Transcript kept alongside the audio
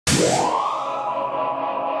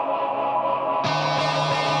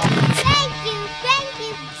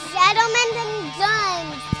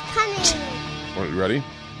ready?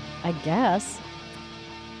 I guess.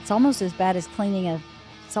 It's almost as bad as cleaning a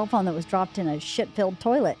cell phone that was dropped in a shit-filled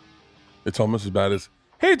toilet. It's almost as bad as,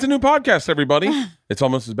 hey, it's a new podcast, everybody. It's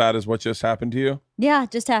almost as bad as what just happened to you. Yeah,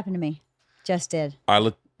 it just happened to me. Just did.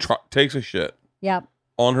 Isla takes a shit. Yep.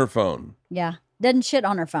 On her phone. Yeah. Doesn't shit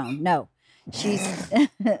on her phone. No. She's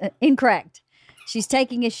incorrect. She's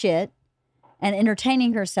taking a shit and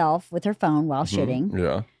entertaining herself with her phone while shitting.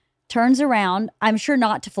 Yeah. Turns around. I'm sure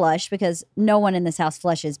not to flush because no one in this house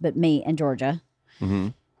flushes but me and Georgia. Mm-hmm.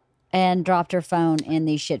 And dropped her phone in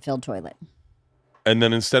the shit-filled toilet. And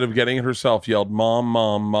then instead of getting it herself, yelled, Mom,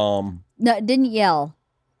 Mom, Mom. No, didn't yell.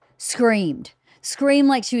 Screamed. Screamed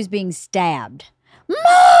like she was being stabbed. Mom!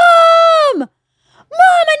 Mom,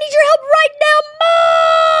 I need your help right now,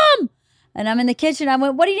 Mom! And I'm in the kitchen. I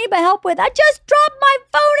went, what do you need my help with? I just dropped my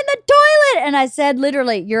phone in the toilet. And I said,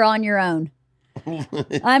 literally, you're on your own.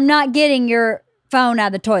 I'm not getting your phone out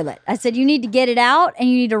of the toilet. I said, you need to get it out and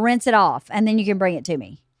you need to rinse it off. And then you can bring it to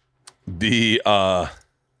me.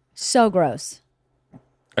 So gross.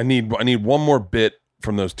 I need one more bit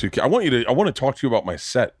from those two. I want to talk to you about my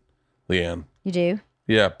set, Leanne. You do?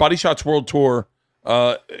 Yeah. Body Shots World Tour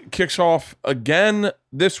kicks off again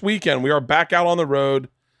this weekend. We are back out on the road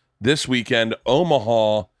this weekend.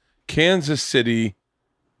 Omaha, Kansas City,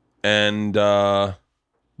 and Des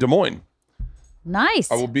Moines.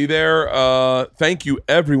 Nice. I will be there. Thank you,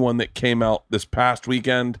 everyone that came out this past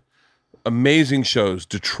weekend. Amazing shows.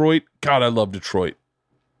 Detroit. God, I love Detroit.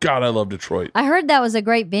 I heard that was a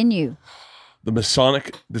great venue. The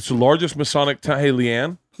Masonic. It's the largest Masonic town. Hey,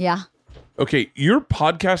 Leanne. Yeah. Okay, your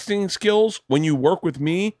podcasting skills, when you work with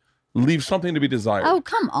me, leave something to be desired. Oh,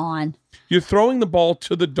 come on. You're throwing the ball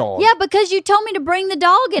to the dog. Yeah, because you told me to bring the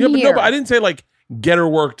dog in here. No, but I didn't say, like, get her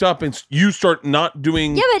worked up and you start not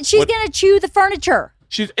doing... Yeah, but she's going to chew the furniture.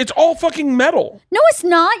 It's all fucking metal. No, it's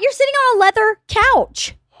not. You're sitting on a leather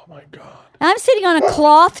couch. Oh, my God. I'm sitting on a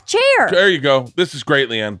cloth chair. There you go. This is great,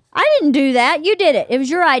 Leanne. I didn't do that. You did it. It was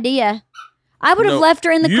your idea. I would have left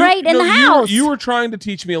her in the crate in the house. You were trying to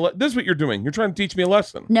teach me this is what you're doing. You're trying to teach me a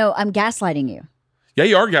lesson. No, I'm gaslighting you. Yeah,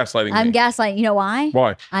 you are gaslighting me. I'm gaslighting. You know why?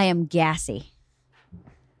 Why? I am gassy.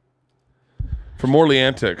 For more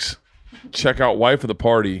Leantics, check out Wife of the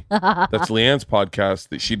Party. That's Leanne's podcast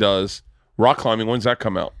that she does. Rock climbing. When's that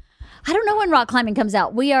come out? I don't know when rock climbing comes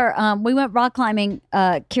out. We went rock climbing.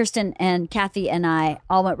 Kirsten and Kathy and I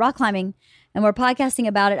all went rock climbing, and we're podcasting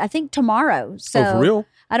about it. I think tomorrow. So for real?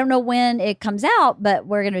 I don't know when it comes out, but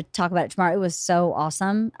we're going to talk about it tomorrow. It was so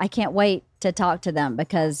awesome. I can't wait to talk to them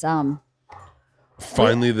because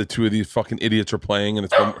finally the two of these fucking idiots are playing, and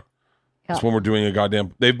it's when we're doing a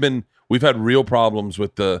goddamn. We've had real problems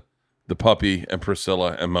with the puppy and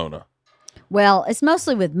Priscilla and Mona. Well, it's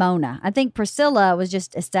mostly with Mona. I think Priscilla was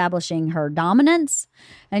just establishing her dominance,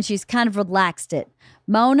 and she's kind of relaxed it.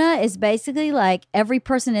 Mona is basically like, every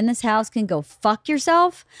person in this house can go fuck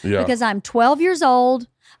yourself because I'm 12 years old,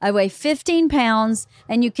 I weigh 15 pounds,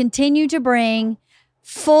 and you continue to bring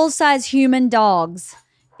full-size human dogs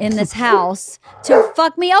in this house to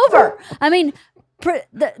fuck me over. I mean...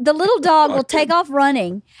 The little dog will take off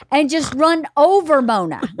running and just run over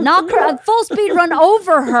Mona. Knock her at full speed, run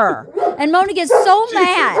over her. And Mona gets so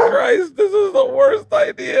mad. Jesus Christ, this is the worst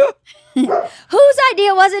idea. Whose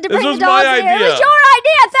idea was it to bring the dogs here? It was your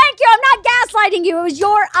idea. Thank you. I'm not gaslighting you. It was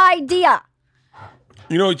your idea.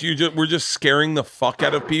 You know what? We're just scaring the fuck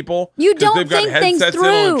out of people. You don't think things they've got headsets through.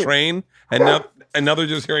 in on a train, and now they're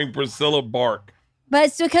just hearing Priscilla bark. But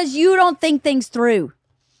it's because you don't think things through.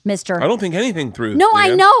 Mister. I don't think anything through. No, Leanne.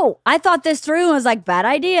 I know. I thought this through and was like, bad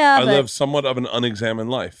idea. I live somewhat of an unexamined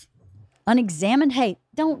life. Unexamined? Hey,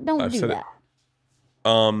 don't do that.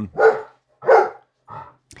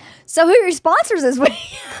 So who are your sponsors this week?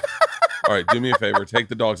 All right, do me a favor. Take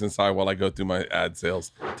the dogs inside while I go through my ad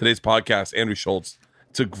sales. Today's podcast, Andrew Schulz.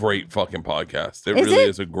 It's a great fucking podcast. It really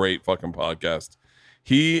is a great fucking podcast.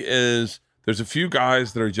 There's a few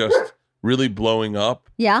guys that are just really blowing up.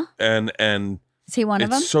 Yeah. And is he one of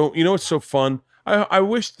them? So, it's so fun. I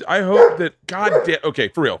hope that, okay,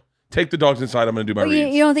 for real. Take the dogs inside. I'm going to do my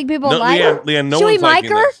reads. You don't think people like Leanne, no Should one's we mic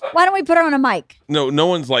her? this. Why don't we put her on a mic? No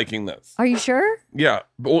one's liking this. Are you sure? Yeah.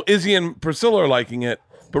 Well, Izzy and Priscilla are liking it.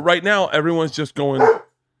 But right now, everyone's just going,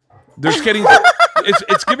 they're just getting,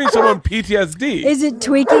 it's giving someone PTSD. Is it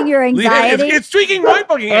tweaking your anxiety? It's tweaking my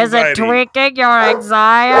fucking anxiety. Is it tweaking your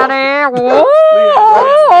anxiety?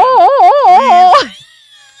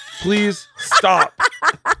 Please stop.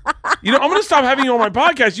 I'm going to stop having you on my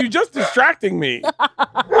podcast. You're just distracting me.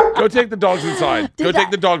 Go take the dogs inside.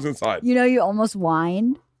 Take the dogs inside. You almost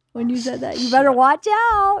whined when you said that. You better watch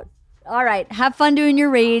out. All right. Have fun doing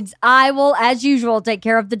your reads. I will, as usual, take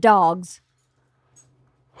care of the dogs.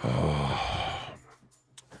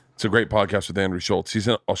 It's a great podcast with Andrew Schulz. He's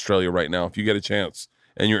in Australia right now. If you get a chance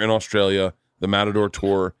and you're in Australia, the Matador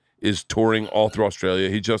Tour is touring all through Australia.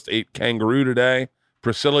 He just ate kangaroo today.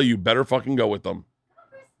 Priscilla, you better fucking go with them.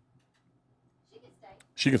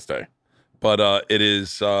 She can stay. But it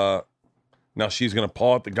is, now she's going to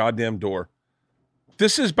paw at the goddamn door.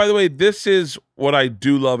 This is, by the way, this is what I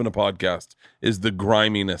do love in a podcast, is the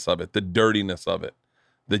griminess of it, the dirtiness of it.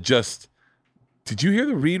 The just, did you hear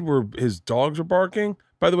the read where his dogs are barking?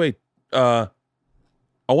 By the way, I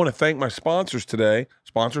want to thank my sponsors today.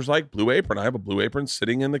 Sponsors like Blue Apron. I have a Blue Apron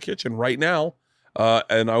sitting in the kitchen right now,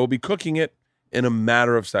 and I will be cooking it in a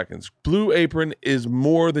matter of seconds. Blue Apron is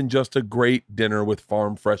more than just a great dinner with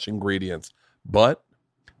farm fresh ingredients, but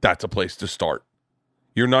that's a place to start.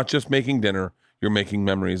 You're not just making dinner, you're making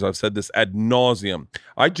memories. I've said this ad nauseum.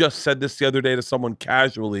 I just said this the other day to someone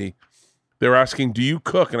casually. They were asking, "Do you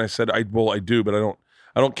cook?" And I said, I do, but I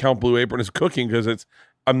don't count Blue Apron as cooking because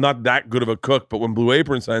I'm not that good of a cook, but when Blue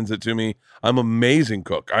Apron sends it to me, I'm an amazing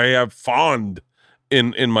cook. I have fond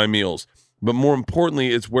in my meals. But more importantly,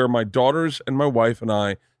 it's where my daughters and my wife and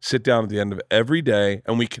I sit down at the end of every day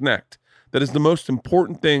and we connect. That is the most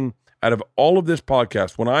important thing out of all of this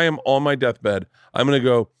podcast. When I am on my deathbed, I'm going to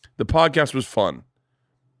go, the podcast was fun.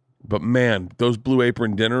 But man, those Blue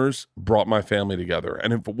Apron dinners brought my family together.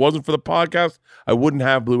 And if it wasn't for the podcast, I wouldn't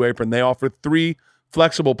have Blue Apron. They offer 3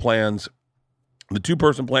 flexible plans: the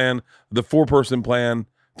 2-person plan, the 4-person plan,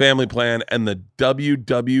 family plan, and the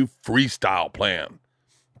WW Freestyle plan.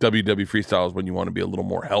 WW Freestyle is when you want to be a little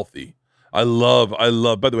more healthy. I love,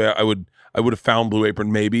 by the way, I would have found Blue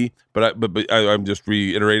Apron maybe, but I'm just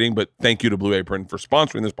reiterating, but thank you to Blue Apron for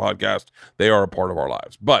sponsoring this podcast. They are a part of our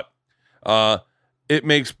lives. But it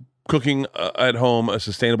makes cooking at home a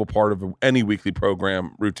sustainable part of any weekly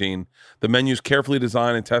program routine. The menus carefully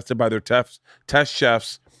designed and tested by their test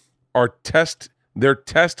chefs. Their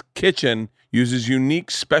test kitchen uses unique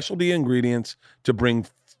specialty ingredients to bring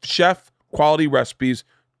chef quality recipes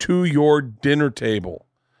to your dinner table.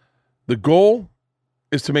 The goal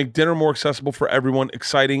is to make dinner more accessible for everyone,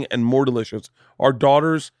 exciting and more delicious. Our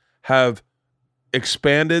daughters have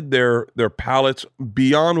expanded their palates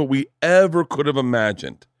beyond what we ever could have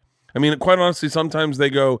imagined. I mean, quite honestly, sometimes they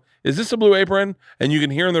go, "Is this a Blue Apron?" And you can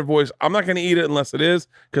hear in their voice, "I'm not going to eat it unless it is,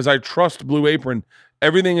 because I trust Blue Apron."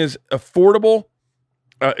 Everything is affordable.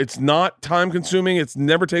 It's not time consuming. It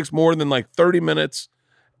never takes more than like 30 minutes.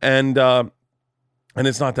 And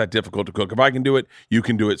it's not that difficult to cook. If I can do it, you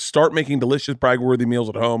can do it. Start making delicious, brag-worthy meals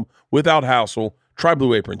at home without hassle. Try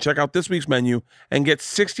Blue Apron. Check out this week's menu and get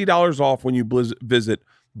 $60 off when you visit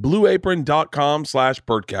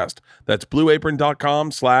blueapron.com/Bertcast. That's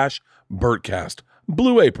blueapron.com/Bertcast.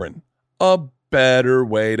 Blue Apron, a better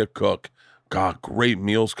way to cook. God, great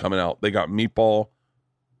meals coming out. They got meatball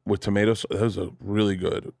with tomatoes. Those are really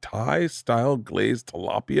good. Thai-style glazed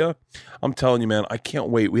tilapia. I'm telling you, man, I can't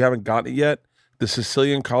wait. We haven't gotten it yet. The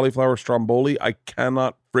Sicilian cauliflower stromboli, I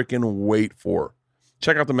cannot freaking wait for.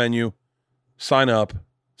 Check out the menu. Sign up.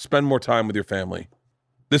 Spend more time with your family.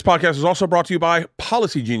 This podcast is also brought to you by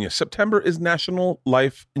Policy Genius. September is National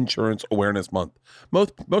Life Insurance Awareness Month.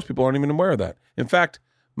 Most people aren't even aware of that. In fact,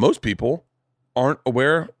 most people aren't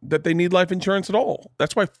aware that they need life insurance at all.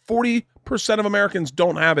 That's why 40% of Americans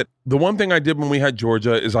don't have it. The one thing I did when we had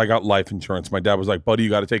Georgia is I got life insurance. My dad was like, "Buddy, you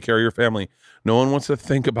got to take care of your family. No one wants to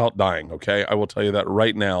think about dying, okay? I will tell you that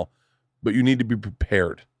right now, but you need to be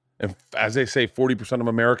prepared." And as they say, 40% of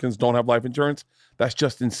Americans don't have life insurance. That's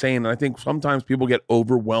just insane. And I think sometimes people get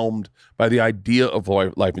overwhelmed by the idea of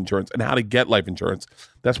life insurance and how to get life insurance.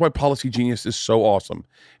 That's why Policy Genius is so awesome.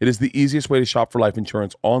 It is the easiest way to shop for life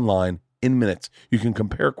insurance online in minutes. You can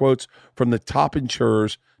compare quotes from the top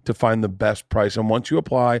insurers to find the best price. And once you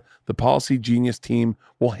apply, the Policy Genius team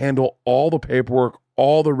will handle all the paperwork,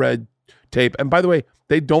 all the red tape. And by the way,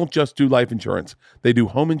 they don't just do life insurance. They do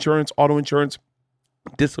home insurance, auto insurance,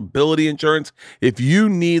 disability insurance. If you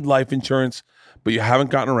need life insurance, but you haven't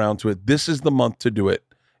gotten around to it, this is the month to do it.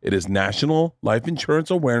 It is National Life Insurance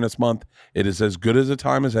Awareness Month. It is as good as a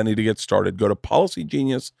time as any to get started. Go to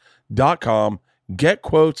policygenius.com, get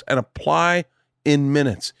quotes, and apply in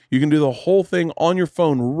minutes. You can do the whole thing on your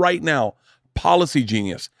phone right now. Policy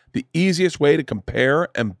Genius, the easiest way to compare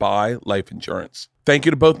and buy life insurance. Thank you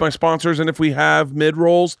to both my sponsors. And if we have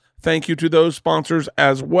mid-rolls, thank you to those sponsors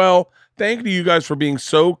as well. Thank you to you guys for being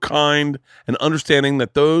so kind and understanding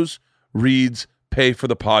that those reads pay for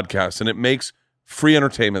the podcast and it makes free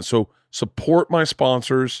entertainment. So support my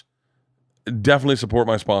sponsors. Definitely support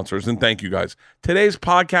my sponsors. And thank you guys. Today's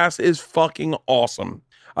podcast is fucking awesome.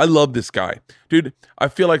 I love this guy. Dude, I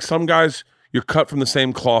feel like some guys you're cut from the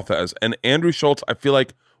same cloth as. And Andrew Schulz, I feel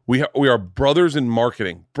like We are brothers in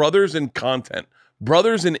marketing, brothers in content,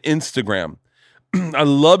 brothers in Instagram. I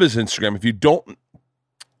love his Instagram. If you don't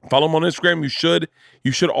follow him on Instagram, you should.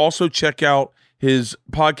 You should also check out his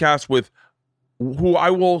podcast with who I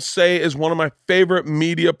will say is one of my favorite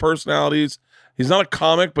media personalities. He's not a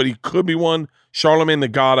comic, but he could be one. Charlemagne the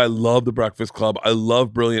God. I love The Breakfast Club. I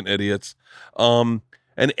love Brilliant Idiots.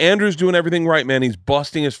 And Andrew's doing everything right, man. He's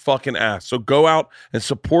busting his fucking ass. So go out and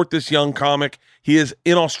support this young comic. He is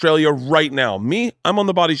in Australia right now. Me, I'm on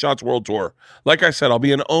the Body Shots World Tour. Like I said, I'll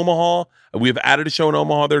be in Omaha. We have added a show in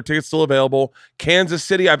Omaha. There are tickets still available. Kansas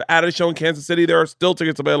City, I've added a show in Kansas City. There are still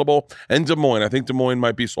tickets available. And Des Moines. I think Des Moines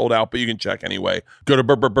might be sold out, but you can check anyway. Go to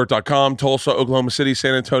BurtBurtBurt.com. Tulsa, Oklahoma City,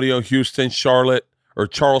 San Antonio, Houston, Charlotte, or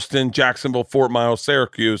Charleston, Jacksonville, Fort Miles,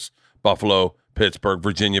 Syracuse, Buffalo, Pittsburgh,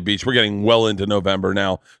 Virginia Beach. We're getting well into November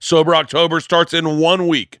now. Sober October starts in 1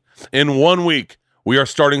 week. In 1 week, we are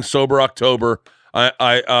starting Sober October.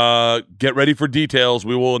 I get ready for details.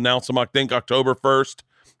 We will announce them, I think, October 1st.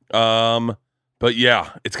 But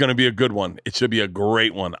yeah, it's going to be a good one. It should be a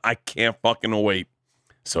great one. I can't fucking wait.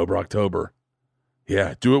 Sober October.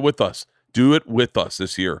 Yeah, do it with us. Do it with us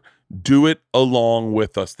this year. Do it along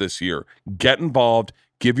with us this year. Get involved.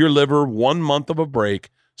 Give your liver 1 month of a break.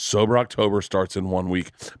 Sober October starts in 1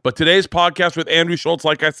 week. But today's podcast with Andrew Schulz,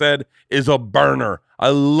 like I said, is a burner. I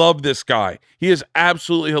love this guy. He is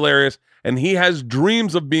absolutely hilarious, and he has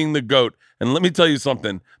dreams of being the GOAT. And let me tell you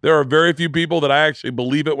something. There are very few people that I actually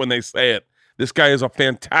believe it when they say it. This guy is a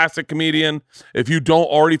fantastic comedian. If you don't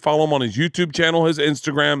already follow him on his YouTube channel, his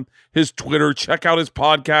Instagram, his Twitter, check out his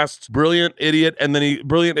podcasts, Brilliant Idiot, and then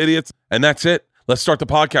Brilliant Idiots. And that's it. Let's start the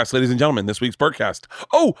podcast, ladies and gentlemen, this week's Burtcast.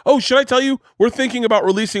 Oh, should I tell you? We're thinking about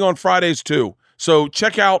releasing on Fridays too. So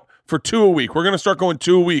check out for 2 a week. We're going to start going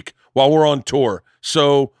 2 a week while we're on tour.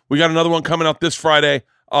 So we got another one coming out this Friday.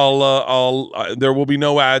 There will be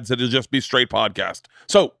no ads. It'll just be straight podcast.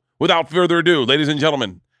 So without further ado, ladies and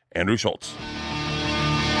gentlemen, Andrew Schulz.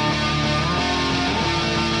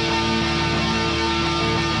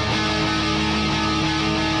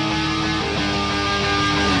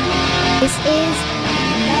 This is the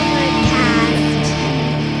Burtcast.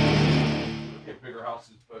 Get bigger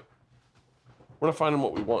houses, but we're not finding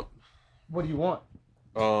what we want. What do you want?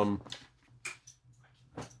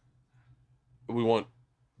 We want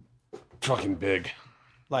fucking big,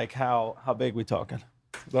 Like how big we talking?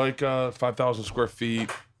 like 5,000 square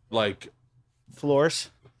feet, like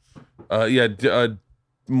Floors?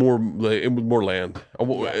 more land.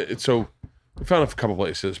 So we found a couple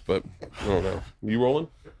places, but I don't know. You rolling?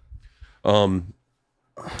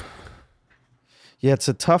 Yeah, it's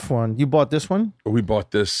a tough one. You bought this one? We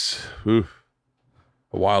bought this a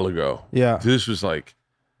while ago. Yeah. This was like,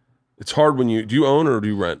 it's hard when do you own or do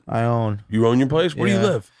you rent? I own. You own your place? Where do you Yeah.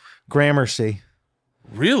 live? Gramercy.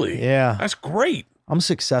 Really? Yeah. That's great. I'm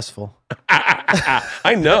successful.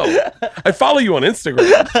 I know. I follow you on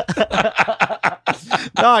Instagram.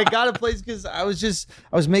 No, I got a place because I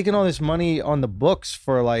was making all this money on the books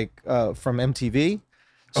for like from MTV.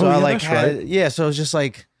 So Oh, yeah, I like that's had right. yeah, so it was just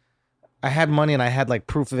like I had money and I had like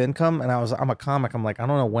proof of income and I'm a comic. I'm like, I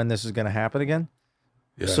don't know when this is gonna happen again.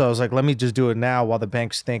 Yeah. So I was like, let me just do it now while the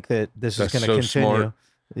banks think that this That's is gonna so continue. smart.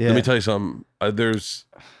 Yeah. Let me tell you something. There's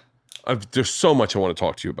so much I want to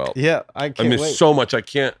talk to you about. Yeah, I can't mean, wait. so much. I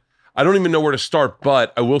don't even know where to start,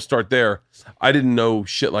 but I will start there. I didn't know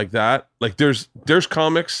shit like that. Like there's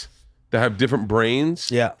comics that have different brains.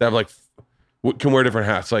 Yeah. That have like can wear different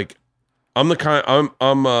hats. Like I'm the kind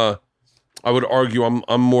I would argue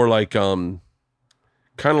I'm more like kind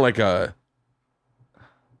of like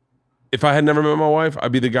if I had never met my wife,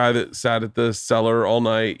 I'd be the guy that sat at the cellar all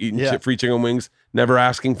night eating shit, free chicken wings, never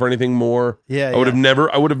asking for anything more. Yeah, I would have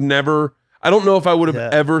never. I don't know if I would have Yeah.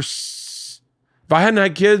 ever. If I hadn't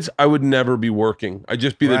had kids, I would never be working. I'd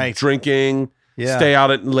just be the Right. drinking, Yeah. stay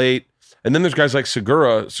out at late. And then there's guys like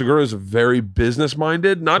Segura. Segura is very business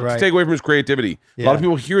minded, not to Right. take away from his creativity. A lot of Yeah.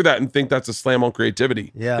 people hear that and think that's a slam on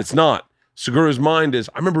creativity. Yeah. It's not. Segura's mind is.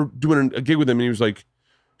 I remember doing a gig with him, and he was like,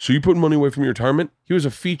 "So you putting money away from your retirement?" He was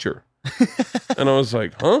a feature, and I was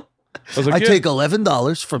like, "Huh?" I was like, I "Yeah." take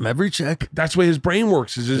 $11 from every check. That's the way his brain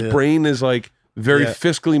works. Is his Yeah. brain is like very Yeah.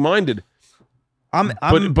 fiscally minded, I'm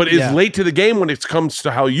but is yeah. late to the game when it comes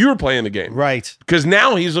to how you're playing the game. Right. Because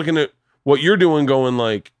now he's looking at what you're doing, going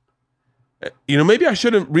like, maybe I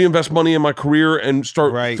shouldn't reinvest money in my career and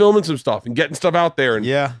start Right. filming some stuff and getting stuff out there, and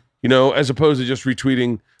Yeah. as opposed to just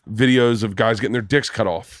retweeting videos of guys getting their dicks cut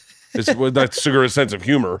off. That's Segura's sense of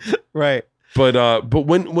humor. Right. But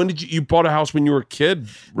when did you bought a house when you were a kid?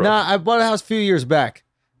 Russ? No, I bought a house a few years back.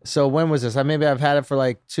 So when was this? Maybe I've had it for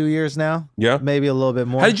like 2 years now. Yeah. Maybe a little bit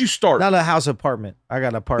more. How did you start? Not a house apartment. I got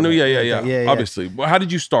an apartment. No, yeah. Obviously. Well, how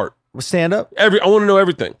did you start? Stand up? I want to know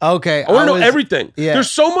everything. Okay. I want to know everything. Yeah. There's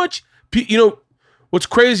so much, what's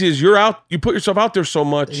crazy is you put yourself out there so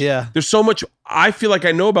much. Yeah. There's so much I feel like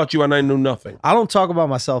I know about you and I know nothing. I don't talk about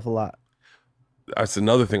myself a lot. That's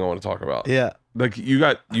another thing I want to talk about. Yeah. Like you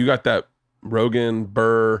got that Rogan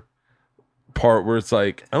Burr part where it's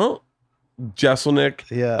like,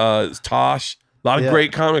 Jeselnik, Tosh, a lot of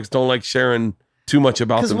great comics don't like sharing too much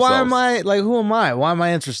about themselves. Because who am I? Why am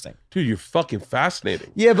I interesting? Dude, you're fucking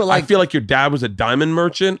fascinating. Yeah, but I feel like your dad was a diamond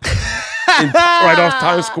merchant right off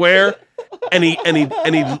Times Square. And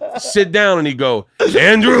he'd sit down and he'd go,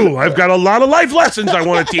 Andrew, I've got a lot of life lessons I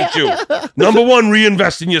want to teach you. Number one,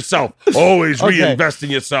 reinvest in yourself. Always reinvest in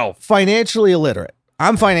yourself. Financially illiterate.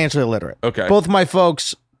 I'm financially illiterate. Okay. Both my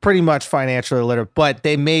folks pretty much financially illiterate, but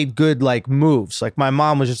they made good like moves. Like my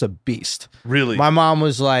mom was just a beast. Really? My mom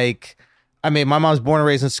was like, my mom's born and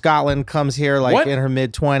raised in Scotland, comes here like in her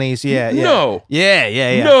mid-20s. Yeah. No.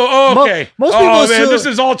 Yeah. No, okay. Most people assume, this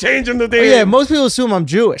is all changing the day. Yeah, most people assume I'm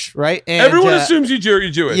Jewish, right? And, everyone assumes you're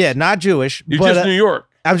Jewish. Yeah, not Jewish. You're just New York.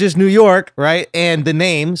 I'm just New York, right? And the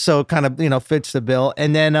name, so kind of, fits the bill.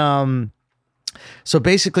 And then, so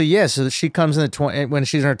basically, so she comes in when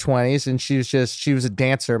she's in her 20s, and she was a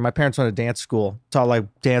dancer. My parents went to dance school, taught like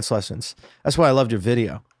dance lessons. That's why I loved your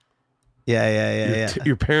video. Yeah.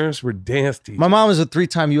 Your parents were dance teachers. My mom was a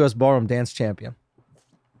 3-time U.S. ballroom dance champion.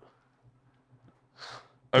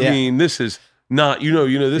 I mean, this is not,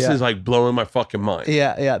 this is like blowing my fucking mind.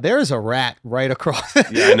 Yeah. There is a rat right across.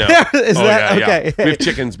 Yeah, I know. Is that okay? Yeah. We have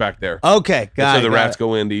chickens back there. Okay, got it. So the rats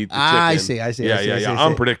go in to eat the chicken. I see. Yeah.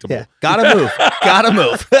 Unpredictable. Yeah. Gotta move.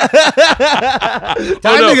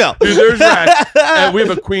 Time to go. Dude, there's rats. And we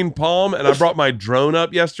have a queen palm, and I brought my drone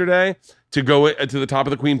up yesterday to go to the top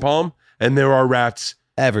of the queen palm, and there are rats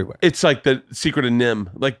everywhere. It's like the secret of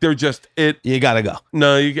Nim. Like they're just it. You gotta go.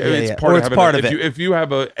 No, it's part of it. If you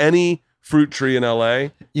have any fruit tree in LA,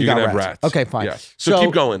 you can have rats. Okay, fine. Yeah. So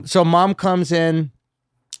keep going. So mom comes in.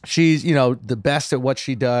 She's, the best at what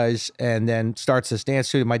she does, and then starts this dance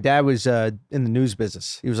studio. My dad was in the news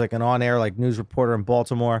business. He was like an on-air like news reporter in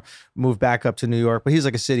Baltimore, moved back up to New York, but he's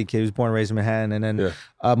like a city kid. He was born and raised in Manhattan, and then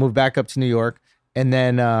moved back up to New York, and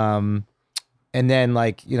then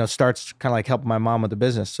starts kind of like helping my mom with the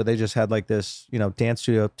business. So they just had like this, dance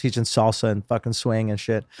studio teaching salsa and fucking swing and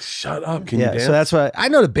shit. Shut up. Can you dance? So that's what I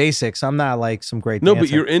know the basics. I'm not like some great dancer. But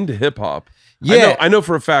you're into hip hop. Yeah. I know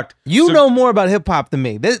for a fact. You know more about hip hop than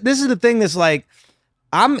me. This is the thing that's like,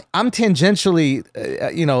 I'm tangentially,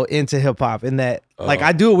 into hip hop in that, like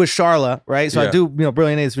I do it with Charla, right? So I do,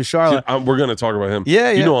 Brilliant Idiots with Charla. Dude, we're gonna talk about him.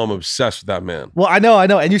 Yeah. You know I'm obsessed with that man. Well, I know,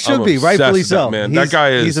 and you should be, rightfully so. That man, that guy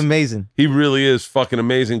is. He's amazing. He really is fucking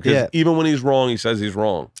amazing. Because even when he's wrong, he says he's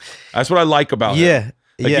wrong. That's what I like about him.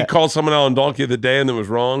 Like he called someone out on Donkey of the Day and it was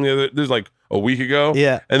wrong. There's like a week ago.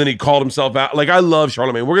 Yeah. And then he called himself out. Like I love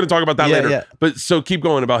Charlamagne. We're gonna talk about that later. Yeah. But so keep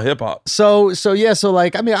going about hip hop. So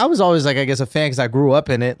like, I was always like, I guess a fan because I grew up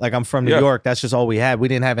in it. Like I'm from New York. That's just all we had. We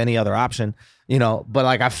didn't have any other option, but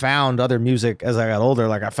like I found other music as I got older.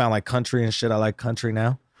 Like I found like country and shit. I like country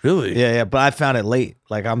now. Really? Yeah. But I found it late.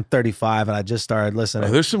 Like I'm 35 and I just started listening.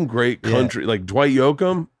 Oh, there's some great country, like Dwight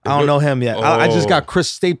Yoakam. I don't know him yet. I just got Chris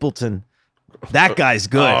Stapleton. That guy's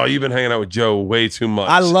good. Oh, you've been hanging out with Joe way too much.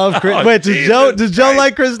 I love Chris. Wait, does Joe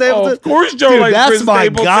like Chris Stapleton? Oh, of course Joe likes Chris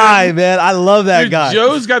Stapleton. That's my guy, man. I love that guy.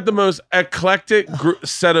 Joe's got the most eclectic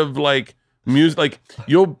set of like music. Like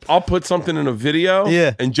I'll put something in a video,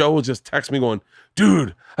 and Joe will just text me going,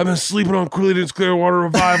 "Dude, I've been sleeping on Creedence Clearwater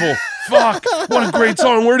Revival. Fuck, what a great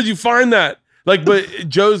song. Where did you find that?" Like, but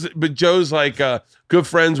Joe's like good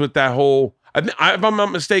friends with that whole. If I'm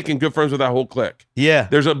not mistaken, good friends with that whole clique. Yeah.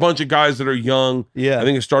 There's a bunch of guys that are young. Yeah. I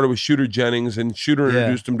think it started with Shooter Jennings, and Shooter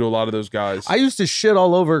introduced him to a lot of those guys. I used to shit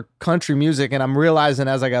all over country music, and I'm realizing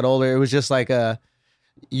as I got older, it was just like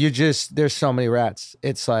there's so many rats.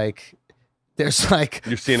 It's like, there's like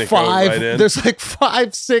you're seeing it five, go right in. There's like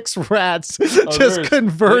 5-6 rats just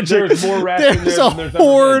converging. There's more rats there's a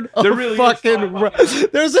horde of really fucking rats.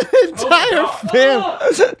 There's an entire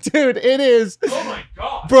fam. Dude, it is. Oh my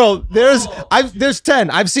God. Bro, there's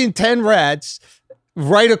 10. I've seen 10 rats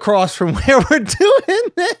right across from where we're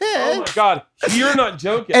doing this. Oh my God. You're not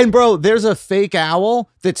joking. And bro, there's a fake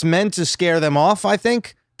owl that's meant to scare them off, I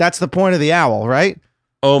think. That's the point of the owl, right?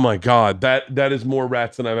 Oh my God. That is more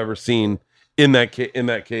rats than I've ever seen in that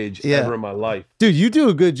cage ever in my life. Dude, you do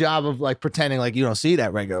a good job of like pretending like you don't see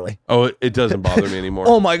that regularly. Oh, it doesn't bother me anymore.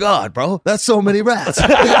 Oh my God, bro. That's so many rats. Dude,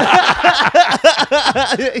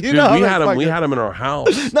 we had them in our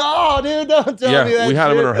house. No, dude, don't tell me that. We had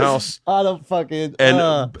them in our house. I don't fucking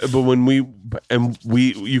but when we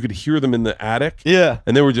you could hear them in the attic. Yeah.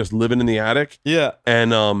 And they were just living in the attic. Yeah.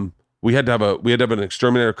 And we had to have an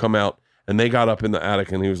exterminator come out, and they got up in the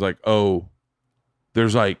attic, and he was like, "Oh,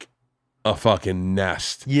 there's like a fucking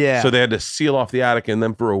nest." Yeah. So they had to seal off the attic, and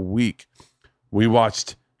then for a week, we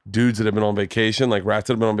watched dudes that have been on vacation, like rats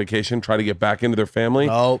that have been on vacation, try to get back into their family.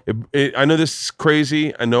 Oh. I know this is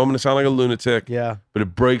crazy. I know I'm going to sound like a lunatic. Yeah. But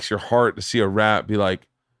it breaks your heart to see a rat be like,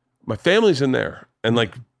 my family's in there, and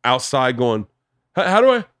like outside going, how do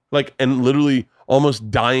I like, and literally almost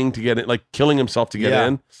dying to get in, like killing himself to get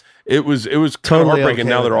in. It was kind of heartbreaking.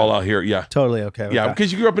 Now they're all out here. Yeah. Totally okay with that.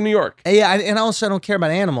 Because you grew up in New York. Yeah, and also I don't care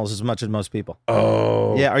about animals as much as most people.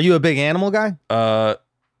 Oh. Yeah, are you a big animal guy?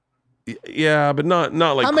 Yeah, but not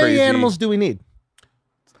like how many crazy. animals do we need?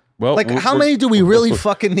 Well, like how many do we really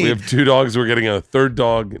fucking need? We have 2 dogs. We're getting a 3rd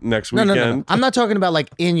dog next weekend. No. I'm not talking about like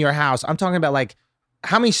in your house. I'm talking about like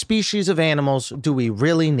how many species of animals do we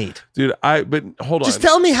really need? Dude, but hold on. Just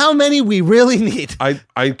tell me how many we really need.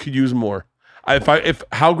 I could use more. If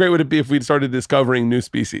how great would it be if we started discovering new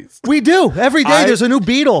species? We do every day. There's a new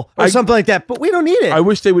beetle or something like that, but we don't need it. I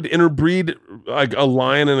wish they would interbreed like a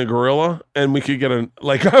lion and a gorilla, and we could get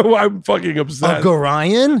I'm fucking obsessed. A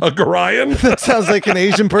Gorion? A Gorion? That sounds like an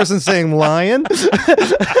Asian person saying lion.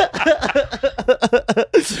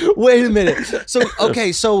 Wait a minute.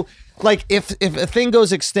 So like if a thing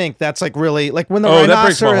goes extinct, that's like really like when the that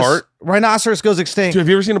breaks my heart. Rhinoceros goes extinct. Dude, have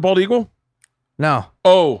you ever seen a bald eagle? No.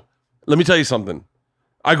 Oh. Let me tell you something.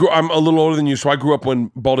 I'm a little older than you, so I grew up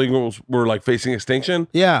when bald eagles were like facing extinction.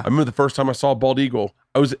 Yeah. I remember the first time I saw a bald eagle.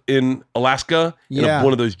 I was in Alaska in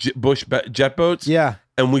one of those bush jet boats. Yeah.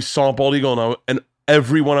 And we saw a bald eagle, and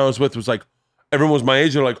everyone I was with was like, everyone was my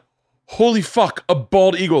age. They're like, holy fuck, a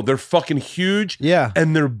bald eagle. They're fucking huge. Yeah.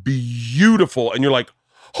 And they're beautiful. And you're like,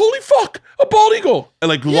 holy fuck, a bald eagle. And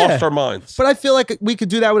like lost our minds. But I feel like we could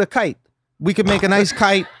do that with a kite. We could make a nice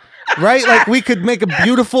kite. Right? Like we could make a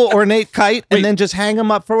beautiful ornate kite and then just hang them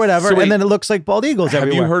up for whatever. And then it looks like bald eagles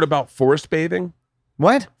everywhere. Have you heard about forest bathing?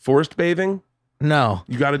 What? Forest bathing? No.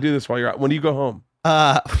 You got to do this while you're out. When do you go home?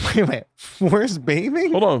 Wait. Forest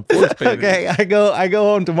bathing? Hold on. Forest bathing. Okay. I go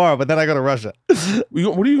home tomorrow, but then I go to Russia.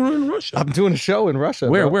 What are you doing in Russia? I'm doing a show in Russia.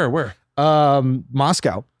 Where?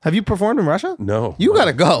 Moscow. Have you performed in Russia? No. You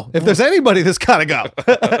gotta go. If there's anybody that's gotta go.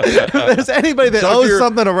 If there's anybody that owes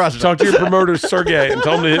something to Russia. Talk to your promoter, Sergey, and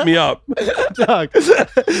tell him to hit me up. Doug,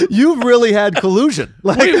 you've really had collusion.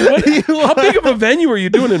 Like, wait, how big of a venue are you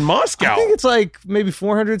doing in Moscow? I think it's like maybe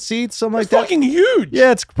 400 seats, something like that. That's fucking huge.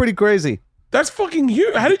 Yeah, it's pretty crazy. That's fucking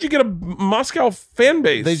huge. How did you get a Moscow fan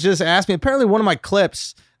base? They just asked me. Apparently one of my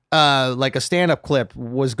clips, like a stand-up clip,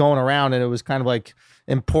 was going around, and it was kind of like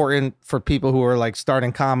important for people who are like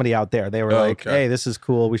starting comedy out there. They were like, hey, this is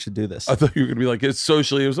cool. We should do this. I thought you were going to be like, it's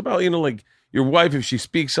socially. It was about, like your wife, if she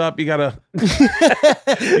speaks up, you got to.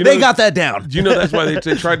 They got that down. Do you know that's why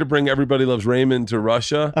they tried to bring Everybody Loves Raymond to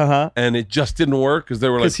Russia? And it just didn't work because they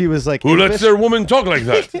were like, because he was like, who lets their woman talk like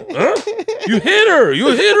that? Huh? You hit her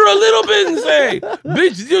a little bit and say,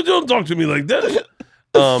 bitch, you don't talk to me like that.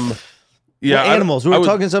 Yeah. Animals. We were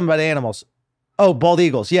talking something about animals. Oh, bald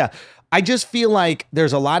eagles. Yeah. I just feel like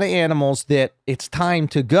there's a lot of animals that it's time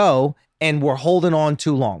to go and we're holding on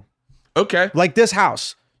too long. Okay. Like this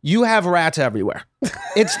house. You have rats everywhere.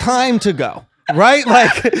 It's time to go. Right?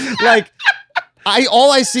 Like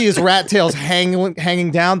all I see is rat tails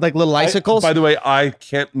hanging down like little icicles. By the way, I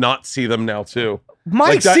can't not see them now too.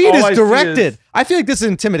 My seat is directed. I feel like this is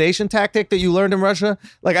an intimidation tactic that you learned in Russia.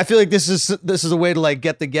 Like I feel like this is a way to like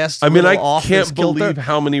get the guests. I mean, I can't believe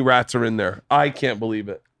how many rats are in there. I can't believe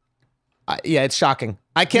it. Yeah, it's shocking.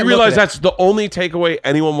 I can't. You realize that's the only takeaway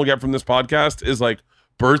anyone will get from this podcast is like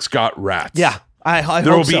Bert's got rats. Yeah,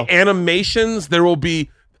 there will be animations. There will be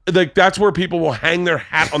like that's where people will hang their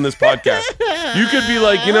hat on this podcast. You could be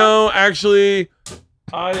like, actually.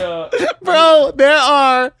 Bro, there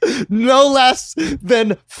are no less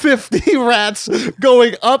than 50 rats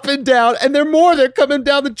going up and down, and there are more. They're coming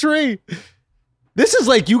down the tree. This is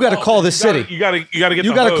like you got to call the city. You got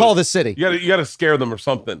to call the city. You got to scare them or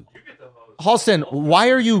something. Halston, why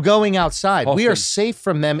are you going outside? Halston, we are safe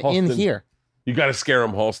from them in here. You got to scare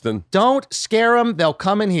them, Halston. Don't scare them. They'll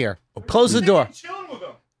come in here. Close the door.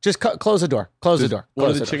 Just close the door. Close the door. One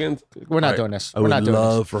of the chickens. We're not doing this. I would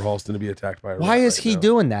love for Halston to be attacked by a rat. Why is he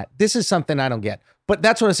doing that? This is something I don't get. But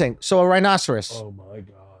that's what I'm saying. So a rhinoceros. Oh my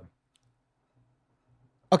God.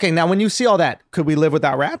 Okay, now when you see all that, could we live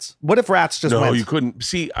without rats? What if rats just No, went? you couldn't.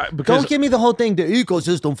 See, because Don't give me the whole thing. The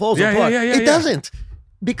ecosystem falls apart. It doesn't,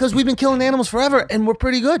 because we've been killing animals forever, and we're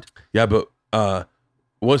pretty good. Yeah, but I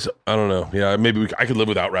don't know. Yeah, maybe I could live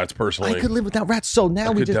without rats personally. I could live without rats. So now I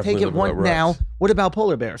we could just take definitely it live one. without Now, rats. what about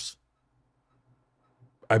polar bears?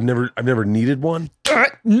 I've never needed one.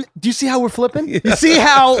 Do you see how we're flipping? You see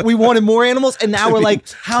how we wanted more animals, and now we're like,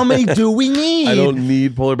 how many do we need? I don't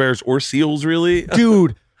need polar bears or seals, really.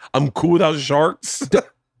 Dude. I'm cool without sharks.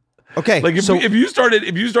 Okay, Like if you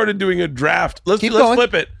started doing a draft, let's going.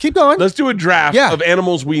 flip it. Keep going. Let's do a draft of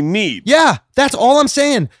animals we need. Yeah, that's all I'm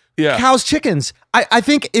saying. Yeah. Cows, chickens. I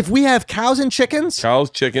think if we have cows and chickens, Cows,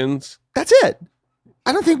 chickens. that's it.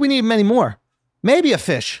 I don't think we need many more. Maybe a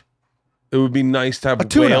fish. It would be nice to have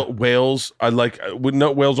tuna. whales.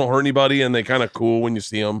 Whales don't hurt anybody, and they kind of cool when you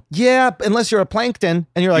see them. Yeah, unless you're a plankton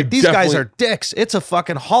and you're like, these guys definitely- are dicks. It's a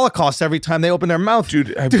fucking holocaust every time they open their mouth.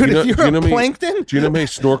 Dude, if you're a plankton, do you know how many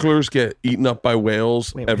snorkelers get eaten up by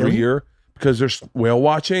whales every really? year because they're whale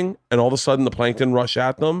watching, and all of a sudden the plankton rush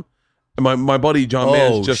at them? And my buddy John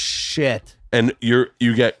Mann's just shit. and you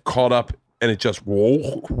get caught up, and it just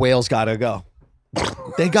whoa. Whales gotta go.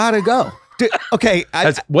 They gotta go. Dude, okay,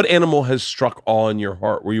 What animal has struck awe in your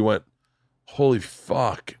heart where you went, holy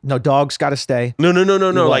fuck? no, dogs gotta stay. No.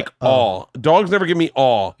 What? Like awe. Dogs never give me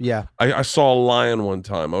awe. Yeah. I saw a lion one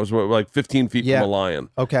time. I was like 15 feet Yeah. from a lion.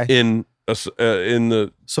 Okay. In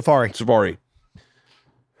the Safari. safari.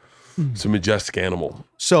 It's a majestic animal.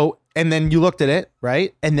 So, and then you looked at it,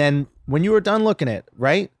 right? And then when you were done looking at it,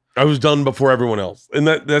 right? I was done before everyone else, and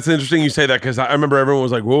that's interesting you say that because I remember everyone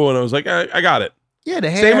was like, "Whoa," and I was like, "I got it." Yeah,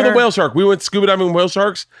 the hair. Same with the whale shark. We went scuba diving with whale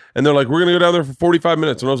sharks, and they're like, "We're gonna go down there for 45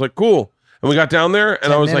 minutes," and I was like, "Cool." And we got down there, and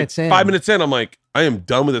 10 I was like, minutes in. 5 minutes in, I'm like, "I am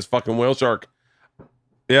done with this fucking whale shark."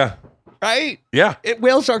 Yeah, Right? yeah.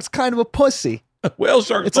 Whale shark's kind of a pussy. Whale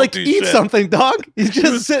sharks. It's don't like, do eat shit. something, dog. He's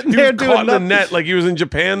just sitting He there was doing caught in the nothing. net like he was in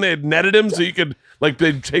Japan. They had netted him so you could like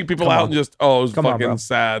they'd take people Come out on. and just it was Come on, fucking bro.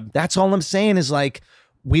 sad. That's all I'm saying is like,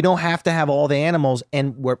 we don't have to have all the animals,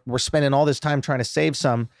 and we're spending all this time trying to save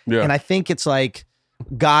some. Yeah. And I think it's like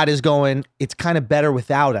God is going, it's kind of better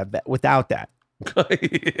without that.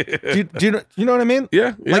 Do you know what I mean?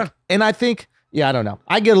 Yeah, yeah. Like, and I think, I don't know.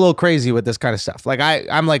 I get a little crazy with this kind of stuff. Like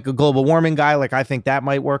I'm like a global warming guy. Like I think that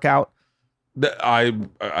might work out. I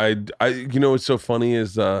you know what's so funny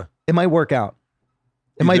is It might work out.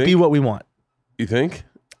 It You might be think? what we want. you think?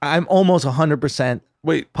 I'm almost 100%.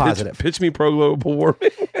 Wait, Positive. Pitch me pro global warming.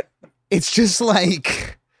 It's just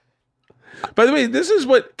like, By the way, this is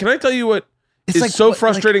what can I tell you what It's is like so what-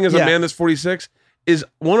 frustrating like- as a yeah. man that's 46 is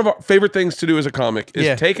one of our favorite things to do as a comic is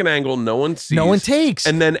Yeah. take an angle no one sees. no one takes.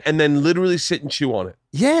 and then literally sit and chew on it.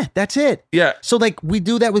 Yeah, that's it. Yeah. So like we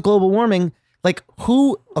do that with global warming. Like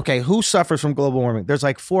who suffers from global warming? There's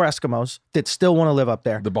like 4 Eskimos that still want to live up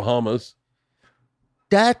there. The Bahamas.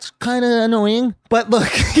 That's kind of annoying. But look,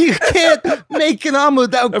 you can't make an omelet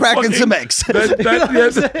without cracking fucking- some eggs.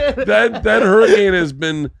 That hurricane has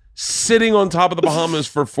been sitting on top of the Bahamas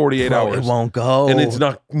for 48 Bro, hours. it won't go. And it's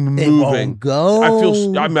not moving. It won't go.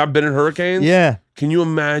 I've been in hurricanes. Yeah. Can you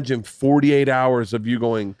imagine 48 hours of you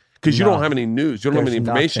going, because you No. don't have any news, you don't have There's any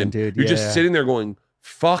information. nothing, dude. You're Yeah. just sitting there going,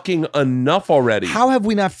 fucking enough already. How have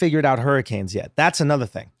we not figured out hurricanes yet? That's another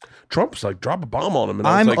thing. Trump's like, drop a bomb on him. And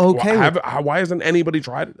I'm I was like, okay why hasn't anybody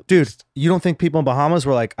tried it? Dude, you don't think people in Bahamas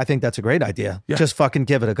were like, I think that's a great idea. Yeah. Just fucking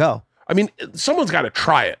give it a go. I mean, someone's got to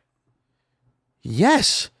try it.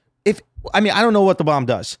 Yes. I don't know what the bomb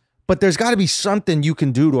does, but there's got to be something you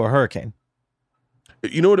can do to a hurricane.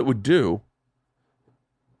 You know what it would do?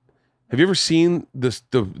 Have you ever seen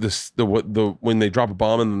when they drop a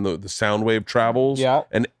bomb and then the sound wave travels Yeah.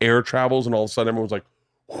 and air travels and all of a sudden everyone's like,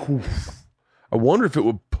 whew. I wonder if it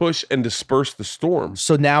would push and disperse the storm.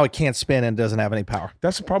 So now it can't spin and doesn't have any power.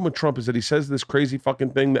 That's the problem with Trump is that he says this crazy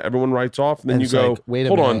fucking thing that everyone writes off, and then And you it's go, like, wait a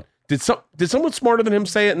hold on, minute. did someone smarter than him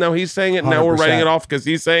say it? And now he's saying it. And now we're 100%. writing it off because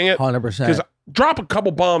he's saying it. 100%. Because drop a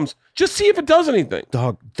couple bombs, just see if it does anything.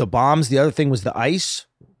 Dog, the bombs, the other thing was the ice.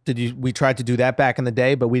 We tried to do that back in the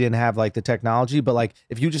day, but we didn't have like the technology. But like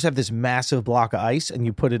if you just have this massive block of ice and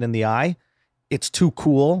you put it in the eye, it's too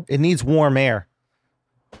cool. It needs warm air.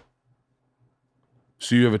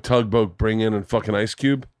 So you have a tugboat bring in a fucking ice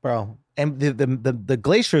cube? Bro. And the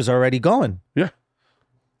glacier's already going. Yeah.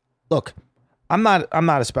 Look, I'm not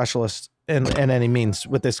a specialist in any means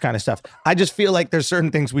with this kind of stuff. I just feel like there's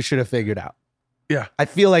certain things we should have figured out. Yeah. I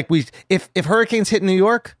feel like if hurricanes hit New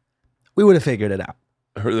York, we would have figured it out.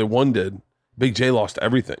 I heard that one did. Big J lost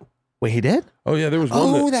everything. Wait, he did? Oh, yeah, there was one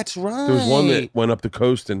Oh, that's right. There was one that went up the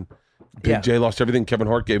coast and Big Yeah. J lost everything. Kevin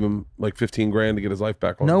Hart gave him like 15 grand to get his life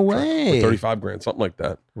back on. No track. way. Or 35 grand, something like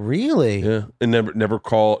that. Really? Yeah. And never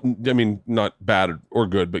call. I mean, not bad or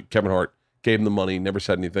good, but Kevin Hart gave him the money, never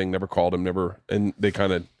said anything, never called him, and they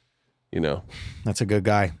kind of, That's a good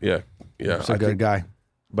guy. Yeah. That's a good guy.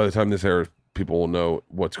 By the time this airs, people will know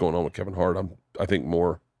what's going on with Kevin Hart. I think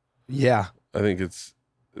more. Yeah. I think it's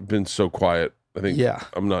been so quiet. I think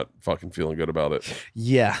I'm not fucking feeling good about it.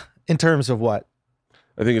 Yeah. In terms of what?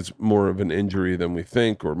 I think it's more of an injury than we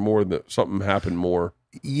think, or more that something happened more.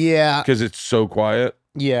 Yeah. Because it's so quiet.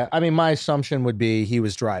 Yeah. I mean, my assumption would be he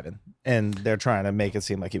was driving and they're trying to make it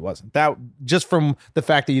seem like he wasn't. That just from the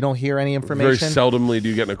fact that you don't hear any information. Very seldomly do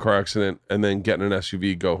you get in a car accident and then get in an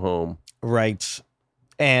SUV, go home. Right.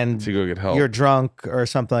 And to go get help. You're drunk or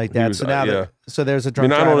something like that. So now so there's a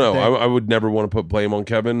drunk. I don't know. Thing. I would never want to put blame on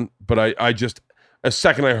Kevin, but I just, a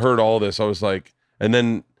second I heard all this, I was like, and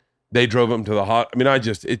then they drove him to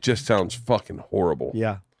the it just sounds fucking horrible.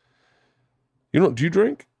 Yeah. Do you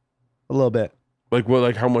drink? A little bit. Like what?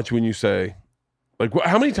 Like how much when you say, like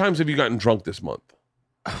how many times have you gotten drunk this month?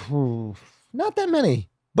 Not that many,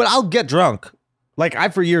 but I'll get drunk. Like I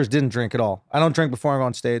for years didn't drink at all. I don't drink before I go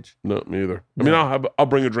on stage. No, me either. I mean, I'll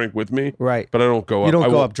bring a drink with me. Right. But I don't go up. You don't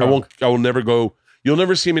go up drunk. I will never go. You'll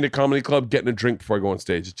never see me in a comedy club getting a drink before I go on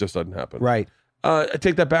stage. It just doesn't happen. Right. I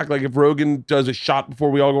take that back. Like if Rogan does a shot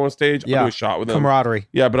before we all go on stage, I'll do a shot with him. Camaraderie.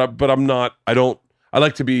 Yeah, but I'm not. I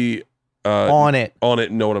like to be on it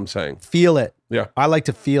and know what I'm saying. Feel it. Yeah. I like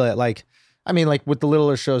to feel it. Like, I mean, like with the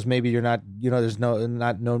littler shows, maybe you're not, there's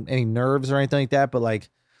not any nerves or anything like that. But like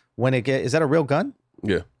when is that a real gun?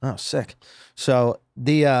 Yeah. Oh, sick. So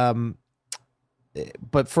but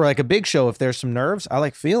for like a big show, if there's some nerves, I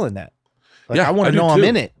like feeling that. Like, I want to know I'm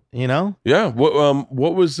in it, Yeah.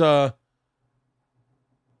 What was, were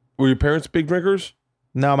your parents big drinkers?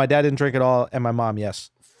 No, my dad didn't drink at all. And my mom, yes.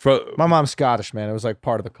 My mom's Scottish, man. It was like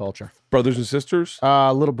part of the culture. Brothers and sisters?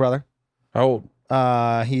 Little brother. How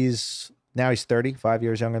old? He's 30, 5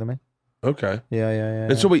 years younger than me. Okay. Yeah.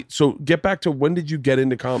 And so wait, so get back to when did you get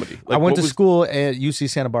into comedy? Like, I went to school at UC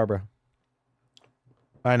Santa Barbara.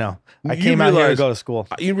 I know. I came out here to go to school.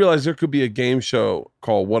 You realize there could be a game show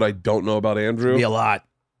called What I Don't Know About Andrew? It'd be a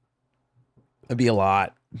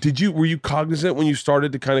lot. Were you cognizant when you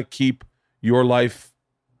started to kind of keep your life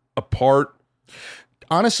apart?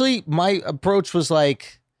 Honestly, my approach was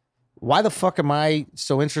like, why the fuck am I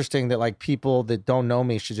so interesting that like people that don't know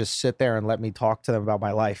me should just sit there and let me talk to them about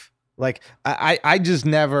my life? Like I just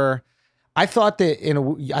never, I thought that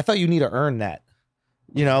I thought you need to earn that,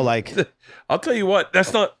 like. I'll tell you what,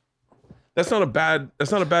 that's not a bad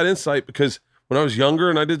insight, because when I was younger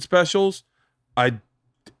and I did specials, I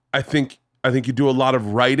think you do a lot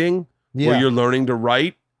of writing where you're learning to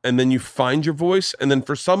write, and then you find your voice, and then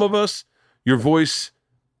for some of us, your voice,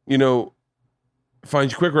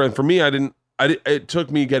 finds you quicker. And for me, it took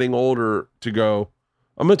me getting older to go,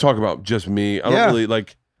 I'm going to talk about just me. I don't really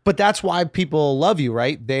like. But that's why people love you,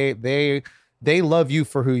 right? They love you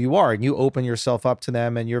for who you are, and you open yourself up to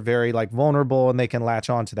them, and you're very like vulnerable, and they can latch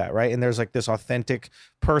on to that, right? And there's like this authentic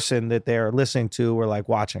person that they're listening to or like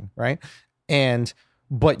watching, right?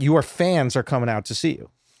 But your fans are coming out to see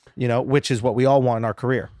you, which is what we all want in our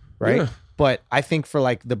career, right? Yeah. But I think for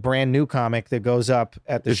like the brand new comic that goes up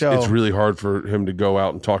at the show, it's really hard for him to go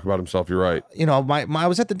out and talk about himself. You're right. I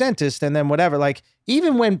was at the dentist, and then whatever, like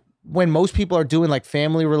even when most people are doing like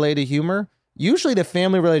family related humor, usually the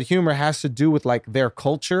family related humor has to do with like their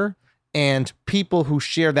culture, and people who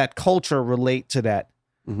share that culture relate to that.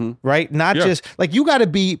 Mm-hmm. Right. Not just like, you got to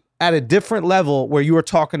be at a different level where you are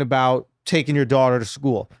talking about taking your daughter to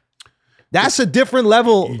school. That's a different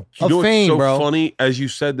level of fame, so bro. Funny. As you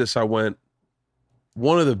said this, I went,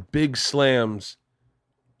 one of the big slams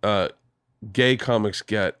gay comics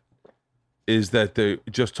get is that they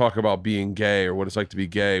just talk about being gay or what it's like to be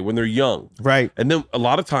gay when they're young. Right. And then a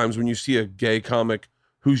lot of times when you see a gay comic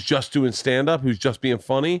who's just doing stand-up, who's just being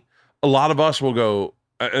funny, a lot of us will go,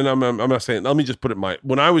 and I'm not saying, let me just put it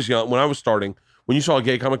when I was young, when I was starting, when you saw a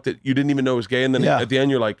gay comic that you didn't even know was gay, and then at the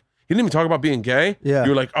end you're like, he didn't even talk about being gay. Yeah.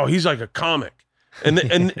 You're like, oh, he's like a comic. And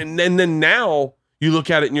then, and then now you look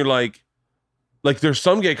at it and you're like there's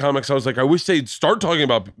some gay comics I was like, I wish they'd start talking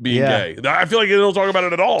about being gay. I feel like they don't talk about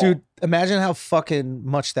it at all. Dude, imagine how fucking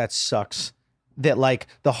much that sucks. That like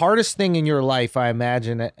the hardest thing in your life, I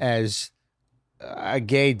imagine, as a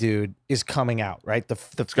gay dude is coming out, right?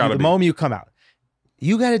 The moment you come out,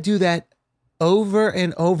 you got to do that over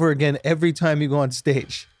and over again every time you go on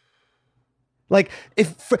stage. Like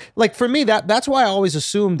for me, that's why I always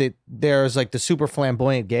assumed that there's like the super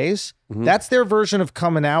flamboyant gays. Mm-hmm. That's their version of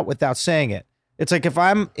coming out without saying it. It's like if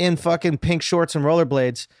I'm in fucking pink shorts and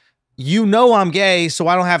rollerblades, you know I'm gay, so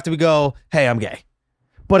I don't have to go, hey, I'm gay.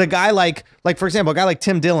 But a guy like for example, a guy like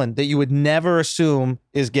Tim Dillon that you would never assume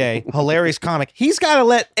is gay, hilarious comic, he's got to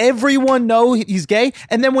let everyone know he's gay.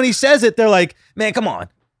 And then when he says it, they're like, man, come on.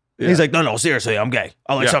 Yeah. He's like, no, seriously, I'm gay.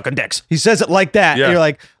 I like sucking dicks. He says it like that. Yeah. And you're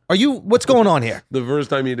like, what's going on here? The first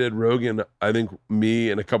time he did Rogan, I think me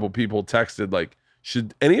and a couple people texted like,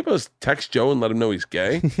 should any of us text Joe and let him know he's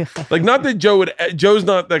gay? Like, not that Joe's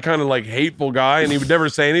not that kind of like hateful guy and he would never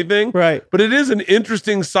say anything. Right. But it is an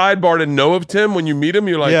interesting sidebar to know of Tim. When you meet him,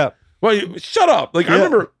 you're like, well, shut up. Like, I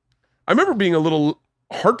remember being a little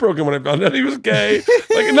heartbroken when I found out he was gay.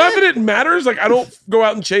 Like, not that it matters. Like, I don't go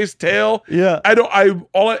out and chase tail. Yeah. I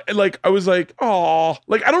was like, oh,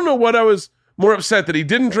 like, I don't know what I was more upset, that he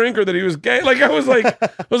didn't drink or that he was gay. Like, I was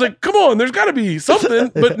like, come on, there's got to be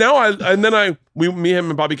something. But now me, him,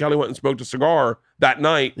 and Bobby Kelly went and smoked a cigar that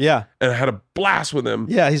night. Yeah, and I had a blast with him.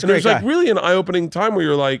 Yeah, he's a great guy. Like really an eye-opening time where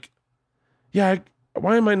you're like, yeah,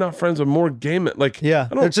 why am I not friends with more gay men? Like,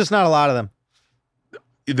 there's just not a lot of them.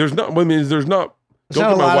 There's not. I mean, there's not. Don't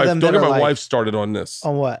get my wife. Don't get my wife started on this.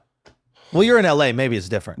 On what? Well, you're in LA. Maybe it's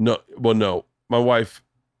different. No. Well, no. My wife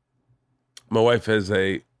has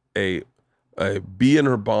a bee in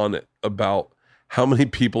her bonnet about how many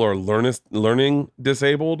people are learning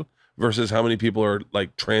disabled versus how many people are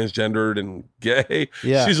like transgendered and gay.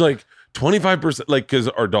 Yeah. She's like 25%, like, because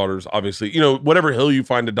our daughters, obviously, whatever hill you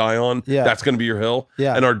find to die on, that's going to be your hill.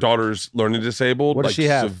 Yeah. And our daughter's learning disabled. What does she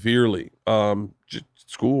have? Severely.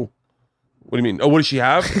 School. What do you mean? Oh, what does she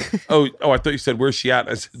have? oh, I thought you said, where's she at?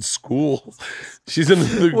 I said, school. She's in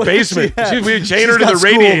the basement. We chain her to the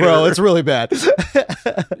radiator. Bro, it's really bad.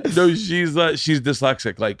 No, she's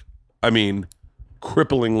dyslexic. Like, I mean,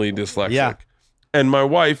 cripplingly dyslexic. Yeah. And my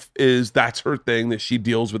wife that's her thing that she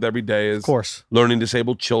deals with every day is, of course, learning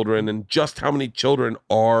disabled children, and just how many children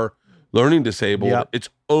are learning disabled. Yep. It's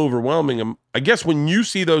overwhelming. I guess when you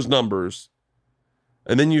see those numbers,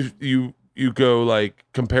 and then you go like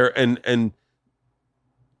compare and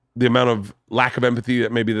the amount of lack of empathy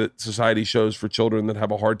that maybe that society shows for children that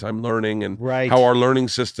have a hard time learning, and how our learning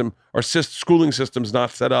system, our schooling system's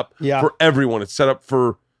not set up for everyone. It's set up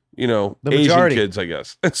for, the Asian majority. Kids, I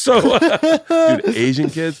guess. And so, dude, Asian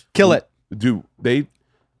kids kill it. Dude,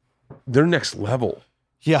 they're next level.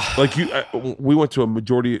 Yeah. Like we went to a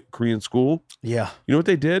majority Korean school. Yeah. You know what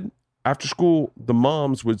they did? After school, the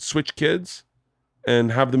moms would switch kids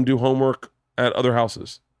and have them do homework at other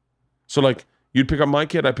houses. So like, you'd pick up my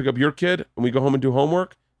kid, I'd pick up your kid, and we go home and do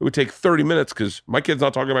homework. It would take 30 minutes because my kid's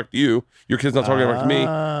not talking back to you, your kid's not talking back to me,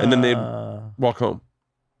 and then they'd walk home.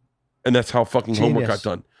 And that's how fucking homework got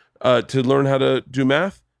done. To learn how to do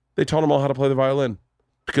math, they taught them all how to play the violin,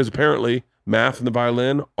 because apparently math and the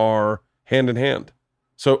violin are hand in hand.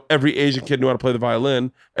 So every Asian kid knew how to play the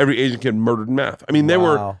violin. Every Asian kid murdered math. I mean, they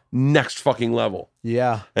were next fucking level.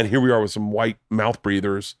 Yeah. And here we are with some white mouth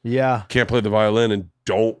breathers. Yeah. Can't play the violin and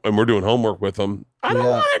we're doing homework with them. I don't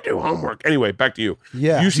want to do homework. Anyway, back to you.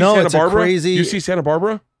 Yeah. You see Santa Barbara? You see Santa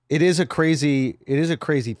Barbara? It is a crazy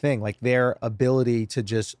thing. Like their ability to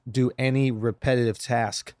just do any repetitive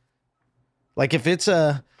task. Like if there's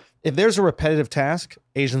a repetitive task,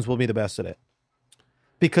 Asians will be the best at it.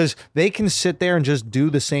 Because they can sit there and just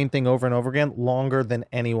do the same thing over and over again longer than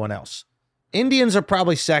anyone else. Indians are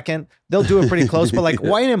probably second. They'll do it pretty close. But like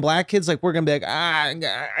white and black kids, like we're going to be like, I'm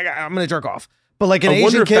going to jerk off. But like an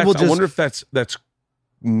Asian kid will just... I wonder if that's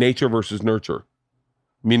nature versus nurture.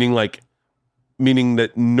 Meaning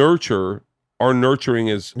that our nurturing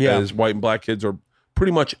as white and black kids are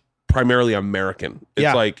pretty much primarily American.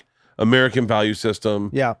 It's like American value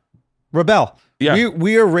system. Yeah. Rebel. Yeah.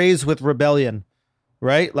 We are raised with rebellion.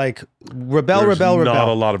 Right? Like rebel. Not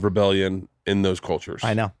a lot of rebellion in those cultures.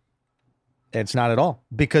 I know. It's not at all.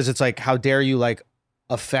 Because it's like, how dare you like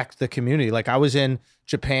affect the community? Like I was in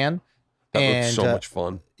Japan. That looked so much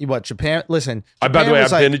fun. What, Japan? Listen. Japan by the way, I've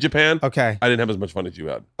been to Japan. Okay. I didn't have as much fun as you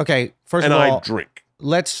had. Okay. First of all. I drink.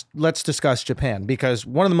 Let's discuss Japan, because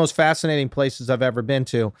one of the most fascinating places I've ever been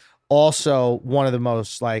to. Also one of the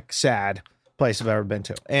most like sad places I've ever been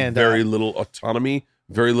to. And very little autonomy.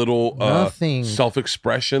 Very little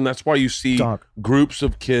self-expression. That's why you see groups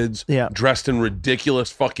of kids dressed in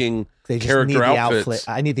ridiculous fucking character outfits.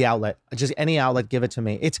 I need the outlet. Just any outlet, give it to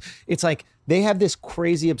me. It's like they have this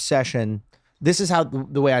crazy obsession. This is how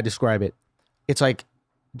the way I describe it. It's like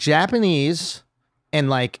Japanese and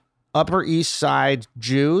like Upper East Side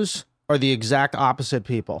Jews are the exact opposite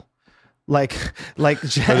people. Like By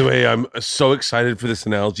the way, I'm so excited for this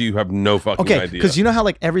analogy. You have no fucking okay, idea. because you know how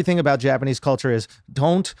like everything about Japanese culture is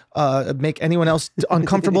don't make anyone else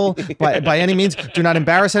uncomfortable by any means. Do not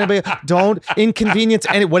embarrass anybody. Don't inconvenience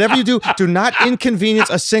any. Whatever you do, do not inconvenience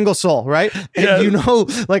a single soul. Right? And you know,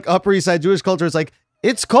 like Upper East Side Jewish culture is like,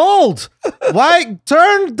 it's cold. Why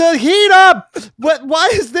turn the heat up? Why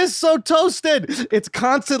is this so toasted? It's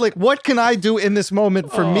constant. Like, what can I do in this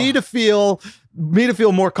moment for me to feel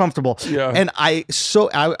more comfortable? Yeah. And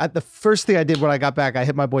the first thing I did when I got back, I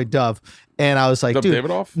hit my boy Dove, and I was like, Dove dude,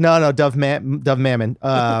 Davidoff? No, Dove Mammon.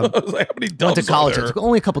 I was like, how many doves Went to college. are there?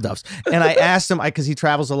 Only a couple doves. And I asked him, because he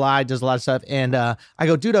travels a lot, does a lot of stuff. And I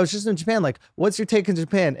go, dude, I was just in Japan. Like, what's your take in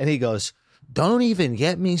Japan? And he goes, don't even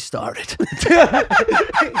get me started.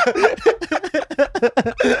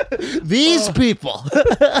 These people.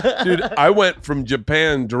 Dude, I went from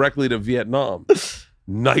Japan directly to Vietnam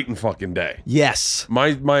night and fucking day. Yes. My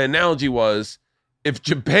analogy was, if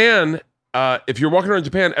Japan, if you're walking around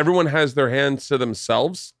Japan, everyone has their hands to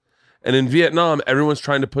themselves. And in Vietnam, everyone's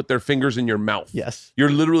trying to put their fingers in your mouth. Yes.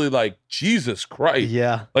 You're literally like, Jesus Christ.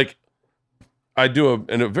 Yeah. Like, I do a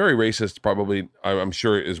very racist, probably, I'm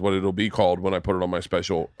sure is what it'll be called when I put it on my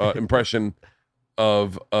special, impression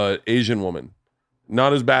of an Asian woman.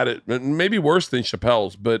 Not as bad, maybe worse than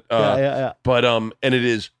Chappelle's, but but and it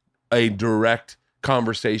is a direct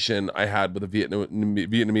conversation I had with a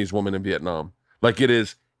Vietnamese woman in Vietnam. Like, it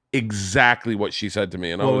is exactly what she said to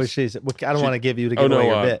me. And what was she said? I don't want to give you to give away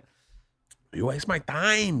your bit. You waste my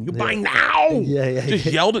time. You buy now. Yeah. Just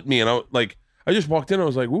yelled at me, and I just walked in. I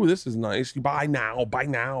was like, "Ooh, this is nice. You buy now.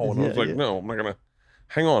 And I was like, "No, I'm not gonna.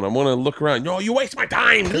 Hang on. I want to look around. No, you waste my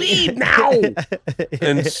time. Leave now."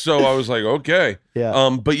 And so I was like, "Okay."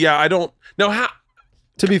 Yeah. But yeah, I don't know how.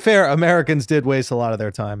 To be fair, Americans did waste a lot of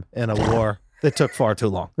their time in a war that took far too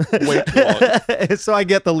long. Way too long. So I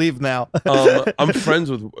get the leave now. I'm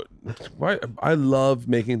friends with. Why I love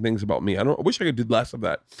making things about me. I wish I could do less of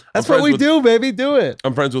that. That's what we do, baby. Do it.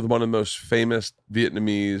 I'm friends with one of the most famous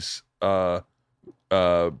Vietnamese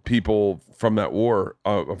people from that war.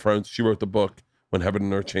 Friends. She wrote the book When Heaven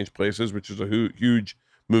and Earth Changed Places, which is a huge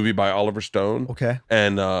movie by Oliver Stone. Okay.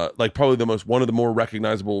 And like probably one of the more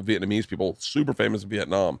recognizable Vietnamese people, super famous in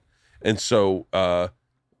Vietnam. And so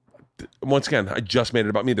once again, I just made it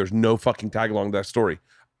about me. There's no fucking tag along to that story.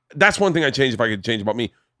 That's one thing I'd change if I could change about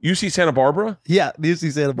me. UC Santa Barbara? Yeah,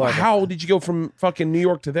 UC Santa Barbara. How did you go from fucking New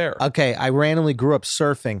York to there? Okay, I randomly grew up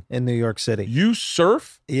surfing in New York City. You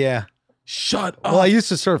surf? Yeah. Shut up. Well, I used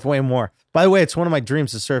to surf way more. By the way, it's one of my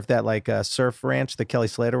dreams to surf that surf ranch, the Kelly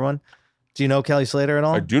Slater one. Do you know Kelly Slater at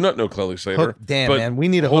all? I do not know Kelly Slater. Man, we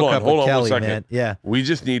need to hook up with Kelly, man. Yeah. We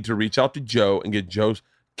just need to reach out to Joe and get Joe's.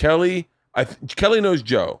 Kelly knows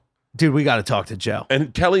Joe. Dude, we got to talk to Joe.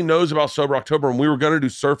 And Kelly knows about Sober October, and we were going to do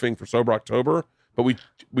surfing for Sober October, but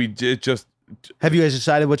we did just. Have you guys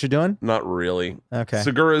decided what you're doing? Not really. Okay.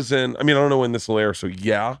 Segura's in. I mean, I don't know when this will air, so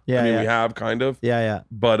yeah. I mean, we have kind of. Yeah.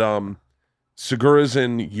 But Segura's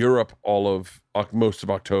in Europe most of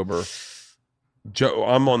October. Joe,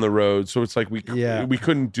 I'm on the road, so it's like we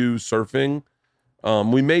couldn't do surfing.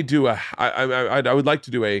 We may do I would like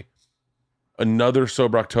to do another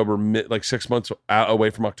Sober October, like 6 months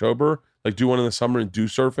away from October, like do one in the summer and do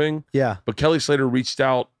surfing. Yeah. But Kelly Slater reached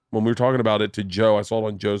out when we were talking about it to Joe. I saw it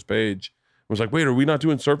on Joe's page. I was like, wait, are we not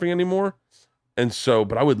doing surfing anymore? And so,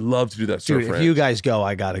 but I would love to do that. Dude, if you guys go,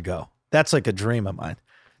 I gotta go. That's like a dream of mine.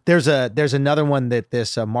 There's another one that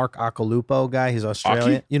this Mark Acolupo guy, he's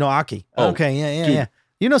Australian. Aki? You know Aki. Oh, okay, dude. yeah.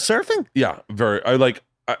 You know surfing? Yeah, very.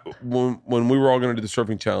 When we were all going to do the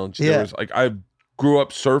surfing challenge, there was like, I grew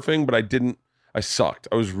up surfing, but I sucked.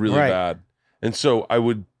 I was really bad. And so I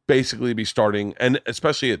would basically be starting, and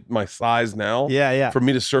especially at my size now. Yeah. For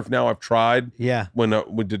me to surf now, I've tried. Yeah. When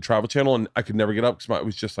we did Travel Channel, and I could never get up because it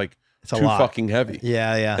was just like it's too fucking heavy.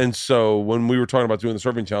 Yeah. And so when we were talking about doing the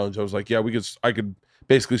surfing challenge, I was like, yeah, I could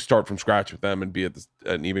basically start from scratch with them and be at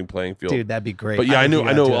an even playing field. Dude, that'd be great. But yeah, I know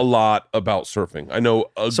a lot about surfing. I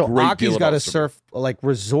know a great deal about Aki's got a surfing. surf like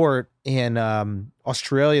resort in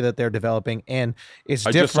Australia that they're developing, and it's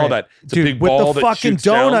different. I just saw that. It's dude, a big ball with the that fucking shoots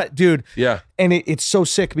donut, down. dude. Yeah. And it's so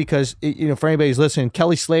sick because for anybody who's listening,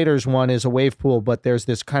 Kelly Slater's one is a wave pool, but there's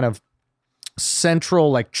this kind of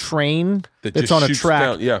central like train that's on a track,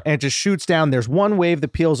 down, yeah. and it just shoots down. There's one wave that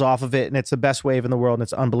peels off of it, and it's the best wave in the world, and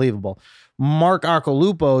it's unbelievable. Mark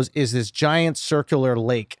Acolupo's is this giant circular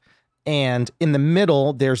lake, and in the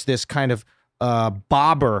middle there's this kind of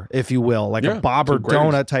bobber, if you will, like a bobber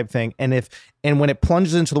donut type thing. And when it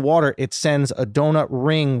plunges into the water, it sends a donut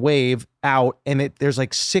ring wave out, and there's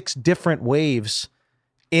like 6 different waves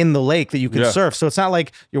in the lake that you can Yeah. surf. So it's not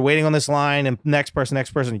like you're waiting on this line and next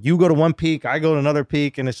person. You go to one peak, I go to another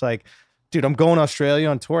peak, and it's like, dude, I'm going to Australia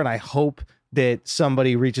on tour, and I hope that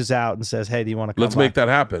somebody reaches out and says, "Hey, do you want to come?" Let's make that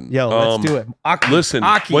happen. Yo, let's do it. Listen,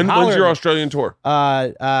 Aki, when's holler your at me. Australian tour?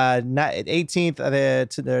 18th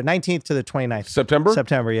to the 19th to the 29th. September.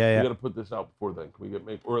 September, We yeah. got to put this out before then. Can we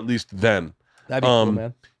get or at least then? That'd be cool,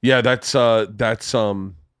 man. Yeah, that's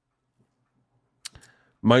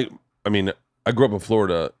I mean, I grew up in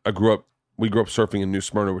Florida. We grew up surfing in New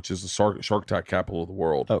Smyrna, which is the shark attack capital of the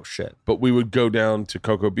world. Oh shit. But we would go down to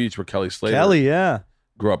Cocoa Beach where Kelly Slater Yeah.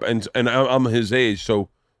 grew up, and I'm his age, so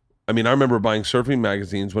I mean, I remember buying surfing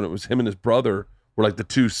magazines when it was him and his brother were like the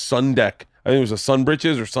two sun deck. I think it was a sun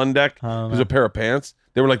britches or sun deck. It was a pair of pants.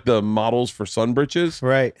 They were like the models for sun britches,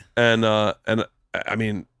 Right. and I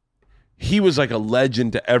mean, he was like a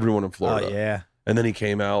legend to everyone in Florida. Oh yeah. And then he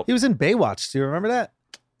came out. He was in Baywatch. Do you remember that?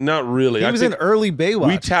 Not really. He was in early Baywatch.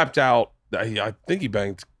 We tapped out. I think he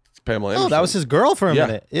banged Pamela Anderson. Oh, that was his girl for a Yeah.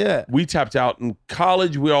 minute. Yeah. We tapped out in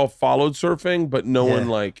college. We all followed surfing, but no Yeah. one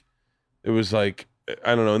like. It was like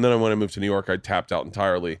I don't know. And then when I moved to New York, I tapped out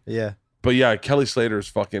entirely. Yeah. But yeah, Kelly Slater's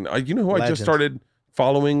fucking. You know who I Legend. just started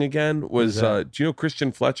following again was. Who's that? Do you know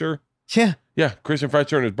Christian Fletcher? Yeah. Yeah, Christian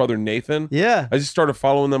Fletcher and his brother Nathan. Yeah. I just started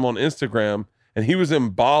following them on Instagram, and he was in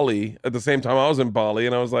Bali at the same time I was in Bali,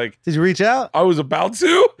 and I was like, Did you reach out? I was about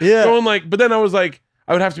to. Yeah. Going like, but then I was like,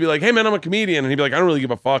 I would have to be like, hey man, I'm a comedian. And he'd be like, I don't really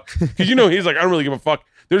give a fuck. Because he's like, I don't really give a fuck.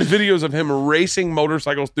 There's videos of him racing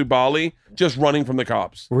motorcycles through Bali, just running from the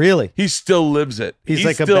cops. Really? He still lives it. He's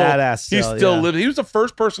like a badass He still, still yeah. lives. He was the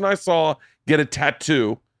first person I saw get a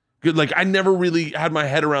tattoo. Good, like I never really had my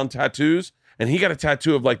head around tattoos. And he got a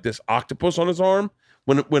tattoo of like this octopus on his arm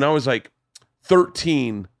when I was like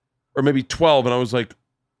 13 or maybe 12. And I was like,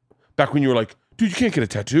 back when you were like, dude, you can't get a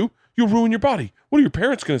tattoo. You'll ruin your body. What are your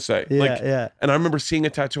parents going to say? Yeah, yeah. And I remember seeing a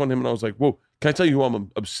tattoo on him and I was like, whoa, can I tell you who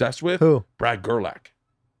I'm obsessed with? Who? Brad Gerlach.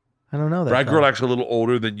 I don't know that. Brad guy. Gerlach's a little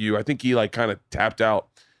older than you. I think he like kind of tapped out,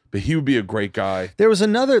 but he would be a great guy. There was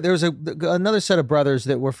another set of brothers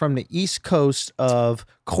that were from the East Coast of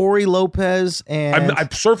Corey Lopez and I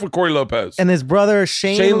surfed with Corey Lopez. and his brother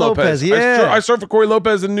Shane Lopez. Yeah. I surfed with Corey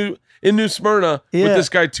Lopez in New Smyrna with Yeah. this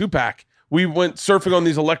guy Tupac. We went surfing on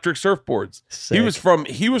these electric surfboards. Sick. He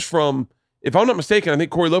was from, if I'm not mistaken, I think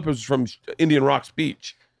Corey Lopez was from Indian Rocks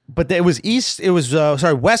Beach. But it was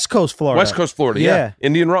West Coast Florida. West Coast Florida, yeah.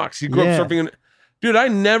 Indian Rocks. He grew Yeah. up surfing in. Dude, I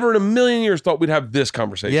never in a million years thought we'd have this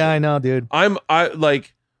conversation. Yeah, I know, dude. I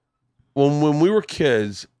like when we were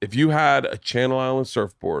kids, if you had a Channel Island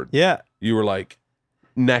surfboard, Yeah. you were like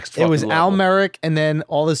next It was fucking Al level. Merrick, and then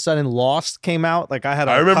all of a sudden Lost came out. Like I had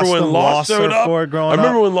a I remember when custom Lost showed up. surfboard growing I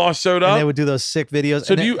remember up, when Lost showed and up. they would do those sick videos.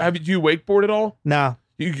 So and do you wakeboard at all? No.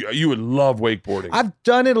 You would love wakeboarding. I've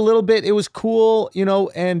done it a little bit. It was cool,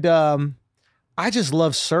 and I just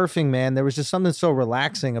love surfing, man. There was just something so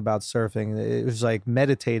relaxing about surfing. It was like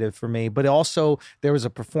meditative for me, but also there was a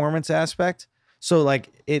performance aspect. So like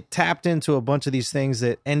it tapped into a bunch of these things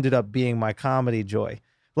that ended up being my comedy joy.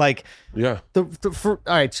 Like yeah. all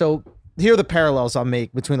right, so here are the parallels I'll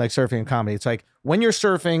make between like surfing and comedy. It's like when you're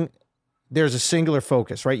surfing, there's a singular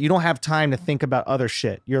focus, right? You don't have time to think about other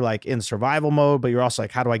shit. You're like in survival mode, but you're also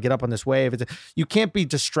like, how do I get up on this wave? You can't be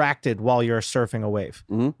distracted while you're surfing a wave,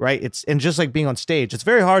 right? And just like being on stage, it's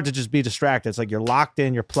very hard to just be distracted. It's like you're locked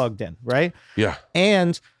in, you're plugged in, right? Yeah.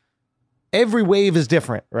 And every wave is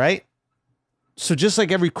different, right? So just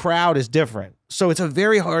like every crowd is different. So it's a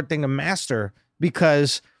very hard thing to master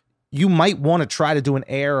because you might want to try to do an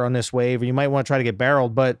air on this wave or you might want to try to get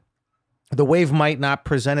barreled, but the wave might not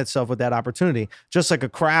present itself with that opportunity. Just like a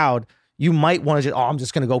crowd, you might want to just, I'm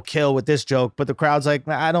just going to go kill with this joke. But the crowd's like,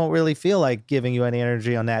 I don't really feel like giving you any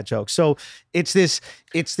energy on that joke. So it's this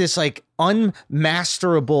like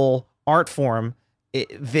unmasterable art form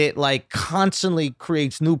that like constantly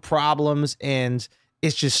creates new problems. And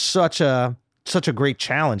it's just such a great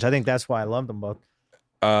challenge. I think that's why I love them both.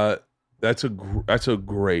 That's a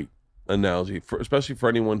great analogy especially for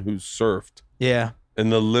anyone who's surfed. Yeah. And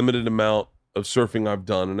the limited amount of surfing I've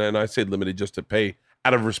done, and I say limited just to pay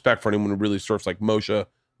out of respect for anyone who really surfs, like Moshe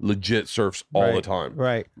legit surfs all the time.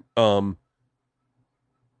 Right.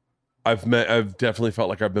 I've definitely felt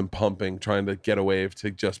like I've been pumping, trying to get a wave to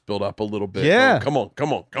just build up a little bit. Yeah. Come on.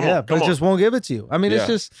 Yeah, but it just won't give it to you. I mean, it's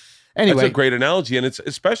just, anyway. That's a great analogy. And it's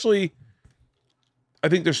especially, I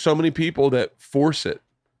think there's so many people that force it.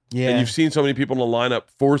 Yeah. And you've seen so many people in the lineup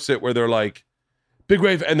force it where they're like, big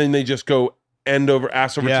wave, and then they just go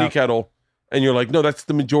ass over tea kettle, and you're like, no, that's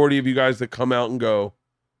the majority of you guys that come out and go,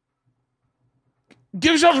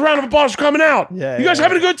 Give yourselves a round of applause for coming out. Yeah, you guys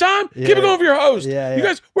having a good time? Yeah. Keep it going for your host. Yeah, You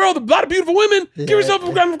guys, we're all a lot of beautiful women. Yeah. Give yourself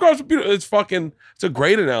a round of applause for beautiful. It's a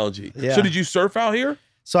great analogy. Yeah. So did you surf out here?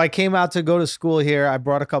 So I came out to go to school here. I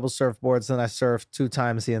brought a couple surfboards, and I surfed 2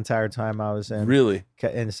 times the entire time I was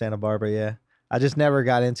in Santa Barbara. Yeah, I just never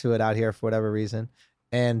got into it out here for whatever reason,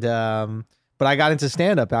 and but I got into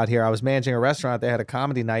stand up out here. I was managing a restaurant. They had a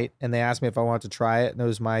comedy night, and they asked me if I wanted to try it, and it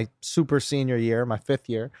was my super senior year, my 5th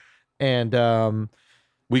year, and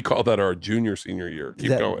we call that our senior year.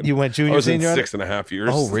 Keep going. You went junior, I was senior? in 6.5 years.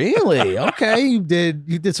 Oh, really? Okay, you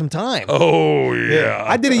did some time. Oh, yeah.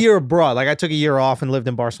 I did a year abroad. Like I took a year off and lived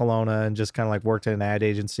in Barcelona and just kind of like worked at an ad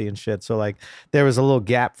agency and shit. So like there was a little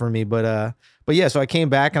gap for me, but yeah. So I came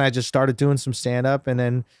back and I just started doing some stand up,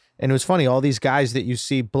 and it was funny. All these guys that you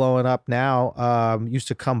see blowing up now used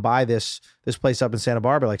to come by this place up in Santa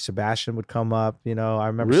Barbara. Like Sebastian would come up. You know, I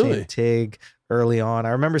remember seeing Tig early on.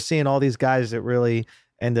 I remember seeing all these guys that really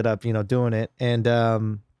ended up, doing it. And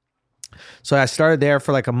so I started there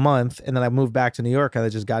for like a month, and then I moved back to New York, and I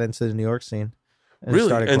just got into the New York scene. And really?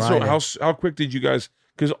 started And grinding. so how quick did you guys,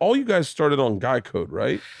 because all you guys started on Guy Code,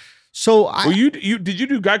 right? So did you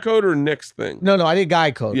do Guy Code or Nick's thing? No, I did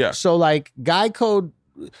Guy Code. Yeah. So like Guy Code,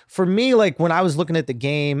 for me, like when I was looking at the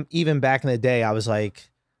game, even back in the day, I was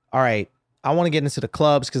like, all right, I want to get into the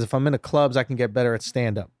clubs, because if I'm in the clubs, I can get better at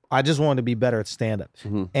stand-up. I just wanted to be better at stand-up.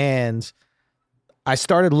 Mm-hmm. And I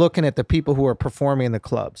started looking at the people who were performing in the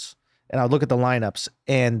clubs, and I would look at the lineups,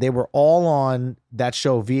 and they were all on that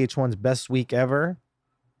show, VH1's Best Week Ever.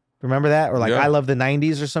 Remember that? Or like I Love the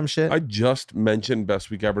 90s or some shit? I just mentioned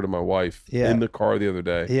Best Week Ever to my wife in the car the other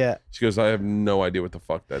day. Yeah. She goes, I have no idea what the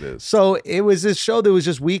fuck that is. So it was this show that was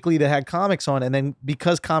just weekly that had comics on, and then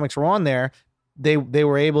because comics were on there, they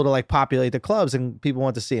were able to like populate the clubs, and people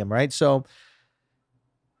wanted to see them, right? So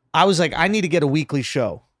I was like, I need to get a weekly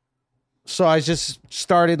show. So I just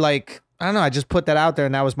started like, I don't know, I just put that out there,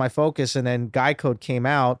 and that was my focus. And then Guy Code came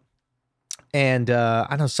out, and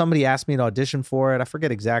I know somebody asked me to audition for it. I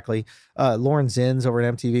forget exactly. Lauren Zins over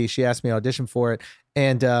at MTV, she asked me to audition for it,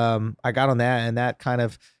 and I got on that, and that kind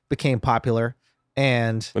of became popular.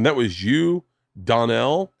 And that was you,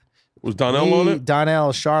 Donnell. Was Donnell on it?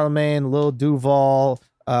 Donnell, Charlemagne, Lil Duval,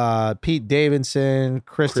 Pete Davidson,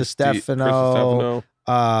 Krista Stefano.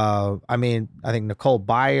 I mean, I think Nicole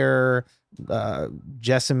Byer,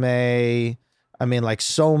 Jessime. I mean, like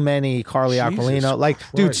so many, Carly Aquilino. Like,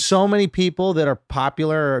 dude, so many people that are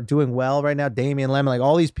popular or doing well right now. Damian Lemon, like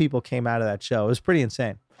all these people came out of that show. It was pretty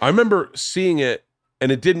insane. I remember seeing it,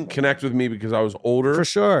 and it didn't connect with me because I was older. For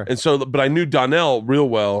sure. And so, but I knew Donnell real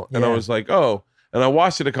well, and I was like, oh. And I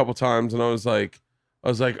watched it a couple times, and I was like,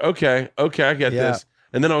 okay, I get this.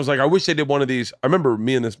 And then I was like, I wish they did one of these. I remember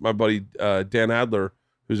me and my buddy Dan Adler,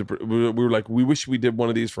 we were like, we wish we did one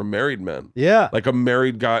of these for married men. Yeah. Like a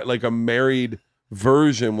married guy, like a married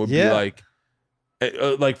version would be like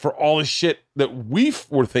for all the shit that we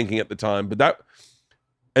were thinking at the time. But that,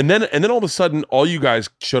 and then all of a sudden, all you guys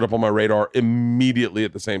showed up on my radar immediately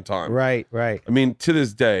at the same time. Right. I mean, to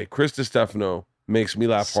this day, Chris DiStefano makes me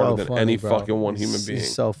laugh harder than funny, any bro. fucking one human being.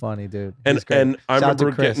 He's so funny, dude. And I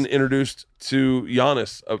remember getting introduced to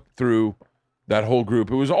Giannis through that whole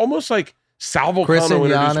group. It was almost like Sal Vulcano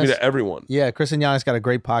introduced me to everyone. Yeah, Chris and Giannis got a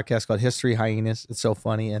great podcast called History Hyenas. It's so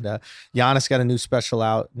funny. And Giannis got a new special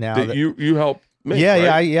out now. That you helped make,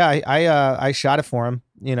 right? I shot it for him,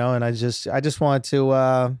 and I just wanted to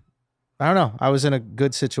I don't know. I was in a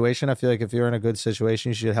good situation. I feel like if you're in a good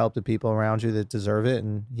situation, you should help the people around you that deserve it,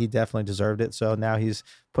 and he definitely deserved it. So now he's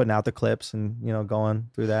putting out the clips and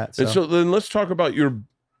going through that. And so then let's talk about your,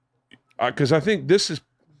 because I think this is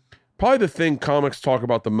probably the thing comics talk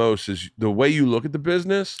about the most is the way you look at the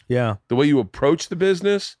business. Yeah, the way you approach the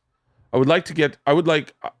business. I would like to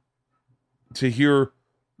hear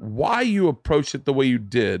why you approached it the way you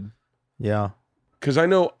did. Yeah, because I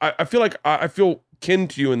know I feel like I feel kin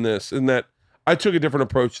to you in that I took a different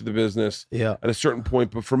approach to the business at a certain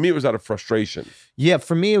point, but for me it was out of frustration. Yeah,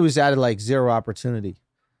 for me it was out of like zero opportunity.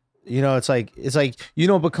 It's like you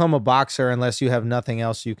don't become a boxer unless you have nothing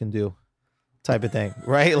else you can do, type of thing,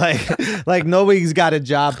 right? Like nobody's got a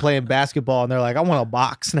job playing basketball and they're like, I want to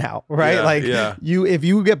box now, right? If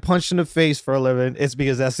you get punched in the face for a living, it's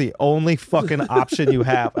because that's the only fucking option you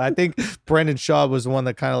have. I think Brendan Shaw was the one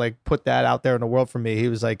that kind of like put that out there in the world for me. He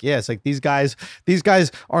was like, yeah, it's like these guys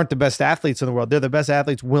aren't the best athletes in the world. They're the best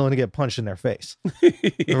athletes willing to get punched in their face,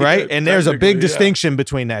 right? And there's a big distinction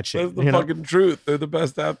between that shit. That's the fucking truth. They're the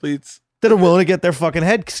best athletes that are willing to get their fucking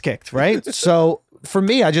heads kicked, right? So for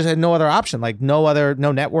me, I just had no other option. Like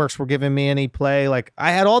no networks were giving me any play. Like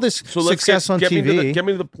I had all this success on TV. Get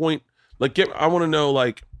me to the point. Like I want to know,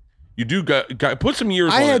 like You do put some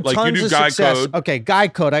years I on had it. Like tons you do of Guy success. Code. Okay, Guy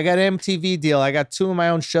Code. I got an MTV deal. I got 2 of my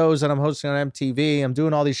own shows that I'm hosting on MTV. I'm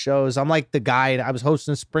doing all these shows. I'm like the guy. I was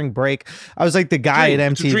hosting Spring Break. I was like the guy at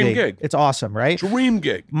MTV. It's a dream gig. It's awesome, right? Dream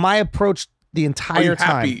gig. My approach the Are entire you time.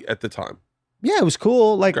 happy at the time? Yeah, it was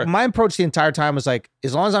cool. Like Okay. my approach the entire time was like,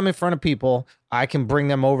 as long as I'm in front of people, I can bring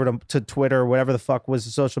them over to Twitter, whatever the fuck was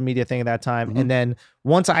the social media thing at that time. Mm-hmm. And then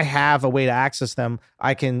once I have a way to access them,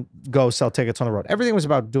 I can go sell tickets on the road. Everything was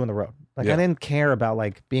about doing the road. Like Yeah. I didn't care about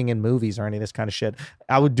like being in movies or any of this kind of shit.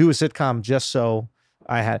 I would do a sitcom just so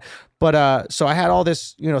I had, but so I had all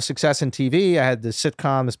this, success in TV. I had the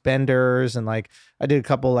sitcom, this Benders, and like I did a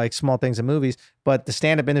couple like small things in movies, but the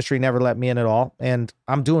stand-up industry never let me in at all. And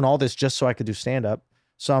I'm doing all this just so I could do stand-up.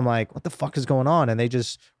 So I'm like, what the fuck is going on? And they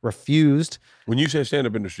just refused. When you say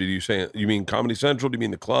stand-up industry, you mean Comedy Central? Do you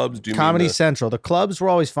mean the clubs? Do you Comedy mean the, Central. The clubs were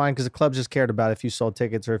always fine because the clubs just cared about if you sold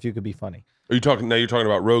tickets or if you could be funny. Are you talking now? You're talking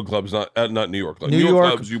about road clubs, not New York clubs. New New York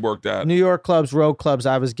York- clubs you worked at. New York clubs, road clubs,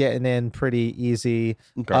 I was getting in pretty easy.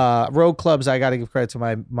 Okay. Road clubs, I got to give credit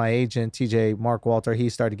to my agent, TJ Mark Walter. He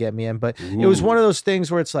started getting me in, but it was one of those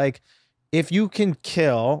things where it's like, if you can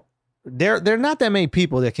kill, there are not that many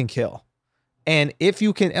people that can kill. And if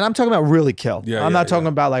you can, and I'm talking about really kill. Yeah, I'm yeah, not talking yeah.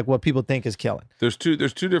 about like what people think is killing. There's two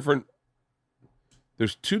different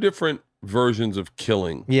versions of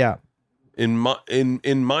killing. Yeah. In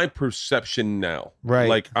my perception now. Right.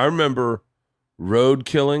 Like I remember road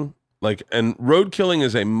killing, and road killing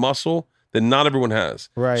is a muscle that not everyone has.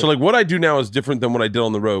 Right. So like what I do now is different than what I did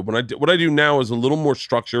on the road. What I do now is a little more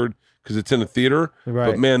structured because it's in a theater. Right.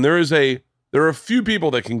 But man, there are a few people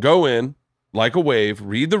that can go in like a wave,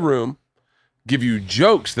 read the room, give you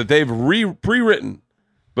jokes that they've pre-written,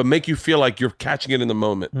 but make you feel like you're catching it in the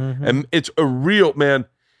moment. Mm-hmm. And it's a real, man,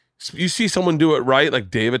 you see someone do it right,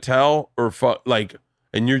 like Dave Attell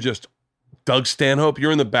and you're just Doug Stanhope,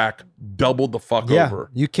 you're in the back, doubled the fuck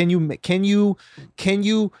over.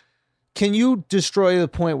 Can you destroy the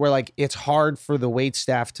point where like it's hard for the wait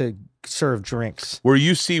staff to serve drinks? Where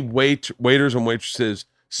you see waiters and waitresses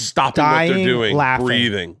stopping what Dying, they're doing, laughing.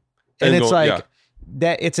 breathing. And it's going, like yeah.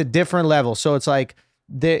 that it's a different level. So it's like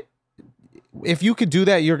that if you could do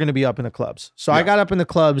that, you're going to be up in the clubs. So I Yeah. got up in the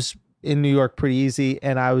clubs in New York pretty easy,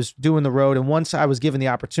 and I was doing the road. And once I was given the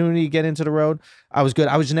opportunity to get into the road, I was good.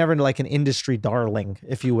 I was never like an industry darling,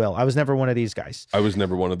 if you will. I was never one of these guys. I was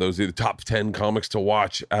never one of those. The top 10 comics to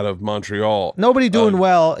watch out of Montreal. Nobody doing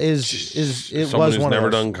well is Someone was who's one never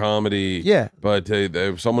of those. done comedy. Yeah. But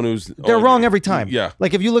someone who's They're wrong every time. Yeah.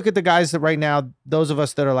 Like if you look at the guys that right now, those of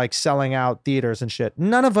us that are like selling out theaters and shit,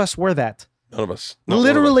 none of us were that. None of us. Not one of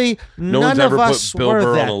us. Literally, No none one's of ever us put Bill were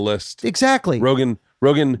Burr that. on a list. Exactly. Rogan,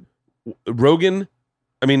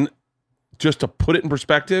 I mean, just to put it in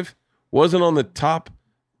perspective, wasn't on the top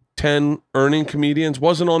 10 earning comedians,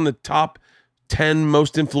 wasn't on the top 10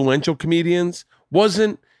 most influential comedians,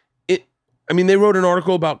 wasn't it? I mean, they wrote an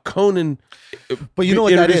article about Conan, But you know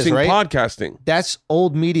what that is, introducing right? podcasting. That's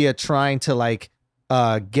old media trying to like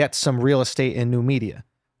get some real estate in new media.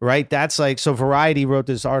 Right, that's like so. Variety wrote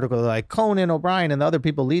this article like Conan O'Brien and the other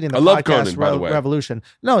people leading the I love podcast Conan, by the way. revolution.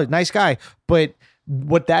 No, nice guy, but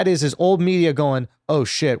what that is old media going, oh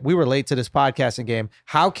shit, we were late to this podcasting game.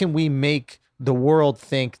 How can we make the world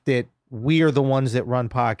think that we are the ones that run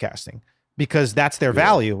podcasting? Because that's their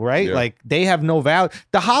value, right? Yeah. Like they have no value.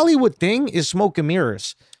 The Hollywood thing is smoke and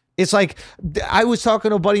mirrors. It's like I was talking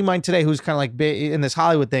to a buddy of mine today who's kind of like in this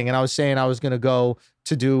Hollywood thing, and I was saying I was going to go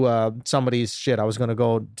to do somebody's shit. I was going to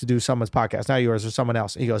go to do someone's podcast, not yours or someone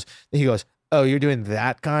else. He goes, oh, you're doing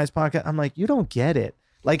that guy's podcast? I'm like, you don't get it.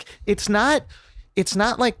 Like it's not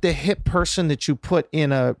like the hip person that you put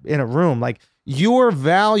in a room. Like your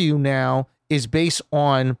value now is based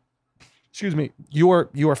on,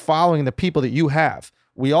 you're following the people that you have.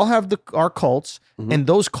 We all have our cults, and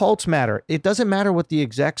those cults matter. It doesn't matter what the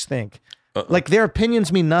execs think. Like their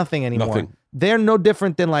opinions mean nothing anymore. Nothing. They're no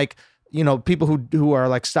different than like, people who are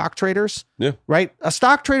like stock traders. Yeah. Right. A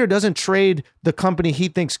stock trader doesn't trade the company he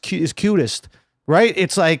thinks is cutest. Right.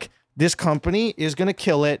 It's like this company is going to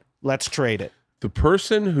kill it. Let's trade it. The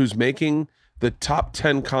person who's making the top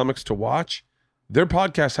 10 comics to watch, their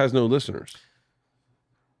podcast has no listeners.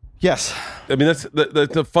 Yes. I mean, that's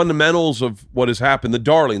the fundamentals of what has happened.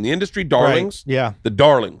 The industry darlings, Right. Yeah. the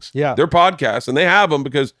darlings, Yeah. their podcasts, and they have them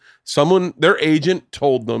because their agent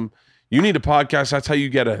told them, you need a podcast. That's how you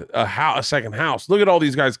get a second house. Look at all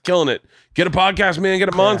these guys killing it. Get a podcast, man. Get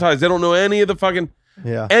it monetized. They don't know any of the fucking,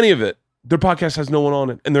 any of it. Their podcast has no one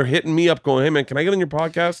on it. And they're hitting me up going, hey, man, can I get on your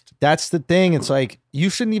podcast? That's the thing. It's like,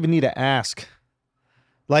 you shouldn't even need to ask.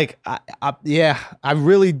 Like, I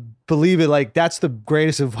really believe it. Like, that's the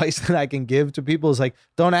greatest advice that I can give to people is like,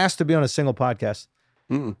 don't ask to be on a single podcast.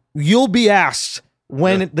 You'll be asked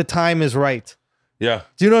when the time is right. Yeah.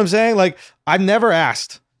 Do you know what I'm saying? Like, I've never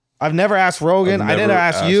asked Rogan. I didn't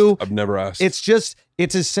ask you. I've never asked.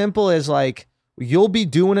 It's as simple as like, you'll be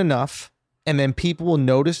doing enough and then people will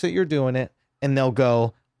notice that you're doing it and they'll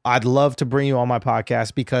go, I'd love to bring you on my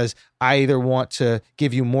podcast because I either want to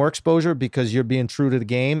give you more exposure because you're being true to the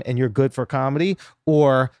game and you're good for comedy,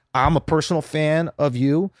 or I'm a personal fan of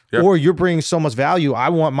you, or you're bringing so much value. I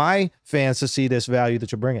want my fans to see this value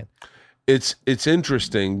that you're bringing. It's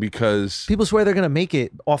interesting because people swear they're going to make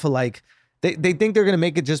it off of like, they think they're going to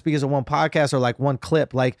make it just because of one podcast or like one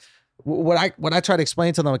clip. Like what I try to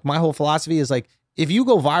explain to them, like my whole philosophy is like, if you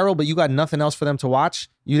go viral, but you got nothing else for them to watch,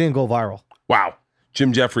 you didn't go viral. Wow.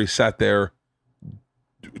 Jim Jeffries sat there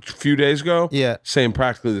a few days ago, saying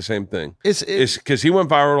practically the same thing. It's because he went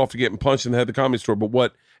viral off of getting punched in the head at the Comedy Store. But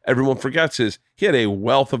what everyone forgets is he had a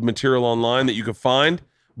wealth of material online that you could find.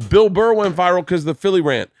 Bill Burr went viral because of the Philly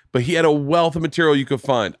rant, but he had a wealth of material you could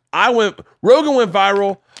find. Rogan went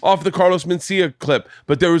viral off the Carlos Mencia clip,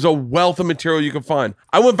 but there was a wealth of material you could find.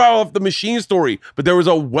 I went viral off the Machine story, but there was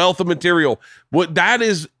a wealth of material. What that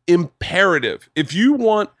is imperative. If you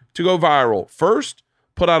want to go viral, first,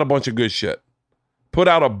 put out a bunch of good shit. Put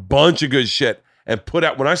out a bunch of good shit. And put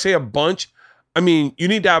out, when I say a bunch, I mean, you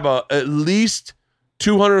need to have at least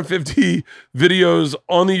 250 videos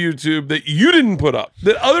on the YouTube that you didn't put up,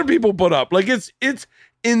 that other people put up. Like, it's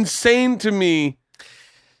insane to me.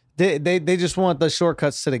 They just want the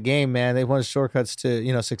shortcuts to the game, man. They want shortcuts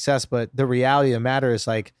to, success. But the reality of the matter is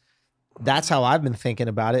like, that's how I've been thinking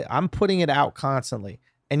about it. I'm putting it out constantly.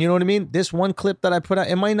 And you know what I mean? This one clip that I put out,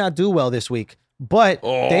 it might not do well this week, but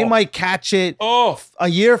they might catch it a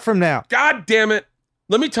year from now. God damn it.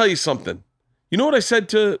 Let me tell you something. You know what I said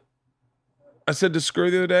to Scur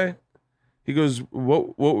the other day? He goes,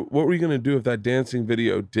 what were you going to do if that dancing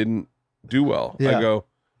video didn't do well? Yeah. I go,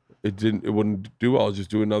 it wouldn't do well. I'll just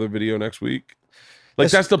do another video next week. Like,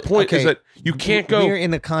 that's the point, is that you can't go. We're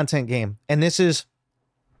in the content game. And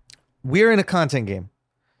we're in a content game.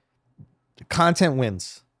 Content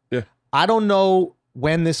wins. Yeah. I don't know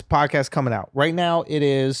when this podcast coming out. Right now it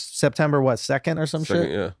is September 2nd or some shit?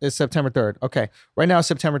 Yeah. It's September 3rd. Okay. Right now it's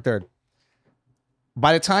September 3rd.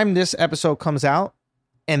 By the time this episode comes out,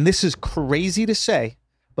 and this is crazy to say,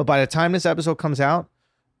 but by the time this episode comes out,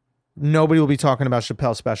 nobody will be talking about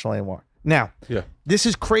Chappelle's special anymore. Now, this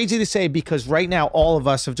is crazy to say because right now all of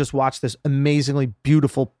us have just watched this amazingly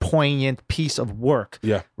beautiful, poignant piece of work.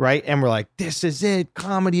 Yeah. Right? And we're like, this is it.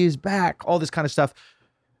 Comedy is back. All this kind of stuff.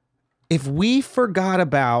 If we forgot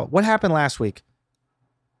about what happened last week,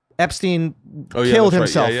 Epstein killed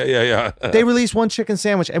himself. Right. Yeah. They released one chicken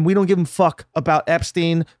sandwich and we don't give a fuck about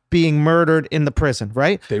Epstein being murdered in the prison,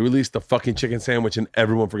 right? They released the fucking chicken sandwich and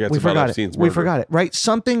everyone forgets about Epstein's murder. We forgot it, right?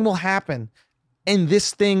 Something will happen. And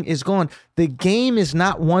this thing is gone. The game is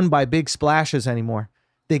not won by big splashes anymore.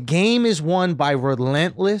 The game is won by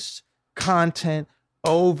relentless content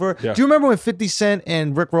over. Yeah. Do you remember when 50 Cent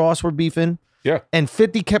and Rick Ross were beefing? Yeah. And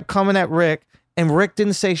 50 kept coming at Rick, and Rick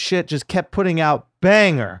didn't say shit, just kept putting out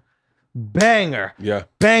banger. Rick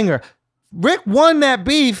won that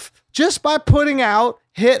beef just by putting out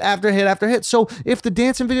hit after hit after hit. So if the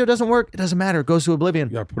dancing video doesn't work, it doesn't matter. It goes to oblivion.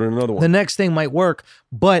 Yeah, put in another one. The next thing might work,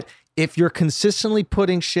 but if you're consistently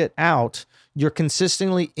putting shit out, you're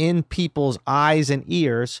consistently in people's eyes and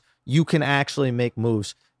ears, you can actually make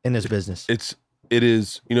moves in this business. It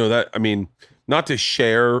is, that, I mean, not to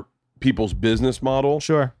share people's business model.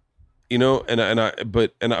 Sure. But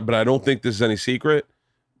I don't think this is any secret.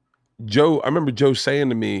 I remember Joe saying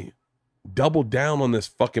to me, double down on this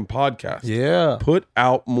fucking podcast. Yeah. Put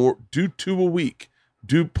out more, do 2 a week.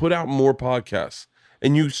 Put out more podcasts.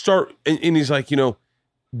 And you start, and he's like,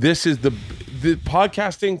 this is the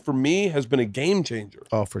podcasting for me has been a game changer.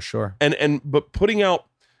 Oh, for sure. But putting out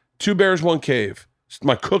 2 Bears, 1 Cave,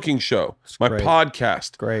 my cooking show, my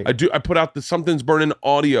podcast. Great. I put out the Something's Burning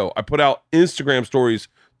audio. I put out Instagram stories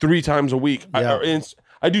 3 times a week. Yeah.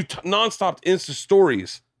 I do nonstop Insta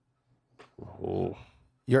stories. Oh.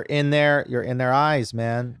 You're in their eyes,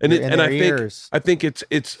 man. I think it's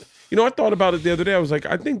I thought about it the other day. I was like,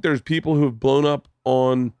 I think there's people who have blown up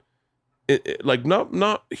on like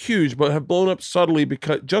not huge, but have blown up subtly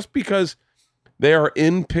because they are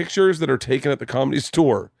in pictures that are taken at the Comedy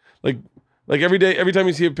Store. Like every time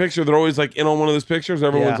you see a picture, they're always like in on one of those pictures.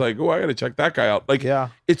 Everyone's like, oh, I got to check that guy out. Like,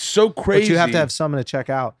 it's so crazy. But you have to have someone to check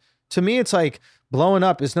out. To me, it's like blowing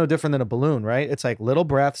up is no different than a balloon, right? It's like little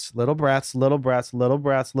breaths, little breaths, little breaths, little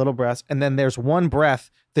breaths, little breaths. And then there's one breath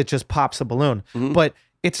that just pops a balloon. Mm-hmm. But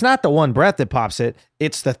it's not the one breath that pops it.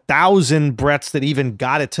 It's the 1,000 breaths that even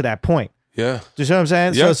got it to that point. Yeah. Do you see what I'm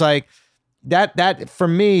saying? Yeah. So it's like that for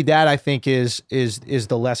me, that I think is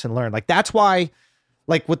the lesson learned. Like that's why,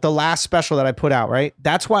 like with the last special that I put out, right?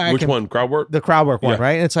 That's why Which one? Crowd work? The crowd work one, Yeah.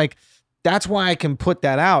 right? And it's like, that's why I can put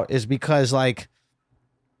that out, is because like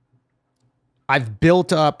I've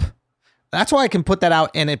built up. That's why I can put that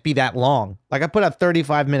out and it be that long. Like I put a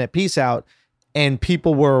 35-minute piece out and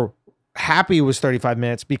people were happy it was 35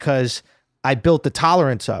 minutes because I built the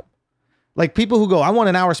tolerance up. Like people who go, I want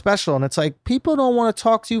an hour special. And it's like, people don't want to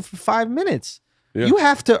talk to you for 5 minutes. Yeah. You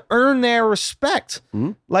have to earn their respect.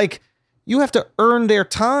 Mm-hmm. Like you have to earn their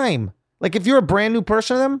time. Like if you're a brand new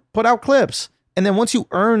person to them, put out clips. And then once you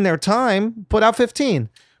earn their time, put out 15.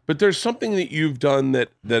 But there's something that you've done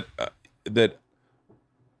that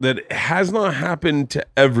has not happened to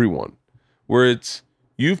everyone, where it's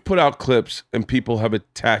you've put out clips and people have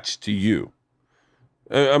attached to you.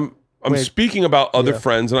 I'm speaking about other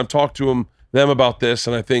friends, and I've talked to them about this,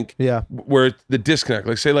 and I think where it's the disconnect,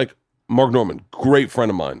 like say like Mark Norman, great friend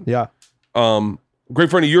of mine. Yeah. Great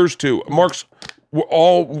friend of yours too. We're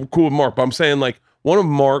all cool with Mark, but I'm saying like one of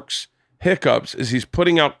Mark's hiccups is he's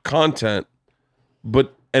putting out content,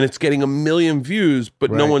 and it's getting 1 million views, but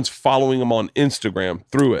no one's following him on Instagram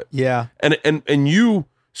through it. Yeah. And you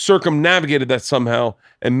circumnavigated that somehow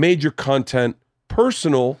and made your content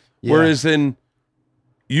personal, whereas then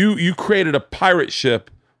you created a pirate ship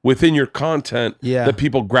within your content that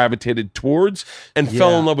people gravitated towards and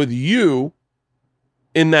fell in love with you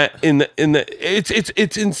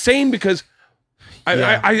it's insane because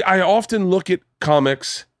I often look at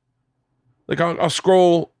comics, like I'll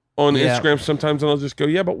scroll on Instagram sometimes and I'll just go,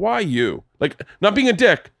 yeah, but why you? Like, not being a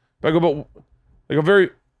dick, but I go, but like a very,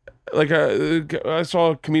 like I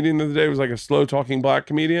saw a comedian the other day, it was like a slow talking black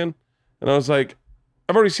comedian. And I was like,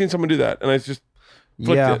 I've already seen someone do that. And I just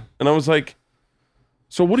flicked it. And I was like,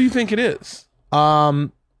 so what do you think it is?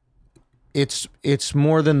 It's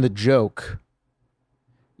more than the joke.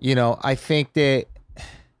 You know, I think that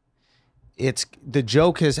the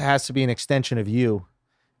joke has to be an extension of you.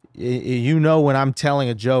 You know, when I'm telling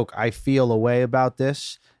a joke, I feel a way about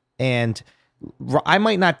this. And I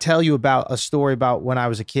might not tell you about a story about when I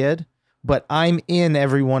was a kid, but I'm in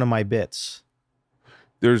every one of my bits.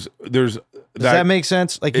 Does that make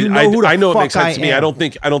sense? Like, you know who the I know fuck it makes sense to me. am.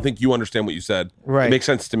 I don't think you understand what you said. Right. It makes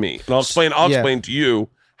sense to me. And I'll explain to you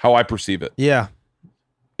how I perceive it. Yeah.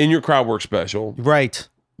 In your crowd work special, right,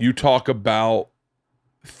 you talk about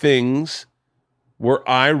things where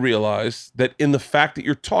I realize that in the fact that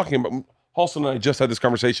you're talking about, Halston and I just had this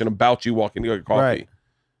conversation about you walking to go get coffee. Right.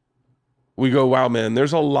 We go, wow, man,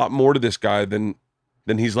 there's a lot more to this guy than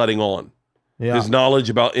he's letting on. Yeah. His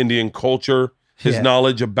knowledge about Indian culture, his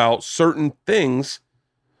knowledge about certain things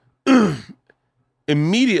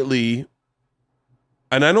immediately,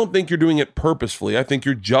 and I don't think you're doing it purposefully. I think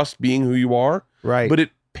you're just being who you are. Right. But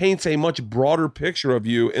it paints a much broader picture of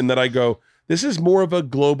you in that I go, this is more of a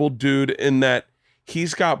global dude in that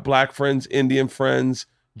he's got black friends, Indian friends,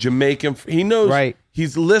 Jamaican. He knows. Right.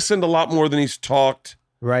 He's listened a lot more than he's talked.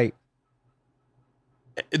 Right.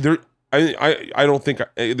 I don't think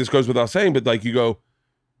this goes without saying, but like you go,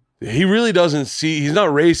 he really doesn't see. He's not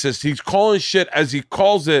racist. He's calling shit as he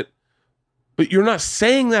calls it, but you're not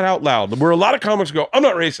saying that out loud. Where a lot of comics go, I'm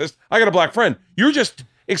not racist. I got a black friend. You're just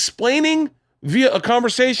explaining via a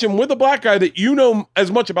conversation with a black guy that you know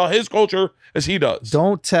as much about his culture as he does.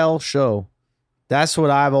 Don't tell, show. That's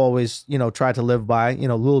what I've always, tried to live by.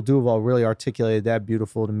 Lil Duval really articulated that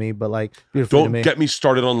beautiful to me, but like beautiful to me. Don't get me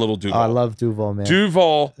started on Little Duval. I love Duval, man.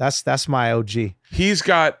 Duval. That's my OG. He's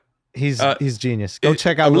genius. Go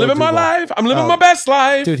check out. I'm living my life. I'm living my best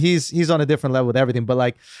life. Dude, he's on a different level with everything. But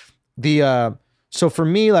like so for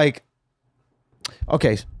me, like,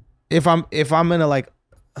 okay, if I'm gonna like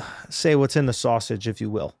say what's in the sausage, if you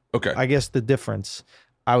will. Okay. I guess the difference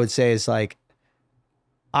I would say is like,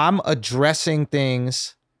 I'm addressing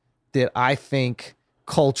things that I think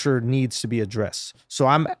culture needs to be addressed. So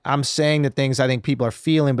I'm saying the things I think people are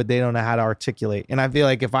feeling, but they don't know how to articulate. And I feel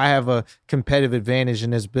like if I have a competitive advantage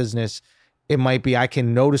in this business, it might be I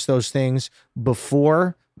can notice those things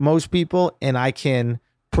before most people, and I can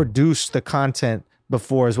produce the content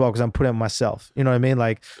before as well because I'm putting it myself. You know what I mean?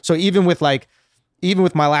 Like, so even with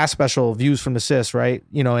my last special, Views from the Sis, right?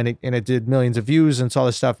 And it did millions of views and all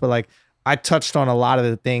this stuff, but like, I touched on a lot of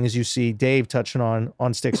the things you see Dave touching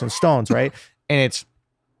on Sticks and Stones, right? And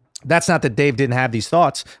that's not that Dave didn't have these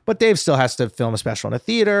thoughts, but Dave still has to film a special in a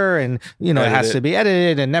theater, and it has to be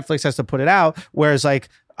edited, and Netflix has to put it out. Whereas like,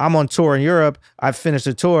 I'm on tour in Europe, I've finished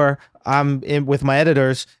the tour, I'm in with my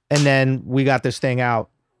editors, and then we got this thing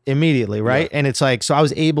out immediately, right? And it's like, so I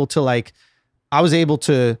was able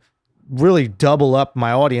to really double up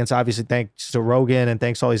my audience, obviously thanks to Rogan and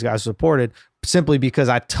thanks to all these guys who supported, simply because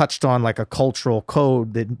I touched on like a cultural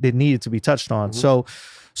code that needed to be touched on. So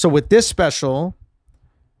with this special,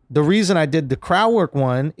 the reason I did the crowd work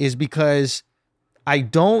one is because I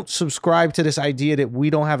don't subscribe to this idea that we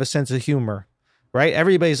don't have a sense of humor, right?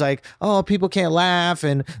 Everybody's like, oh, people can't laugh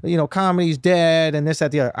and, comedy's dead and this,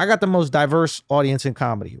 that, the other. I got the most diverse audience in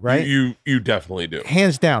comedy, right? You definitely do.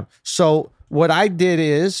 Hands down. So what I did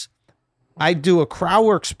is I do a crowd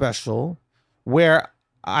work special where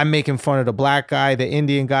I'm making fun of the black guy, the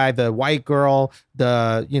Indian guy, the white girl,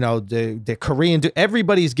 the Korean dude.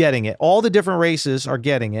 Everybody's getting it. All the different races are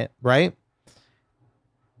getting it, right?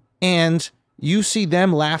 And you see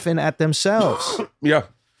them laughing at themselves. Yeah.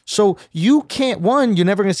 So you can't, you're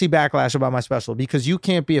never going to see backlash about my special because you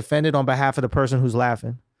can't be offended on behalf of the person who's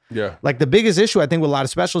laughing. Yeah. Like the biggest issue I think with a lot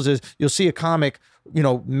of specials is you'll see a comic,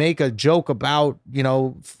 make a joke about,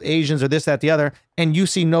 Asians or this, that, the other, and you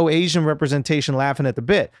see no Asian representation laughing at the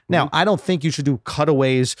bit. Now, I don't think you should do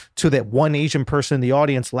cutaways to that one Asian person in the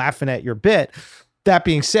audience laughing at your bit. That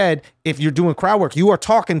being said, if you're doing crowd work, you are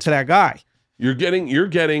talking to that guy. You're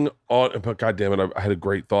getting, but God damn it, I had a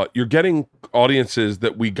great thought. You're getting audiences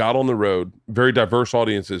that we got on the road, very diverse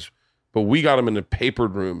audiences, but we got them in a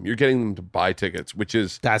papered room. You're getting them to buy tickets,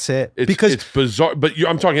 that's it. It's bizarre, but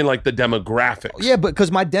I'm talking like the demographics. Yeah, but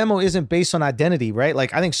because my demo isn't based on identity, right?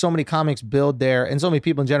 Like I think so many comics and so many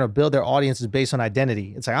people in general build their audiences based on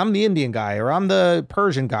identity. It's like, I'm the Indian guy or I'm the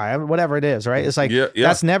Persian guy, whatever it is, right? It's like,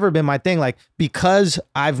 that's never been my thing. Like, because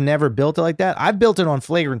I've never built it like that, I've built it on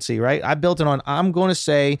flagrancy, right? I built it on, I'm going to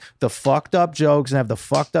say the fucked up jokes and have the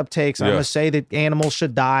fucked up takes. I'm going to say that animals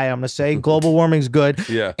should die. I'm going to say global warming's good.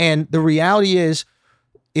 Yeah. And the reality is,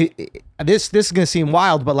 this is gonna seem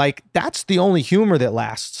wild, but like that's the only humor that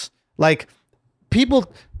lasts. Like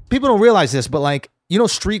people don't realize this, but like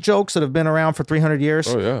street jokes that have been around for 300 years.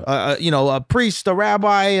 Oh yeah. A priest, a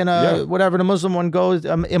rabbi, and whatever the Muslim one goes,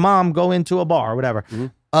 imam go into a bar or whatever.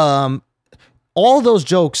 All those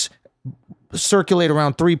jokes circulate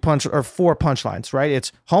around 4 punchlines, right?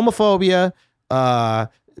 It's homophobia,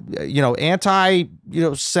 anti,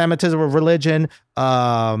 Semitism of religion,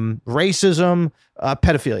 racism,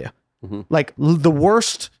 pedophilia. Like the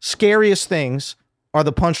worst, scariest things are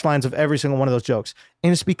the punchlines of every single one of those jokes.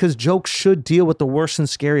 And it's because jokes should deal with the worst and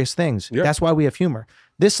scariest things. Yep. That's why we have humor.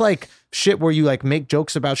 This like shit where you like make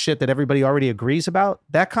jokes about shit that everybody already agrees about,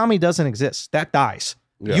 that comedy doesn't exist. That dies.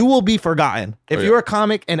 Yeah. You will be forgotten. If you're a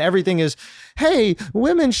comic and everything is, hey,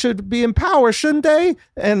 women should be in power, shouldn't they?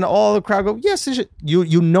 And all the crowd go, yes, they should.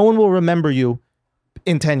 No one will remember you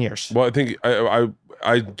in 10 years. Well, I think I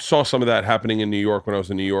saw some of that happening in New York when I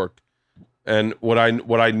was in New York. And what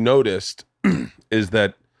I noticed is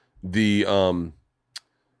that the amount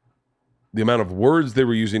of words they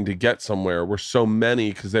were using to get somewhere were so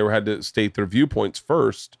many because they had to state their viewpoints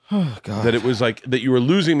first. Oh, God. That it was like that you were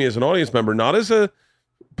losing me as an audience member, not as a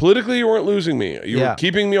politically, you weren't losing me. You were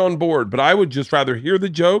keeping me on board, but I would just rather hear the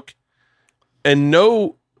joke and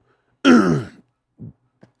know.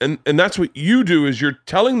 and that's what you do is you're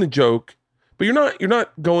telling the joke, but you're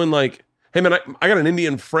not going like, hey man, I got an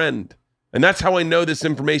Indian friend, and that's how I know this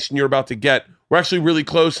information you're about to get. We're actually really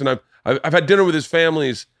close, and I've had dinner with his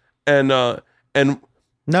families, and no,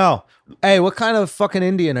 hey, what kind of fucking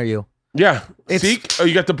Indian are you? Yeah. Sikh? Oh,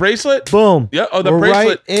 you got the bracelet? Boom. Yeah. Oh, the We're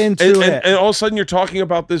bracelet. Right into it. And all of a sudden you're talking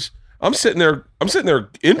about this. I'm sitting there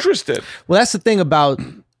interested. Well, that's the thing about,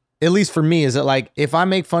 at least for me, is that like, if I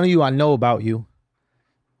make fun of you, I know about you.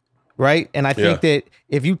 Right. And I think that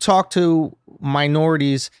if you talk to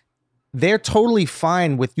minorities, they're totally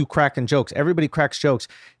fine with you cracking jokes. Everybody cracks jokes.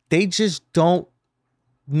 They just don't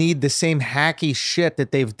need the same hacky shit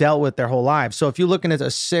that they've dealt with their whole lives. So if you're looking at a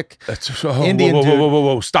sick Indian dude,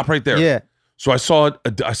 whoa, stop right there. Yeah. So I saw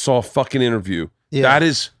a fucking interview. Yeah.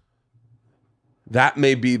 That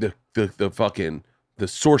may be the fucking the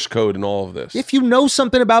source code in all of this. If you know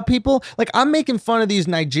something about people, like I'm making fun of these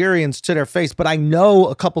Nigerians to their face, but I know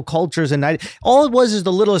a couple cultures and all it was is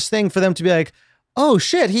the littlest thing for them to be like, oh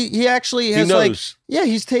shit, he actually has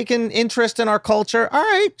he's taken interest in our culture. All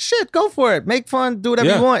right, shit, go for it. Make fun, do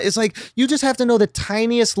whatever you want. It's like, you just have to know the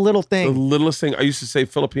tiniest little thing. The littlest thing. I used to say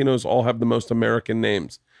Filipinos all have the most American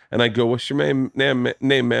names. And I go, what's your name, ma'am?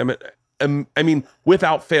 I mean,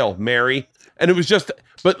 without fail, Mary. And it was just,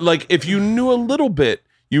 but like, if you knew a little bit,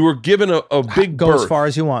 you were given a big Go berth. as far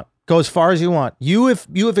as you want. Go as far as you want. You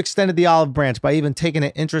have extended the olive branch by even taking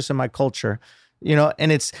an interest in my culture.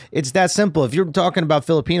 And it's that simple. If you're talking about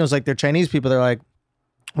Filipinos like they're Chinese people, they're like,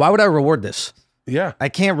 why would I reward this? Yeah. I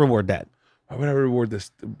can't reward that. would I reward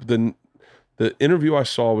this? The interview I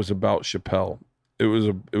saw was about Chappelle. It was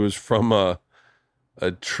from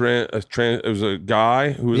it was a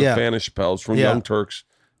guy who was a fan of Chappelle's from Young Turks,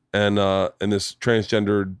 and this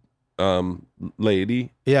transgendered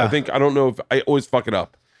lady. Yeah, I don't know if I always fuck it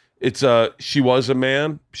up. It's she was a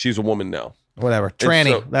man, she's a woman now. Whatever,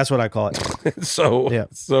 tranny. That's what I call it.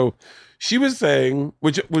 So she was saying,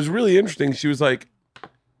 which was really interesting. She was like,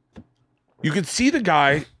 you could see the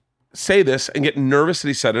guy say this and get nervous that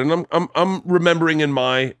he said it, and I'm remembering in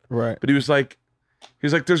my right. But he was like,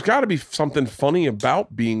 there's got to be something funny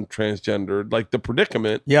about being transgendered, like the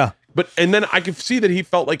predicament. Yeah. And then I could see that he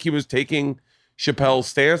felt like he was taking Chappelle's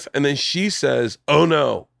stance, and then she says, "Oh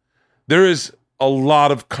no, there is a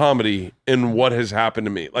lot of comedy in what has happened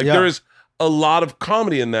to me. Like there is a lot of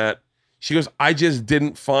comedy in that." She goes, "I just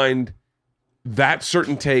didn't find that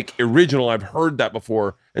certain take original. I've heard that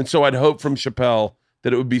before, and so I'd hope from Chappelle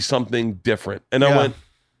that it would be something different." And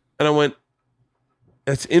I went,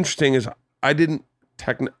 "That's interesting." Is I didn't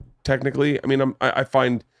technically. I mean, I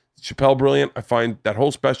find Chappelle brilliant. I find that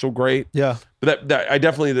whole special great. Yeah, but that I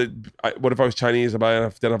definitely what if I was Chinese? If I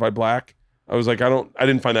identified black? I was like, I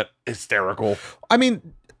didn't find that hysterical. I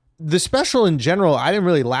mean, the special in general, I didn't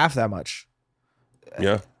really laugh that much.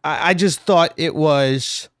 Yeah, I just thought it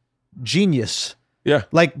was genius. Yeah,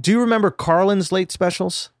 like, do you remember Carlin's late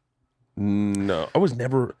specials? No, I was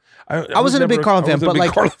never. I wasn't a big Carlin fan, but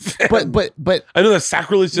like, but I know that's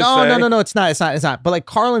sacrilege to say. No, it's not. But like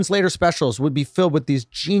Carlin's later specials would be filled with these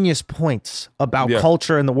genius points about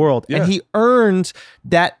culture in the world, and he earned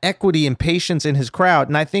that equity and patience in his crowd.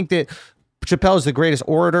 And I think that Chappelle is the greatest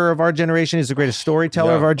orator of our generation. He's the greatest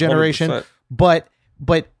storyteller of our generation. 100%. But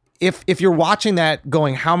if you're watching that,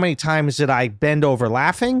 going, how many times did I bend over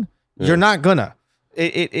laughing? You're not gonna.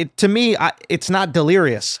 It to me, it's not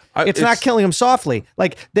delirious. It's not Killing Him Softly.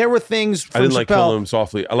 Like there were things from I didn't Chappelle. Like Killing Him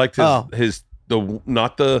Softly. I liked his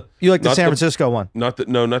not the you like the San Francisco one, not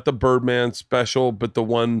the Birdman special, but the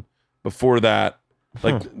one before that,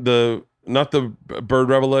 like not the Bird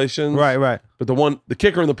Revelations, right. But the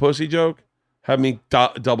kicker in the pussy joke had me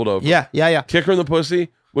doubled over. Yeah. Kicker in the pussy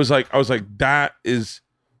was like, I was like, that is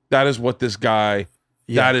what this guy.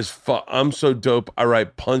 Yeah. That is I'm so dope. I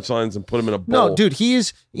write punchlines and put them in a bowl. No, dude,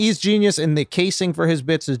 he's genius, and the casing for his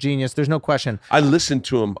bits is genius. There's no question. I listen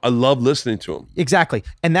to him. I love listening to him. Exactly.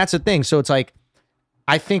 And that's the thing. So it's like,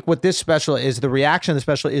 I think what this special is, the reaction of the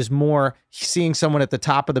special is more seeing someone at the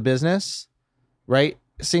top of the business, right?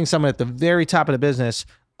 Seeing someone at the very top of the business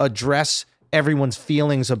address everyone's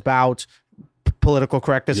feelings about political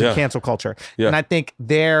correctness and cancel culture. Yeah. And I think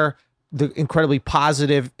the incredibly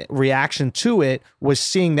positive reaction to it was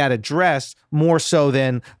seeing that addressed more so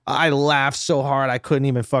than I laughed so hard I couldn't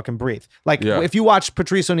even fucking breathe. Like if you watch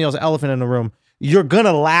Patrice O'Neal's Elephant in the Room, you're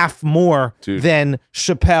gonna laugh more than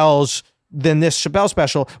this Chappelle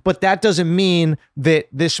special, but that doesn't mean that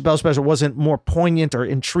this Chappelle special wasn't more poignant or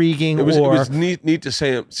intriguing. It was neat to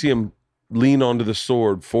see him lean onto the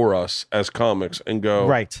sword for us as comics and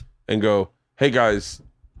go, hey guys,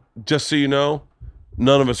 just so you know,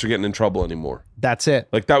 none of us are getting in trouble anymore. That's it.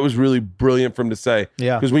 Like that was really brilliant for him to say.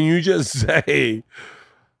 Yeah. Because when you just say,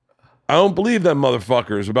 I don't believe them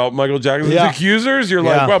motherfuckers about Michael Jackson's accusers, you're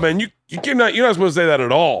like, well, man, you're not supposed to say that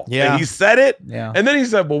at all. Yeah. And he said it. Yeah. And then he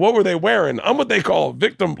said, well, what were they wearing? I'm what they call a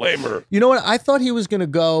victim blamer. You know what? I thought he was going to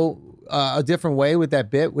go a different way with that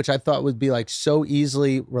bit, which I thought would be like so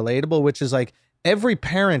easily relatable, which is like every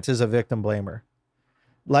parent is a victim blamer.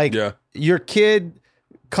 Like your kid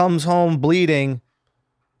comes home bleeding.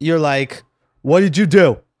 You're like, what did you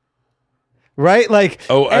do? Right? Like,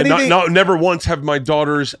 never once have my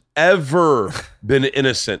daughters ever been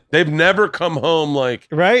innocent. They've never come home like,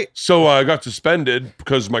 right? So I got suspended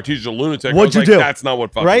because my teacher's a lunatic. What'd you do? That's not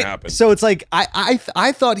what fucking happened. So it's like,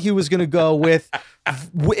 I thought he was going to go with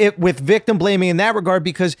victim blaming in that regard,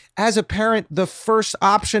 because as a parent, the first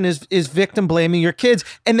option is victim blaming your kids.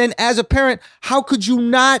 And then as a parent, how could you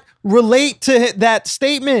not relate to that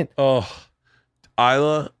statement? Oh,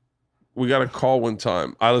 Isla, we got a call one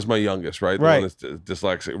time. Isla's my youngest, right? The one that's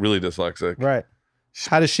dyslexic, really dyslexic. Right.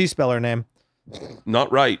 How does she spell her name?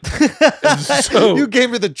 Not right. So you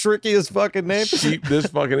gave her the trickiest fucking name. This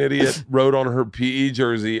fucking idiot wrote on her PE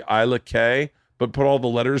jersey, Isla K, but put all the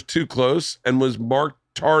letters too close and was marked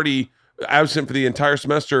tardy, absent for the entire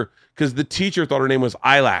semester because the teacher thought her name was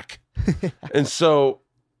Ilac.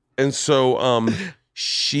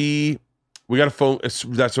 We got a phone.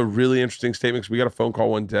 That's a really interesting statement. We got a phone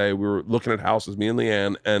call one day. We were looking at houses, me and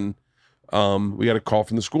Leanne, and we got a call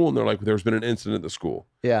from the school, and they're like, "There's been an incident at the school."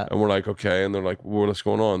 Yeah. And we're like, "Okay." And they're like, "What's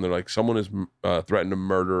going on?" And they're like, "Someone has threatened to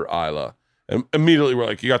murder Isla." And immediately we're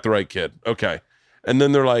like, you got the right kid. Okay. And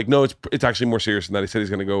then they're like, no, it's actually more serious than that. He said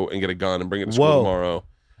he's going to go and get a gun and bring it to school tomorrow.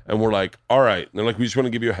 And we're like, all right. And they're like, we just want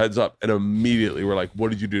to give you a heads up. And immediately we're like,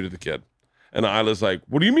 what did you do to the kid? And Isla's like,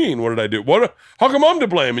 what do you mean? What did I do? How come I'm to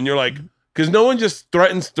blame? And you're like, because no one just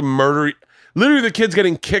threatens to murder. Literally, the kid's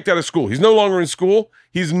getting kicked out of school. He's no longer in school.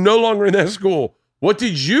 He's no longer in that school. What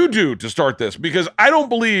did you do to start this? Because I don't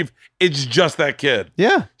believe it's just that kid.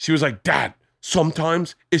 Yeah. She was like, Dad,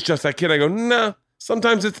 sometimes it's just that kid. I go, nah,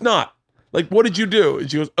 sometimes it's not. Like, what did you do?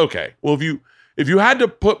 And she goes, okay, well, if you had to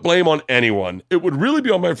put blame on anyone, it would really be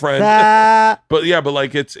on my friend. But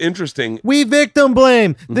like, it's interesting. We victim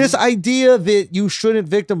blame. This idea that you shouldn't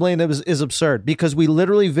victim blame is absurd, because we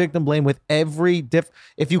literally victim blame with every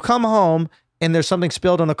if you come home and there's something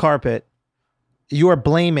spilled on the carpet, you are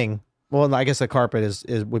blaming. Well, I guess the carpet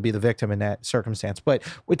would be the victim in that circumstance, but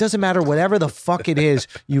it doesn't matter. Whatever the fuck it is,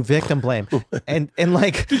 you victim blame. And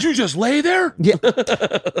like, did you just lay there? Yeah.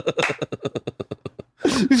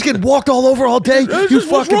 You just get walked all over all day. You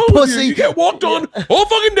fucking pussy. You get walked on all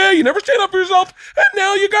fucking day. You never stand up for yourself, and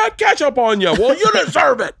now you got ketchup on you. Well, you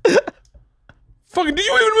deserve it. Fucking, did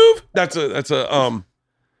you even move? That's a.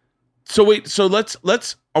 So wait. So let's.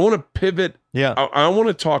 I want to pivot. Yeah. I want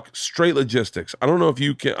to talk straight logistics. I don't know if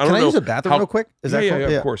you can. Can I use the bathroom real quick? Is that cool? Yeah,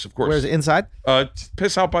 of course. Where's it, inside?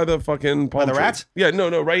 Piss out by the fucking palm by the tree. rats? Yeah,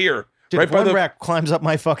 no, right here. Dude, right by the rat climbs up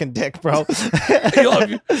my fucking dick, bro.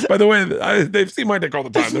 By the way, they've seen my dick all the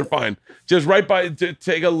time. They're fine. Just right by.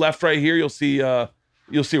 Take a left right here. You'll see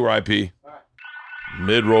where I pee.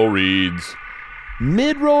 Mid-roll reads.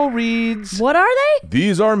 Mid-roll reads. What are they?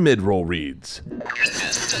 These are mid-roll reads.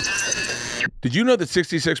 Did you know that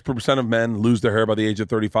 66% of men lose their hair by the age of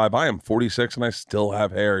 35? I am 46 and I still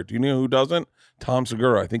have hair. Do you know who doesn't? Tom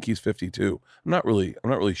Segura. I think he's 52. I'm not really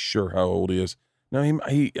sure how old he is. No,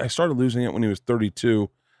 I started losing it when he was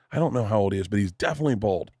 32. I don't know how old he is, but he's definitely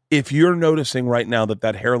bald. If you're noticing right now that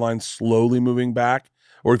hairline's slowly moving back,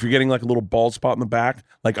 or if you're getting like a little bald spot in the back,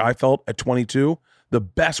 like I felt at 22, the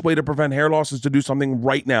best way to prevent hair loss is to do something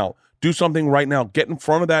right now. Do something right now. Get in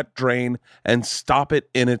front of that drain and stop it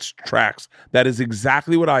in its tracks. That is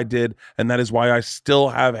exactly what I did, and that is why I still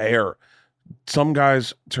have hair. Some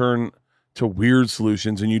guys turn to weird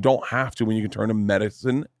solutions, and you don't have to when you can turn to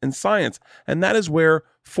medicine and science. And that is where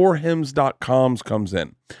 4hims.com comes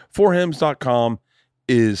in. 4hims.com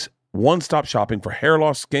is one-stop shopping for hair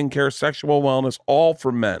loss, skincare, sexual wellness, all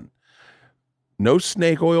for men. No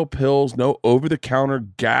snake oil pills, no over-the-counter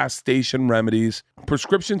gas station remedies,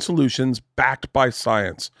 prescription solutions backed by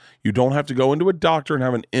science. You don't have to go into a doctor and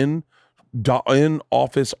have an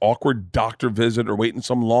in-office awkward doctor visit or wait in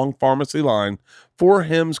some long pharmacy line.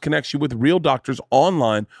 4Hims connects you with real doctors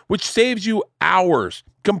online, which saves you hours.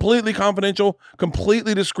 Completely confidential,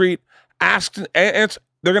 completely discreet. They're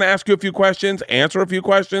going to ask you a few questions, answer a few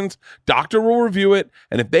questions. Doctor will review it,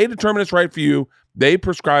 and if they determine it's right for you, they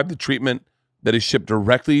prescribe the treatment that is shipped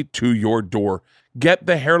directly to your door. Get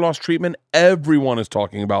the hair loss treatment everyone is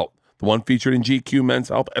talking about. The one featured in GQ, Men's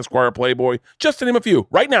Health, Esquire, Playboy, just to name a few.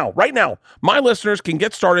 Right now, my listeners can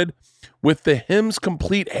get started with the Hims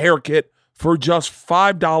Complete Hair Kit for just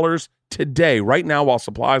 $5 today, right now while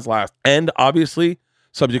supplies last. And obviously,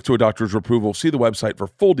 subject to a doctor's approval. See the website for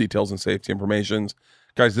full details and safety information.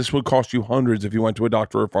 Guys, this would cost you hundreds if you went to a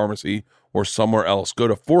doctor or pharmacy or somewhere else. Go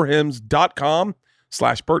to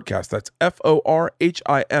 4hims.com/Bertcast. That's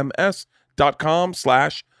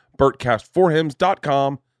FORHIMS.com/Bertcast.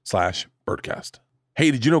 4hims.com/Bertcast.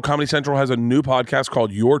 Hey, did you know Comedy Central has a new podcast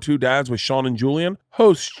called Your Two Dads with Sean and Julian?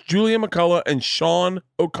 Hosts Julian McCullough and Sean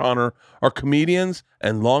O'Connor are comedians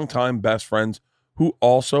and longtime best friends who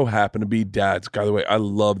also happen to be dads. By the way, I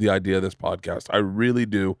love the idea of this podcast. I really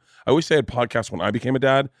do. I wish they had podcasts when I became a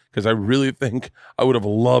dad, because I really think I would have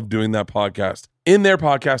loved doing that podcast. In their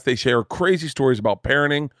podcast, they share crazy stories about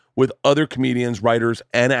parenting with other comedians, writers,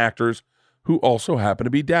 and actors who also happen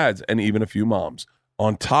to be dads, and even a few moms.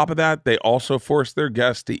 On top of that, they also force their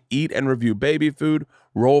guests to eat and review baby food,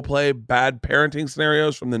 role play bad parenting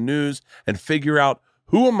scenarios from the news, and figure out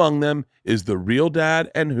who among them is the real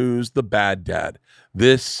dad and who's the bad dad.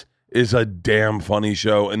 This is a damn funny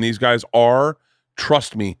show, and these guys are,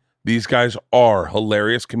 trust me, these guys are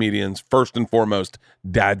hilarious comedians, first and foremost,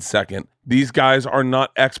 dad second. These guys are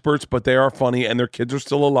not experts, but they are funny, and their kids are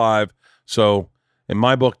still alive. So in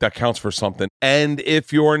my book, that counts for something. And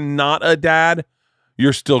if you're not a dad,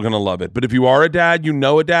 you're still going to love it. But if you are a dad, you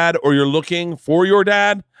know a dad, or you're looking for your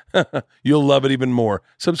dad, you'll love it even more.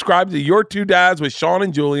 Subscribe to Your Two Dads with Sean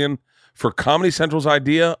and Julian for Comedy Central's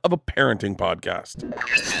idea of a parenting podcast.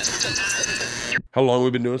 How long have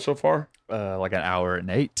we been doing so far? Like an hour and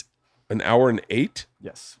 8. An hour and 8?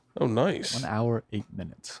 Yes. Oh, nice. 1 hour, 8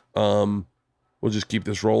 minutes. We'll just keep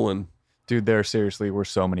this rolling. Dude, there seriously were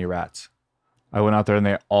so many rats. I went out there and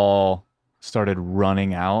they all started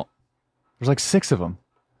running out. There's like 6 of them.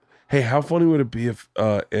 Hey, how funny would it be if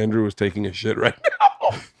Andrew was taking a shit right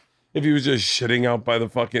now? If he was just shitting out by the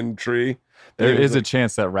fucking tree? There is a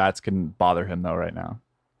chance that rats can bother him though right now.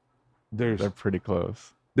 They're pretty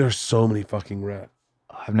close. There's so many fucking rats.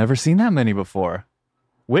 I've never seen that many before.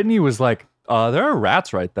 Whitney was like, there are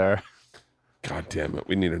rats right there. God damn it.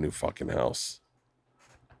 We need a new fucking house.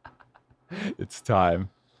 It's time.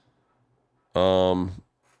 I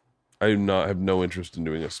do not have no interest in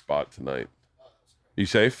doing a spot tonight. You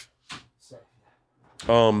safe?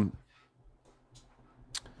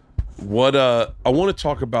 What I want to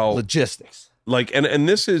talk about Logistics. like and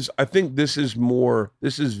this is I think this is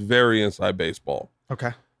very inside baseball.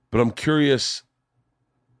 Okay. But I'm curious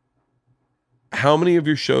how many of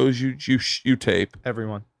your shows you tape,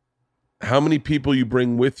 Everyone. how many people you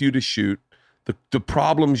bring with you to shoot, the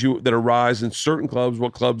problems that arise in certain clubs,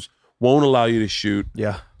 what clubs won't allow you to shoot.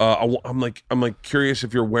 Yeah. I'm like curious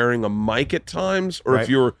if you're wearing a mic at times or Right. if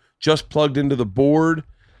you're just plugged into the board.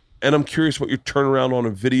 And I'm curious what your turnaround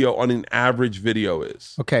on an average video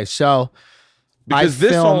is. Okay, so Because I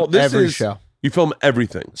film every is show. You film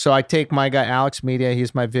everything. So I take my guy Alex Media.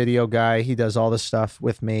 He's my video guy. He does all the stuff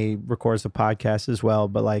with me. Records the podcast as well.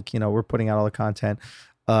 But like we're putting out all the content.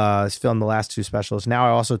 He's filmed the last 2 specials. Now I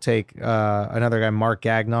also take another guy, Mark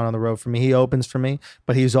Gagnon, on the road for me. He opens for me,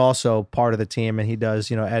 but he's also part of the team and he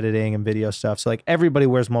does editing and video stuff. So like everybody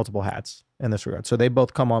wears multiple hats in this regard. So they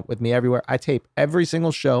both come on with me everywhere. I tape every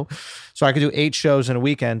single show. So I could do 8 shows in a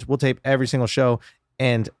weekend. We'll tape every single show,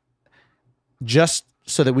 and just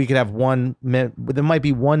so that we could have 1 minute, there might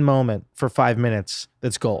be one moment for 5 minutes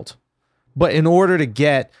that's gold. But in order to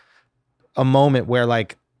get a moment where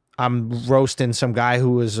like I'm roasting some guy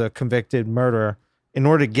who was a convicted murderer, in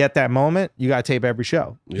order to get that moment, you got to tape every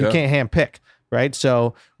show. Yeah. You can't hand pick, right?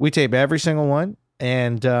 So we tape every single one,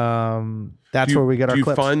 and that's where we get our clips.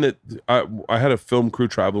 Do you find that I had a film crew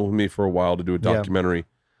travel with me for a while to do a documentary,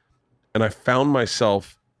 and I found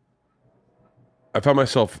myself I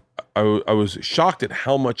was shocked at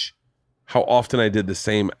how often I did the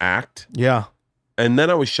same act. Yeah. And then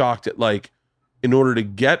I was shocked at like, in order to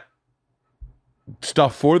get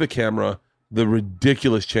stuff for the camera, the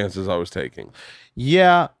ridiculous chances I was taking.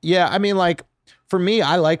 Yeah. Yeah. I mean, like, for me,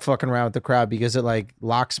 I like fucking around with the crowd because it like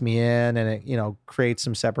locks me in and it, creates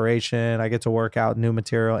some separation. I get to work out new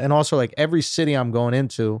material. And also like every city I'm going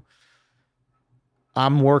into,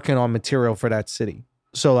 I'm working on material for that city.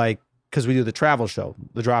 So like, because we do the travel show,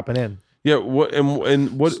 the dropping in. Yeah.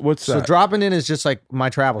 What's So that? dropping in is just like my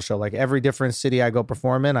travel show. Like every different city I go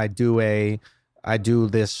perform in, I do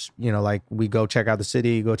this, like we go check out the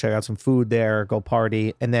city, go check out some food there, go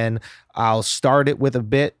party. And then I'll start it with a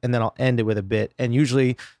bit and then I'll end it with a bit. And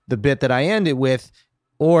usually the bit that I end it with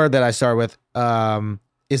or that I start with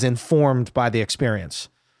is informed by the experience.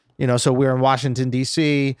 So we're in Washington,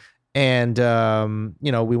 D.C., and,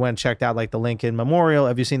 we went and checked out like the Lincoln Memorial.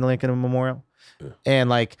 Have you seen the Lincoln Memorial? Yeah. And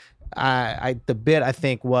like, the bit I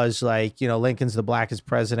think was like, Lincoln's the blackest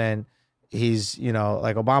president. He's,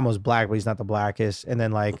 like Obama was black, but he's not the blackest. And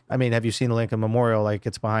then like, I mean, have you seen the Lincoln Memorial? Like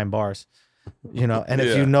it's behind bars, and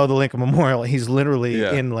if you know the Lincoln Memorial, he's literally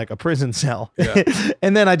in like a prison cell. Yeah.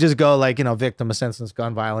 And then I just go like, victim of senseless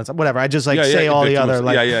gun violence, whatever. I just like say all the other,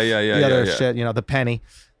 like the other shit, the penny.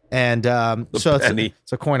 And so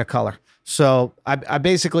it's a coin of color. So I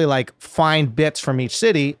basically like find bits from each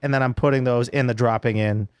city and then I'm putting those in the dropping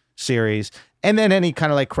in series. And then any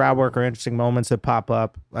kind of like crowd work or interesting moments that pop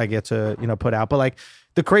up, I get to, put out. But like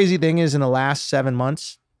the crazy thing is in the last 7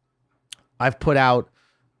 months, I've put out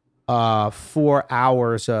 4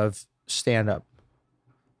 hours of stand up.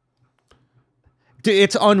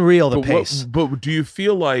 It's unreal, the pace. But do you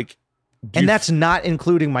feel like... that's not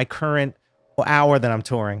including my current hour that I'm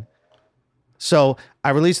touring. So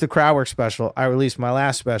I released the crowd work special. I released my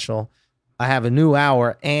last special. I have a new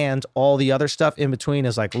hour, and all the other stuff in between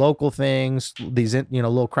is like local things, these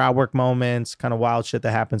little crowd work moments, kind of wild shit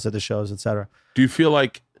that happens at the shows, etc. Do you feel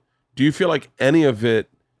like any of it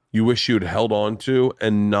you wish you'd held on to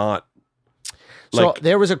and not? So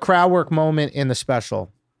there was a crowd work moment in the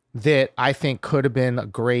special that I think could have been a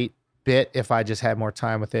great bit if I just had more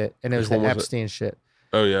time with it, and it was the Epstein shit.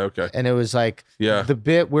 Oh yeah, okay. And it was like the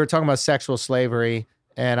bit we were talking about sexual slavery,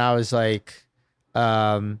 and I was like,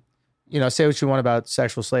 say what you want about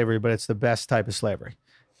sexual slavery, but it's the best type of slavery.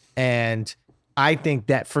 And I think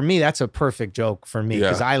that for me, that's a perfect joke for me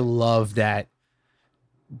because I love that.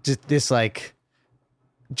 Just this like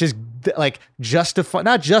just like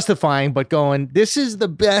not justifying, but going, this is the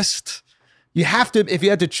best. You have to, if you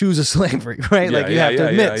had to choose a slavery, right? Yeah, like you have to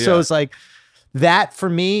admit. yeah. So it's like that for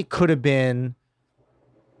me could have been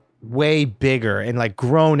way bigger and like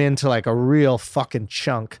grown into like a real fucking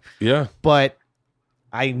chunk. Yeah. But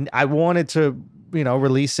I wanted to,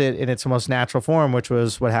 release it in its most natural form, which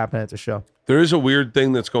was what happened at the show. There is a weird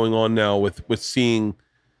thing that's going on now with seeing.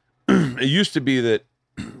 It used to be that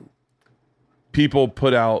people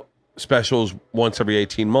put out specials once every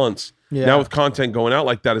 18 months. Yeah. Now with content going out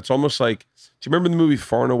like that, it's almost like, do you remember the movie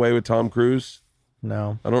Far and Away with Tom Cruise?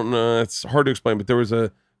 No. I don't know. It's hard to explain, but there was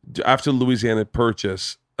after Louisiana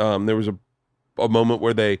Purchase, there was a moment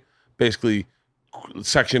where they basically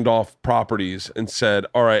sectioned off properties and said,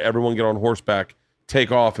 all right, everyone get on horseback,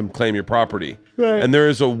 take off and claim your property. Right. And there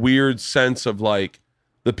is a weird sense of like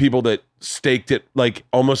the people that staked it, like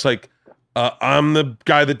almost like I'm the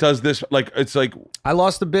guy that does this. Like, it's like, I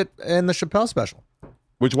lost a bit in the Chappelle special.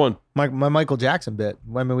 which one? My Michael Jackson bit.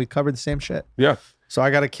 I mean, we covered the same shit. Yeah. So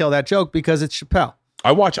I got to kill that joke because it's Chappelle.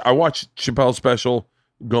 I watch Chappelle's special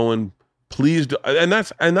going, please do, and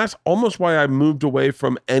that's almost why I moved away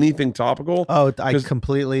from anything topical. Oh, I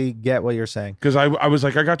completely get what you're saying. Because I was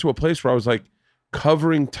like, I got to a place where I was like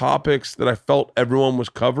covering topics that I felt everyone was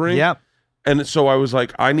covering. Yep. And so I was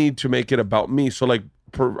like, I need to make it about me. So like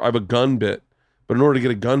I have a gun bit, but in order to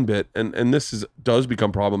get a gun bit, and this does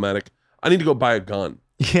become problematic, I need to go buy a gun.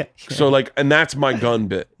 Yeah. So like, and that's my gun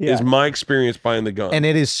bit, Yeah. is my experience buying the gun. And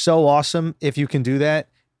it is so awesome if you can do that.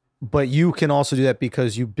 But you can also do that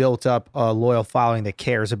because you built up a loyal following that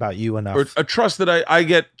cares about you enough. Or a trust that I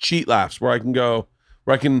get cheat laughs where I can go,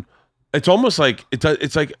 where I can, it's almost like,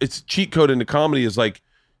 it's cheat code into comedy is like,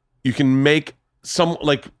 you can make some,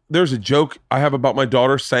 like, there's a joke I have about my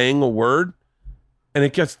daughter saying a word and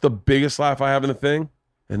it gets the biggest laugh I have in the thing.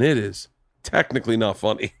 And it is technically not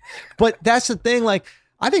funny. But that's the thing. Like,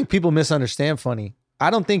 I think people misunderstand funny.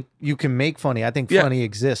 I don't think you can make funny. I think funny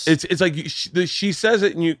exists. It's like she says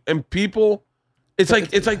it and people, it's like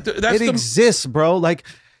that's it exists, bro. Like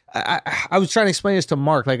I was trying to explain this to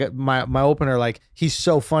Mark, like my opener, like he's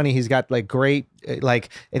so funny. He's got like great, like,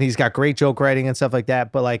 and he's got great joke writing and stuff like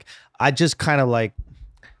that. But like, I just kind of like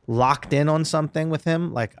locked in on something with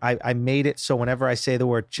him. Like I made it so whenever I say the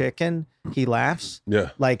word chicken, he laughs. Yeah.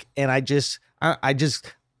 Like, and I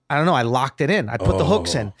don't know. I locked it in. I put the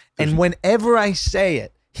hooks in. And whenever I say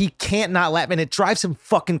it, he can't not laugh. And it drives him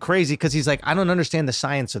fucking crazy because he's like, I don't understand the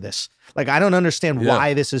science of this. Like, I don't understand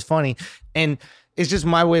why this is funny. And it's just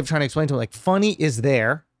my way of trying to explain to him, like, funny is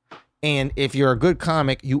there. And if you're a good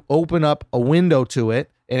comic, you open up a window to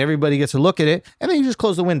it and everybody gets to look at it. And then you just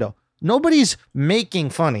close the window. Nobody's making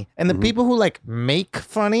funny. And the people who like make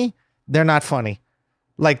funny, they're not funny.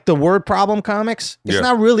 Like the word problem comics, it's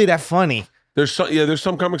not really that funny. There's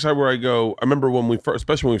some comics where I go, I remember when we first,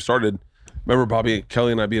 especially when we started, remember Bobby,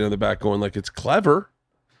 Kelly and I being in the back going like, it's clever.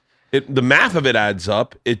 The math of it adds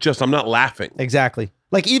up. It just, I'm not laughing. Exactly.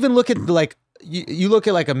 Like even look at like, you look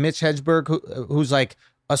at like a Mitch Hedberg who's like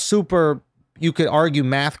a super, you could argue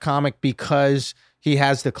math comic because he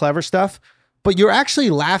has the clever stuff, but you're actually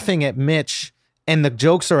laughing at Mitch and the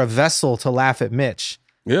jokes are a vessel to laugh at Mitch.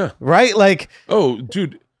 Yeah. Right? Like, oh,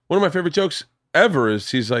 dude, one of my favorite jokes ever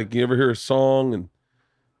is he's like, you ever hear a song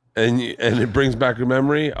and it brings back a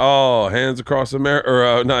memory? Oh, hands across America,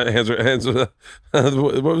 or not hands.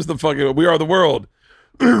 What was the fucking? We Are the World.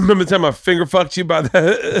 Remember the time I finger fucked you by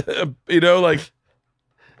that? Like.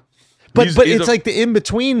 But it's like the in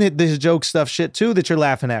between this joke stuff shit too that you're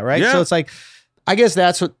laughing at, right? Yeah. So it's like, I guess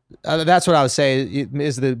that's what I would say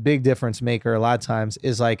is the big difference maker. A lot of times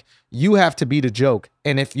is like you have to be the joke,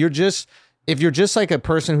 and if you're just like a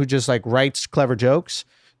person who just like writes clever jokes,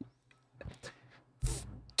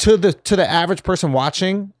 to the average person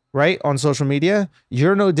watching, right, on social media,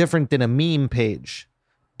 you're no different than a meme page.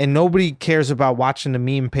 And nobody cares about watching the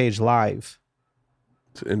meme page live.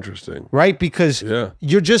 It's interesting. Right? Because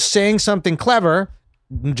you're just saying something clever,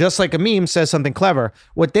 just like a meme says something clever.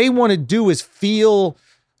 What they want to do is feel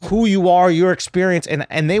who you are, your experience,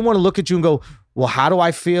 and they want to look at you and go, well, how do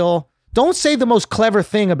I feel? Don't say the most clever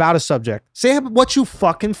thing about a subject. Say what you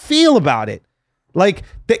fucking feel about it. Like,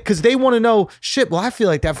 because they want to know, shit, well, I feel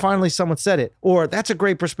like that finally someone said it. Or that's a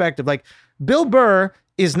great perspective. Like, Bill Burr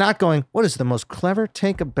is not going, what is the most clever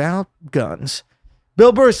take about guns?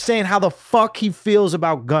 Bill Burr is saying how the fuck he feels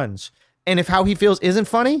about guns. And if how he feels isn't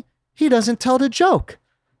funny, he doesn't tell the joke.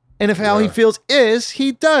 And if how he feels is,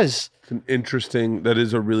 he does. That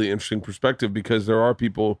is a really interesting perspective because there are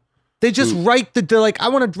people. They just they're like, I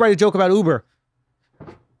want to write a joke about Uber.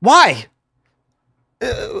 Why?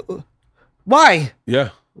 Why? Yeah.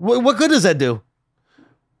 What good does that do?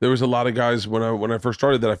 there was a lot of guys when I first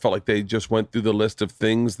started that I felt like they just went through the list of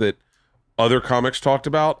things that other comics talked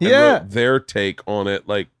about and wrote their take on it,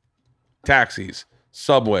 like taxis,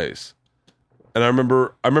 subways. And I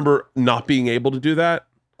remember not being able to do that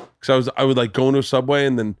because I would like go into a subway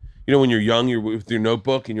and then, you know, when you're young, you're with your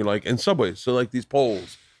notebook and you're like, and subways. So like these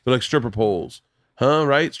poles, they're like stripper poles, huh?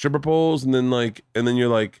 Right? Stripper poles. And then you're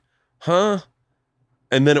like, huh?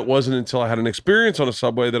 And then it wasn't until I had an experience on a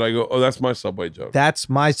subway that I go, oh, that's my subway joke. That's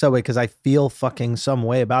my subway because I feel fucking some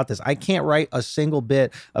way about this. I can't write a single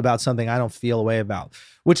bit about something I don't feel a way about,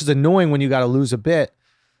 which is annoying when you got to lose a bit.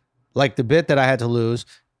 Like the bit that I had to lose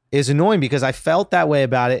is annoying because I felt that way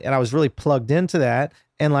about it and I was really plugged into that.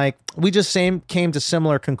 And like we just came to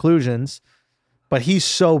similar conclusions, but he's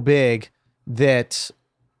so big that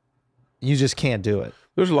you just can't do it.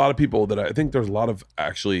 There's a lot of people that I think there's a lot of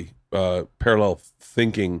actually parallel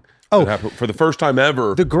thinking that happened for the first time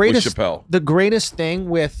ever with Chappelle. The greatest thing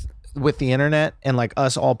with the internet and like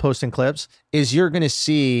us all posting clips is you're going to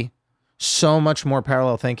see so much more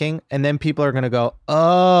parallel thinking. And then people are going to go,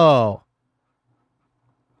 oh,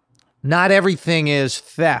 not everything is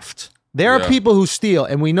theft. There are people who steal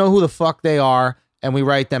and we know who the fuck they are and we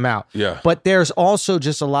write them out. Yeah. But there's also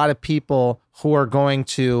just a lot of people who are going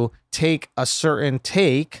to take a certain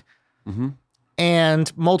take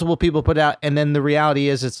and multiple people put out. And then the reality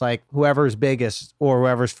is it's like whoever's biggest or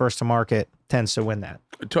whoever's first to market tends to win that.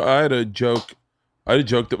 I had a joke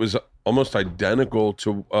that was almost identical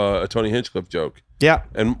to a Tony Hinchcliffe joke. Yeah.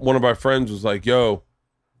 And one of our friends was like, yo,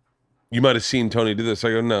 you might have seen Tony do this. I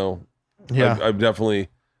go, no. Yeah.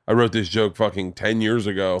 I wrote this joke fucking 10 years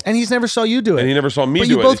ago. And he's never saw you do it. And he never saw me but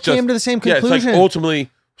do it. But you both came to the same conclusion. Yeah, it's like ultimately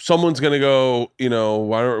someone's going to go, you know,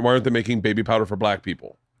 why aren't they making baby powder for black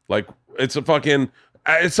people? Like it's a fucking,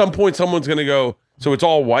 at some point someone's going to go, so it's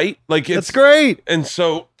all white? Like it's That's great. And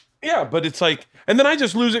so, yeah, but it's like, and then I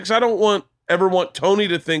just lose it because I don't ever want Tony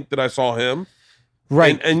to think that I saw him.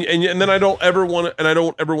 Right. And then I don't ever want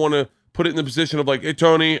to put it in the position of like, hey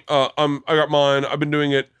Tony, I got mine. I've been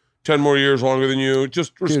doing it 10 more years longer than you.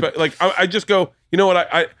 Just respect. Dude. Like I just go, you know what?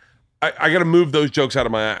 I got to move those jokes out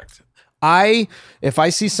of my act. If I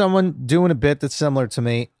see someone doing a bit that's similar to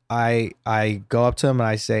me, I go up to them and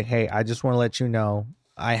I say, hey, I just want to let you know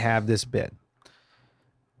I have this bit.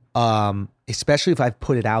 Especially if I've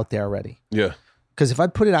put it out there already. Yeah. Because if I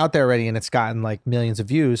put it out there already and it's gotten like millions of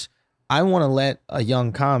views, I want to let a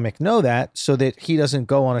young comic know that so that he doesn't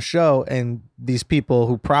go on a show and these people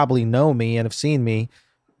who probably know me and have seen me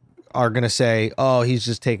are going to say, oh, he's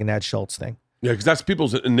just taking that Schulz thing. Yeah, because that's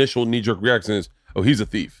people's initial knee-jerk reaction is, oh, he's a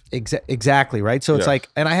thief. Exactly, right? So it's like,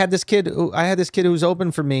 and I had this kid who was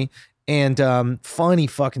open for me and funny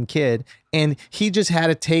fucking kid, and he just had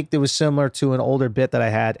a take that was similar to an older bit that I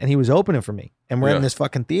had, and he was opening for me. And we're in this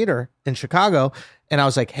fucking theater in Chicago, and I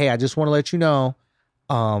was like, hey, I just want to let you know,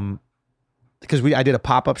 because I did a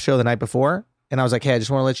pop-up show the night before, and I was like, hey, I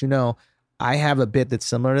just want to let you know, I have a bit that's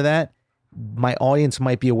similar to that. My audience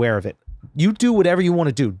might be aware of it. You do whatever you want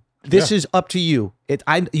to do. This is up to you.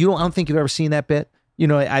 I don't think you've ever seen that bit. You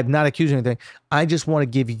know, I'm not accusing anything. I just want to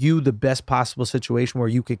give you the best possible situation where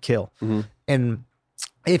you could kill. Mm-hmm. And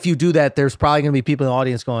if you do that, there's probably going to be people in the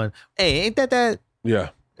audience going, hey, ain't that? Yeah.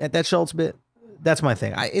 At that Schulz bit? That's my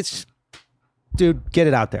thing. Dude, get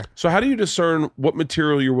it out there. So how do you discern what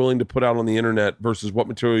material you're willing to put out on the internet versus what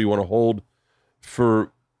material you want to hold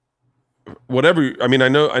for whatever? I mean, I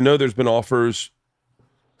know there's been offers.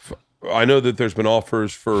 I know that there's been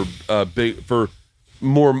offers for for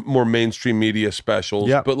more mainstream media specials.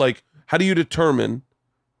 Yep. But like, how do you determine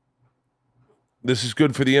this is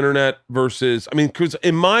good for the internet versus? I mean, because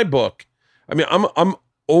in my book, I mean, I'm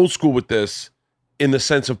old school with this in the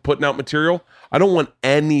sense of putting out material. I don't want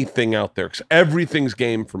anything out there because everything's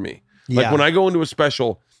game for me. Like when I go into a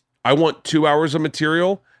special, I want 2 hours of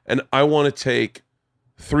material and I want to take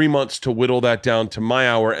 3 months to whittle that down to my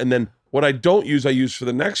hour. And then what I don't use, I use for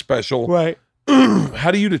the next special. Right. How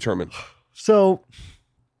do you determine? So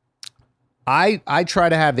I try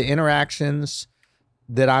to have the interactions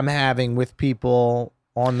that I'm having with people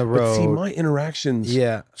on the road. But see, my interactions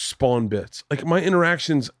spawn bits. Like my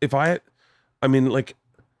interactions, my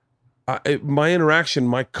interaction,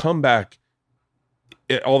 my comeback,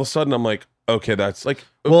 all of a sudden I'm like, okay, that's like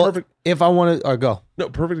perfect. If I want to go. No,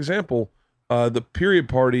 perfect example. The period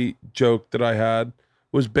party joke that I had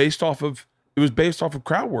was based off of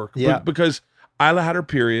crowd work. Yeah. Because Isla had her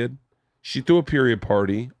period. She threw a period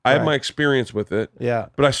party. I had my experience with it. Yeah.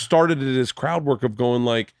 But I started it as crowd work of going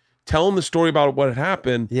like, telling the story about what had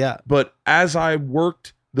happened. Yeah. But as I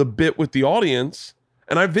worked the bit with the audience,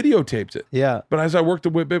 and I videotaped it. Yeah. But as I worked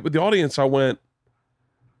the bit with the audience, I went,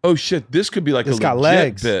 oh shit, this could be like It's a got legit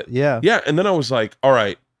legs. bit. Yeah. Yeah. And then I was like, all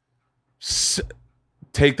right,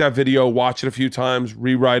 take that video, watch it a few times,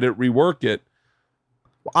 rewrite it, rework it.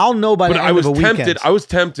 I'll know by But the end I was of a tempted. weekend. I was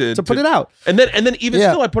tempted to put it out. And then even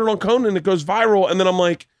Yeah. still, I put it on Conan and it goes viral. And then I'm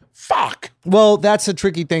like, fuck. Well, that's a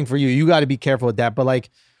tricky thing for you. You got to be careful with that. But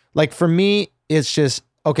like for me, it's just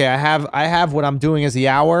okay. I have what I'm doing as the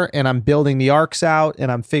hour, and I'm building the arcs out,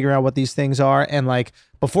 and I'm figuring out what these things are. And like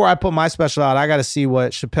before I put my special out, I got to see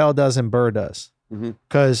what Chappelle does and Burr does,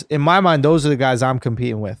 because in my mind, those are the guys I'm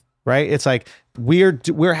competing with. Right? It's like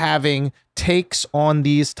we're having takes on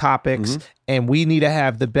these topics, and we need to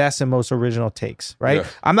have the best and most original takes. Right? Yeah.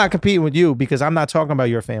 I'm not competing with you because I'm not talking about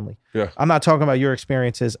your family. Yeah. I'm not talking about your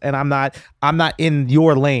experiences, and I'm not in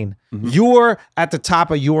your lane. You're at the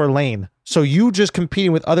top of your lane. So you just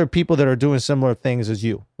competing with other people that are doing similar things as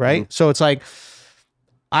you, right? So it's like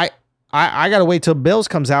I gotta wait till Bill's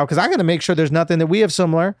comes out because I gotta make sure there's nothing that we have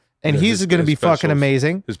similar, and Yeah, he's gonna be fucking specials-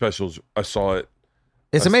 amazing. His specials, I saw it.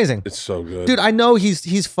 It's amazing. It's so good. Dude, I know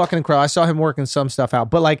he's fucking incredible. I saw him working some stuff out,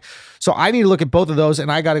 but like, so I need to look at both of those,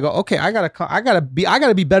 and I gotta go. Okay, I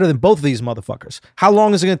gotta be better than both of these motherfuckers. How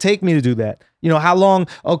long is it gonna take me to do that? You know, how long?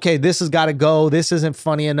 Okay, this has got to go. This isn't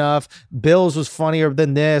funny enough. Bill's was funnier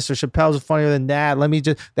than this, or Chappelle's was funnier than that.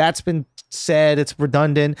 That's been said. It's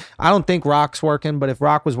redundant. I don't think Rock's working, but if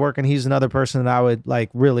Rock was working, he's another person that I would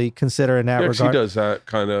like really consider in that He regard. does that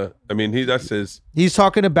kind of. I mean, that's his. He's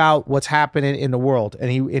talking about what's happening in the world,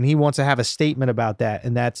 and he wants to have a statement about that,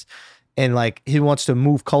 and like he wants to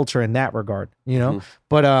move culture in that regard, you know.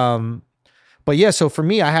 But yeah, so for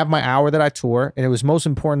me, I have my hour that I tour, and it was most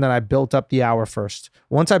important that I built up the hour first.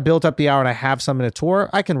 Once I built up the hour and I have something to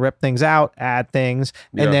tour, I can rip things out, add things,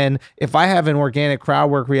 and then if I have an organic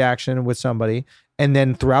crowd work reaction with somebody, and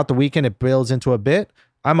then throughout the weekend it builds into a bit,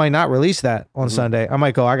 I might not release that on Sunday. I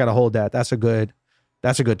might go, I gotta hold that. That's a good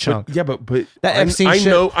chunk. But That Epstein I shit,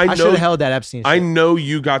 know. I should have held that Epstein shit. I know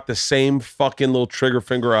you got the same fucking little trigger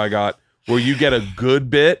finger I got, where you get a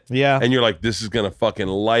good bit, and you're like, this is gonna fucking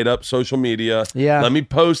light up social media. Yeah. Let me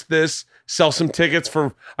post this, sell some tickets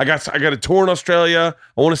for. I got a tour in Australia.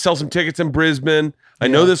 I want to sell some tickets in Brisbane. I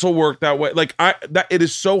know this will work that way. Like it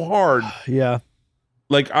is so hard. Yeah.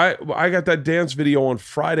 Like I got that dance video on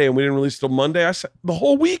Friday and we didn't release till Monday. I said the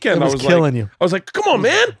whole weekend It was killing you. I was like, come on,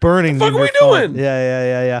 man, Burning. What the fuck your are we phone. doing?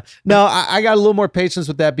 Yeah. No, I got a little more patience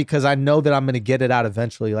with that because I know that I'm going to get it out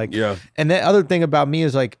eventually. Like, Yeah. And the other thing about me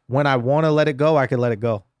is like when I want to let it go, I can let it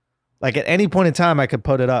go. Like at any point in time, I could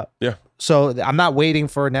put it up. Yeah. So I'm not waiting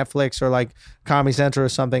for Netflix or like Comedy Central or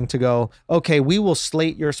something to go, okay, we will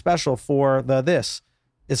slate your special for this.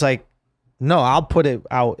 It's like, no, I'll put it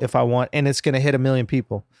out if I want, and it's going to hit 1 million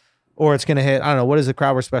people. Or it's going to hit, I don't know, what is the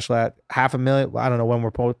crowd work special at? 500,000? I don't know when we're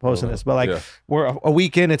posting this, but like we're a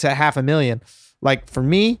week in, it's at 500,000. Like for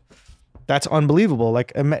me, that's unbelievable.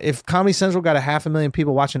 Like if Comedy Central got 500,000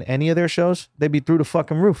 people watching any of their shows, they'd be through the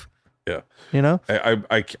fucking roof. Yeah. You know?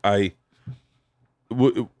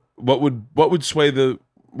 What would sway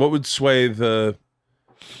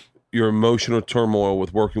your emotional turmoil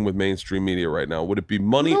with working with mainstream media right now? Would it be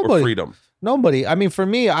money or freedom? Nobody. I mean, for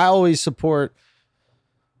me, I always support.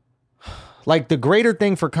 Like the greater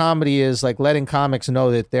thing for comedy is like letting comics know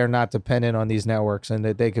that they're not dependent on these networks and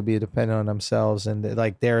that they could be dependent on themselves and that,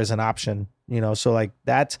 like there is an option, you know. So like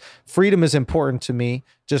that freedom is important to me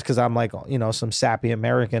just because I'm like, you know, some sappy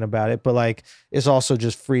American about it, but like it's also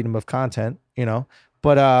just freedom of content, you know.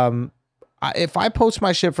 But if I post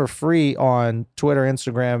my shit for free on Twitter,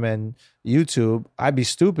 Instagram, and YouTube, I'd be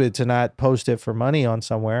stupid to not post it for money on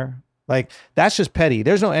somewhere. Like that's just petty.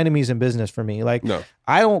 There's no enemies in business for me. Like no.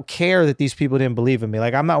 I don't care that these people didn't believe in me.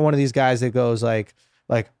 Like I'm not one of these guys that goes like,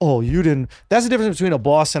 oh, you didn't. That's the difference between a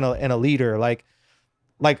boss and a leader. Like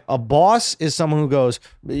a boss is someone who goes,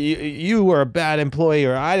 you were a bad employee,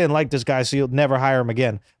 or I didn't like this guy, so you'll never hire him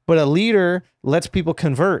again. But a leader lets people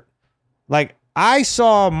convert. Like I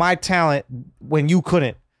saw my talent when you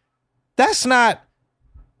couldn't. That's not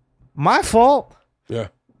my fault. Yeah.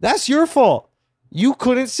 That's your fault. You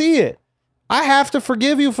couldn't see it. I have to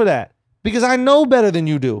forgive you for that because I know better than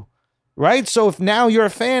you do. Right? So if now you're a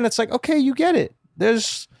fan, it's like, okay, you get it.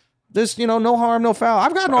 There's you know, no harm, no foul.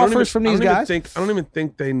 I've gotten offers from these guys. I don't even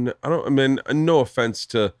think they I mean, no offense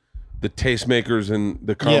to the tastemakers in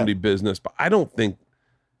the comedy business, but I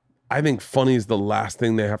think funny is the last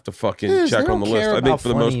thing they have to fucking check on the list. I think for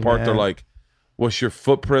the most part, they're like, what's your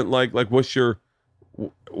footprint like? Like, what's your,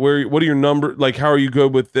 what are your numbers? Like, how are you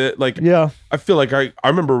good with it? Like, yeah, I feel like I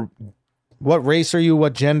remember. What race are you?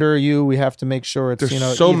 What gender are you? We have to make sure it's, There's you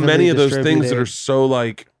know, so many of those things that distributed. are so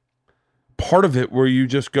like part of it where you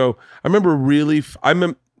just go, I remember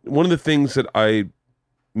one of the things that I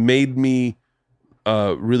made me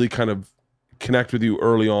really kind of connect with you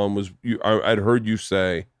early on was I'd heard you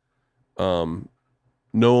say no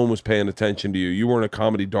one was paying attention to you. You weren't a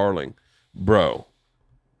comedy darling. Bro,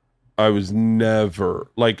 I was never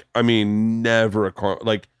never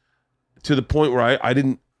to the point where I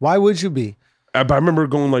didn't. Why would you be? I remember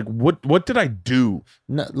going like, what did I do?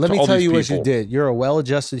 No, let me tell you what you did. You're a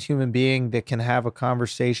well-adjusted human being that can have a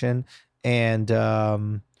conversation and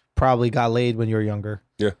probably got laid when you were younger.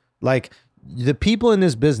 Yeah. Like the people in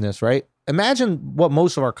this business, right? Imagine what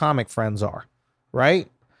most of our comic friends are, right?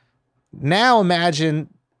 Now imagine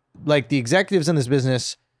like the executives in this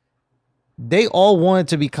business, they all wanted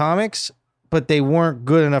to be comics, but they weren't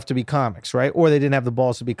good enough to be comics, right? Or they didn't have the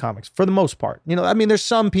balls to be comics for the most part. You know, I mean, there's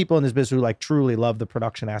some people in this business who like truly love the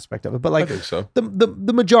production aspect of it, but like I think so.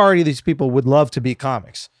 the majority of these people would love to be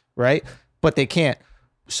comics, right? But they can't.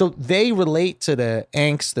 So they relate to the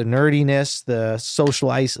angst, the nerdiness, the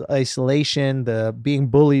social isolation, the being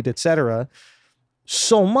bullied, etc.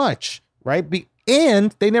 so much, right?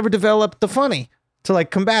 And they never developed the funny to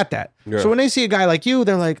like combat that. Yeah. So when they see a guy like you,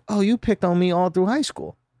 they're like, "Oh, you picked on me all through high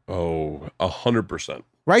school." Oh, 100%.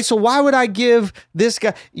 Right? So why would I give this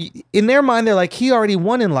guy, in their mind, they're like, he already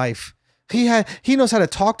won in life. He knows how to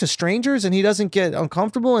talk to strangers and he doesn't get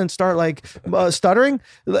uncomfortable and start like stuttering.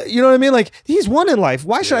 You know what I mean? Like he's won in life.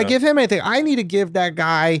 Why should I give him anything? I need to give that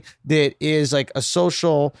guy that is like a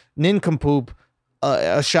social nincompoop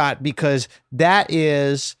a shot, because that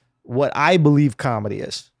is what I believe comedy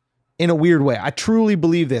is in a weird way. I truly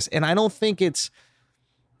believe this. And I don't think it's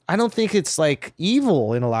like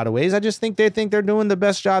evil in a lot of ways. I just think they think they're doing the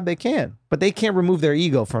best job they can, but they can't remove their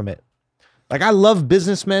ego from it. Like I love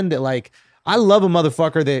businessmen that like, I love a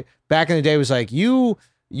motherfucker that back in the day was like, you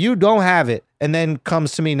don't have it. And then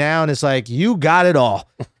comes to me now and is like, you got it all.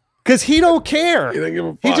 Cause he don't care. He don't give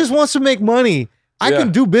a fuck. He just wants to make money. I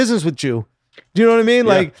can do business with you. Do you know what I mean?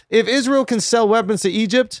 Yeah. Like if Israel can sell weapons to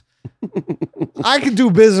Egypt, I can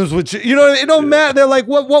do business with you. You know, it don't matter. They're like,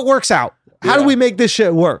 what works out? How do we make this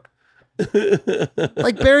shit work?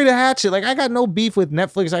 Like bury the hatchet. Like I got no beef with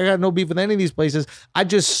Netflix. I got no beef with any of these places. I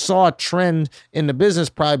just saw a trend in the business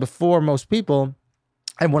probably before most people.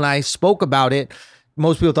 And when I spoke about it,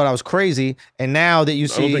 most people thought I was crazy. And now that you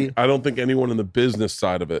see, I don't think anyone in the business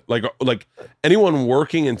side of it, like anyone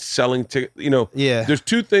working and selling tickets, you know, there's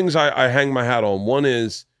two things I hang my hat on. One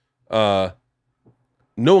is, no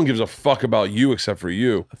one gives a fuck about you except for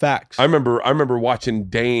you. Facts. I remember watching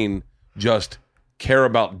Dane just care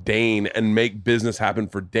about Dane and make business happen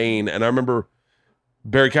for Dane. And I remember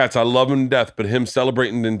Barry Katz, I love him to death, but him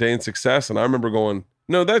celebrating in Dane's success. And I remember going,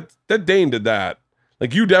 no, that Dane did that.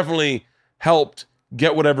 Like you definitely helped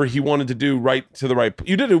get whatever he wanted to do right to the right.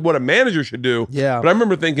 You did what a manager should do. Yeah. But I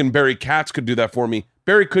remember thinking Barry Katz could do that for me.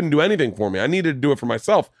 Barry couldn't do anything for me. I needed to do it for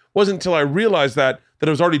myself. It wasn't until I realized that I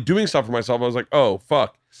was already doing stuff for myself. I was like, oh,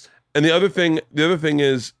 fuck. And the other thing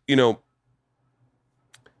is, you know,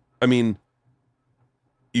 I mean,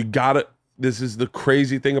 you gotta, this is the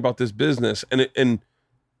crazy thing about this business. And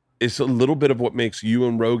it's a little bit of what makes you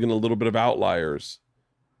and Rogan a little bit of outliers,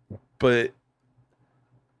 but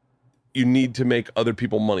you need to make other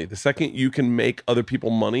people money. The second you can make other people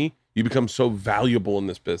money, you become so valuable in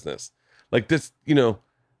this business. Like this, you know,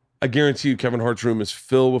 I guarantee you Kevin Hart's room is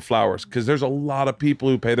filled with flowers because there's a lot of people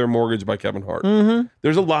who pay their mortgage by Kevin Hart. Mm-hmm.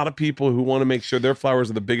 There's a lot of people who want to make sure their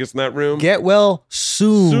flowers are the biggest in that room. Get well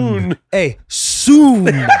soon. Hey, soon.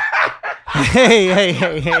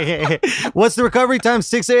 Hey. What's the recovery time?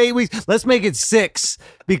 6 to 8 weeks. Let's make it 6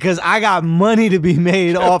 because I got money to be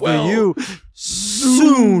made off of you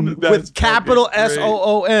soon with capital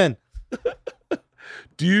SOON.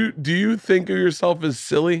 Do you think of yourself as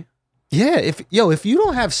silly? Yeah, if you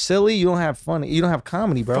don't have silly, you don't have funny, you don't have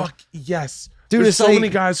comedy, bro. Fuck yes. Dude, there's so like, many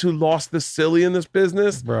guys who lost the silly in this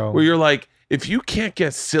business, bro. Where you're like, if you can't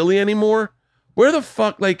get silly anymore, where the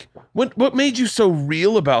fuck, like, what made you so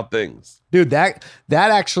real about things? Dude, that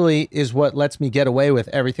actually is what lets me get away with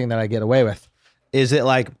everything that I get away with. Is it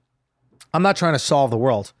like, I'm not trying to solve the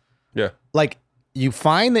world. Yeah. Like, you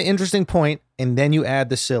find the interesting point and then you add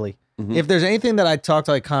the silly. Mm-hmm. If there's anything that I talk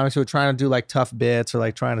to like comics who are trying to do like tough bits or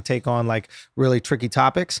like trying to take on like really tricky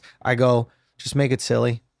topics, I go, just make it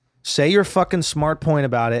silly. Say your fucking smart point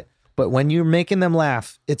about it, but when you're making them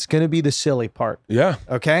laugh, it's going to be the silly part. Yeah.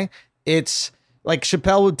 Okay? It's like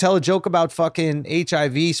Chappelle would tell a joke about fucking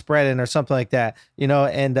HIV spreading or something like that, you know,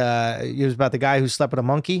 and it was about the guy who slept with a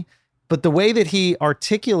monkey. But the way that he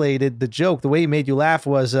articulated the joke, the way he made you laugh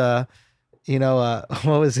was, what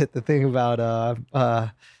was it? The thing about,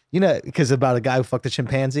 because about a guy who fucked a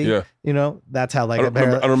chimpanzee. Yeah. You know, that's how like I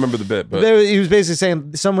don't remember the bit, but he was basically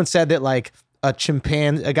saying someone said that like a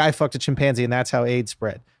chimpanzee, a guy fucked a chimpanzee, and that's how AIDS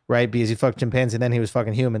spread, right? Because he fucked chimpanzee, and then he was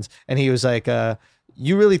fucking humans, and he was like,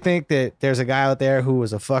 you really think that there's a guy out there who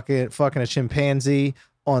was a fucking a chimpanzee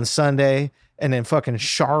on Sunday, and then fucking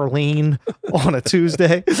Charlene on a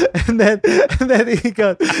Tuesday, and then he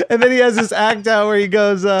goes, and then he has this act out where he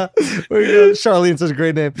goes, Charlene's such a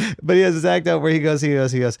great name, but he has this act out where he goes,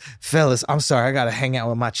 fellas, I'm sorry, I gotta hang out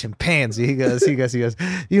with my chimpanzee. He goes,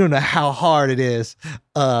 you don't know how hard it is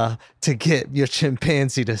to get your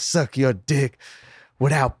chimpanzee to suck your dick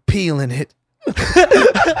without peeling it.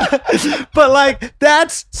 But like,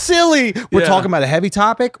 that's silly. We're talking about a heavy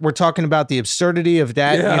topic. We're talking about the absurdity of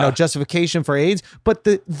that, justification for AIDS. But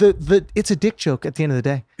the it's a dick joke at the end of the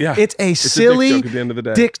day. Yeah, it's a silly dick joke at the end of the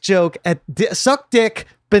day. Dick joke suck dick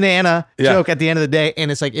banana joke at the end of the day.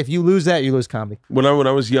 And it's like, if you lose that, you lose comedy. When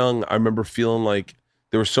I was young, I remember feeling like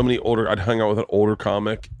there were so many I'd hang out with an older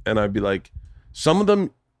comic, and I'd be like, some of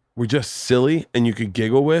them were just silly, and you could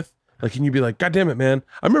giggle with, like, and you'd be like, God damn it, man.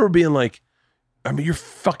 I remember being like, I mean, you're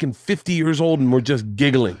fucking 50 years old and we're just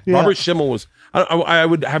giggling. Yeah. Robert Schimmel was, I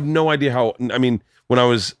would have no idea how, I mean, when I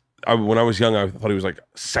was young, I thought he was like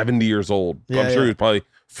 70 years old. I'm sure he was probably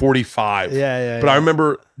 45. But I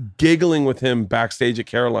remember giggling with him backstage at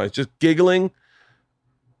Caroline's, just giggling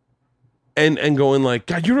and going like,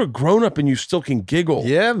 God, you're a grown up and you still can giggle.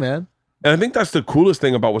 Yeah, man. And I think that's the coolest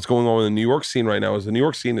thing about what's going on in the New York scene right now is the New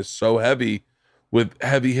York scene is so heavy with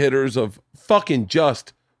heavy hitters of fucking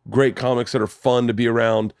just great comics that are fun to be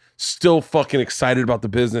around, still fucking excited about the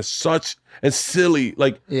business, such and silly.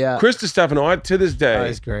 Like Chris DiStefano, to this day,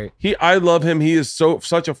 he's great. I love him. He is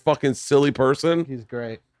such a fucking silly person. He's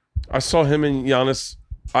great. I saw him and Giannis.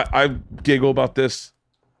 I giggle about this.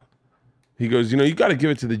 He goes, you got to give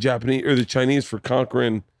it to the Japanese or the Chinese for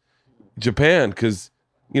conquering Japan, because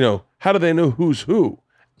how do they know who's who?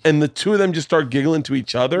 And the two of them just start giggling to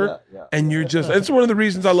each other, and you're just. It's one of the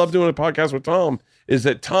reasons I love doing a podcast with Tom. Is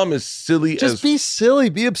that Tom is silly? Just be silly,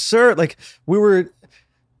 be absurd. Like we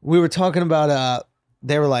were talking about.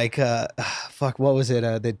 They were like, "Fuck, what was it?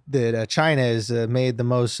 That China has made the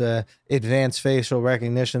most advanced facial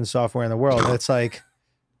recognition software in the world." And it's like,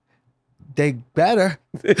 they better.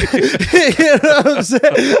 You know what I'm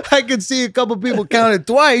saying? I could see a couple people count it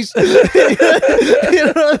twice. But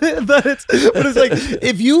it's like,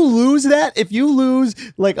 if you lose that, if you lose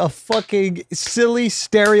like a fucking silly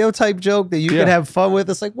stereotype joke that you can have fun with,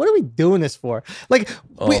 it's like, what are we doing this for? Like,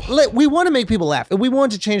 we want to make people laugh. If we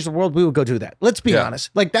wanted to change the world, we would go do that. Let's be honest.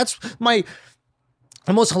 Like, that's the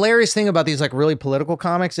most hilarious thing about these like really political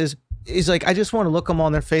comics is like, I just want to look them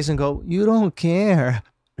on their face and go, you don't care.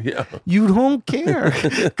 Yeah. You don't care.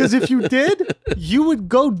 Because if you did, you would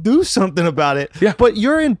go do something about it. Yeah. But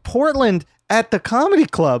you're in Portland at the comedy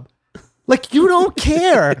club. Like, you don't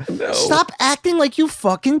care. No. Stop acting like you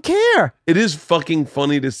fucking care. It is fucking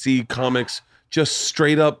funny to see comics just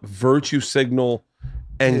straight up virtue signal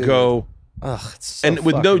and go, it's so and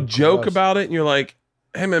with no joke gross about it. And you're like,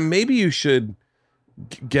 hey, man, maybe you should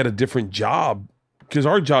get a different job. Because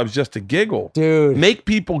our job is just to giggle. Dude. Make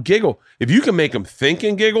people giggle. If you can make them think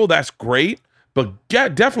and giggle, that's great. But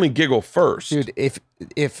definitely giggle first. Dude,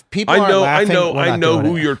 if people aren't laughing, I know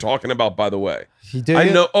who you're talking about, by the way. You do? I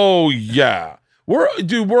know. Oh, yeah.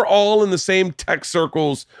 We're all in the same tech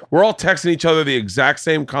circles. We're all texting each other the exact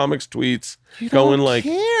same comics tweets. You going don't like,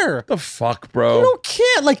 care. What the fuck, bro? You don't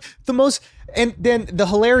care. Like, and then the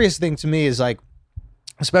hilarious thing to me is like,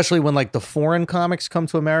 especially when like the foreign comics come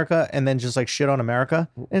to America and then just like shit on America.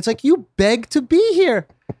 And it's like, you begged to be here.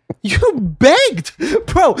 You begged,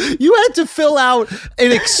 bro. You had to fill out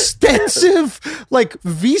an extensive like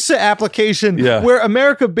visa application where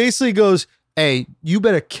America basically goes, hey, you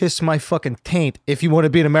better kiss my fucking taint if you want to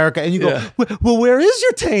be in America. And you go, well, where is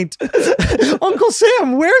your taint? Uncle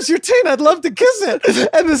Sam, where's your taint? I'd love to kiss it.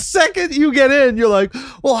 And the second you get in, you're like,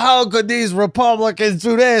 well, how could these Republicans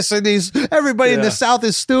do this? And everybody in the South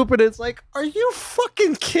is stupid. It's like, are you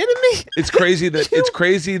fucking kidding me? It's crazy that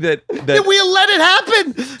that we let it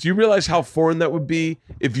happen. Do you realize how foreign that would be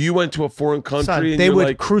if you went to a foreign country and they would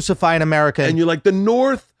like, crucify an American. And you're like, the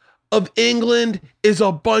North of England is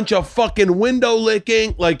a bunch of fucking window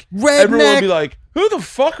licking. Like, redneck. Everyone would be like, who the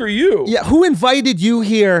fuck are you? Yeah, who invited you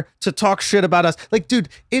here to talk shit about us? Like, dude,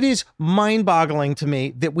 it is mind-boggling to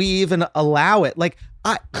me that we even allow it. Like,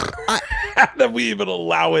 that we even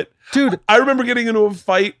allow it. Dude, I remember getting into a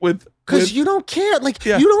fight with... Because you don't care. Like,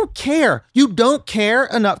 you don't care. You don't care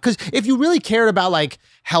enough. Because if you really cared about, like,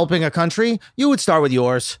 helping a country, you would start with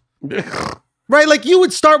yours. Right? Like, you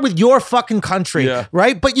would start with your fucking country,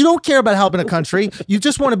 right? But you don't care about helping a country. You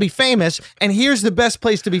just want to be famous. And here's the best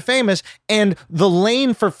place to be famous. And the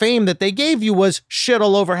lane for fame that they gave you was shit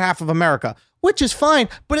all over half of America. which is fine,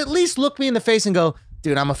 but at least look me in the face and go,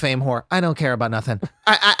 dude, I'm a fame whore. I don't care about nothing.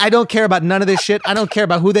 I don't care about none of this shit. I don't care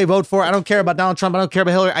about who they vote for. I don't care about Donald Trump. I don't care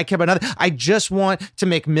about Hillary. I care about nothing. I just want to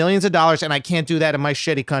make millions of dollars, and I can't do that in my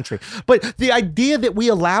shitty country. But the idea that we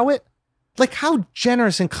allow it, like, how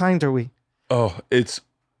generous and kind are we? Oh, it's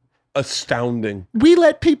astounding. We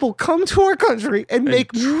let people come to our country and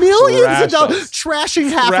make millions of dollars, trashing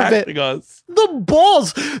half of it. Us. The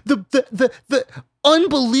balls, the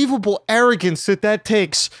unbelievable arrogance that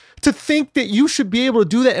takes to think that you should be able to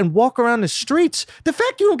do that and walk around the streets. The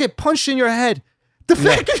fact you don't get punched in your head. The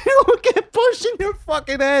fact that you don't get punched in your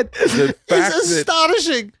fucking head is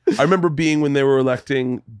astonishing. I remember being when they were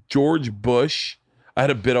electing George Bush. I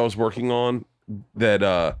had a bit I was working on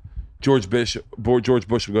that George Bush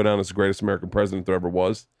would go down as the greatest American president there ever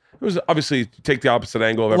was. It was obviously take the opposite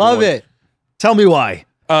angle of everyone. Love it. Tell me why.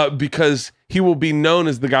 Because he will be known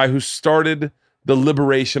as the guy who started the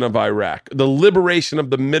liberation of Iraq, the liberation of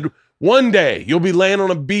the One day you'll be laying on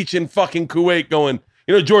a beach in fucking Kuwait going,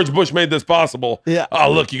 you know, George Bush made this possible. Yeah.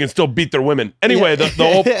 Oh, look, you can still beat their women. Anyway, the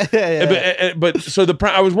whole. But so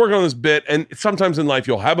I was working on this bit, and sometimes in life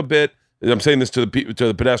you'll have a bit. I'm saying this to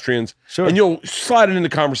the pedestrians, sure, and you'll slide it into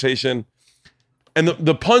conversation. And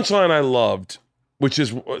the punchline I loved, which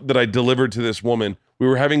is that I delivered to this woman. We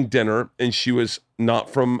were having dinner, and she was not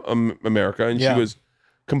from America, and she was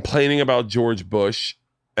complaining about George Bush.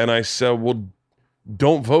 And I said, well,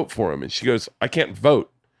 don't vote for him. And she goes, I can't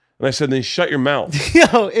vote. And I said, then shut your mouth.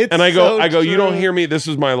 Yo, it's and I go, true. you don't hear me. This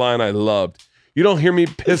is my line I loved. You don't hear me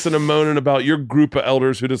pissing and moaning about your group of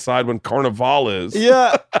elders who decide when Carnival is.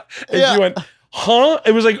 Yeah. And she went, huh?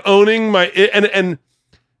 It was like owning my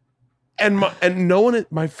and no one,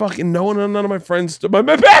 none of my friends stood by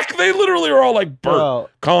my back. They literally were all like, Bert,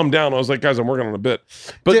 calm down. I was like, guys, I'm working on a bit.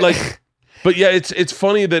 But but yeah, it's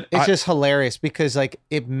funny that it's just hilarious because like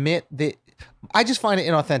admit that I just find it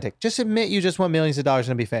inauthentic. Just admit you just want millions of dollars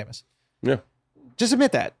and be famous. Yeah. Just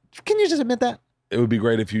admit that. Can you just admit that? It would be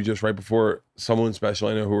great if you just right before someone special,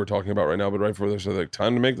 I know who we're talking about right now, but right before they're like,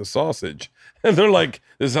 time to make the sausage. And they're like,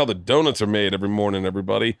 this is how the donuts are made every morning,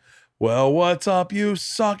 everybody. Well, what's up, you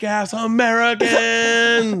suck-ass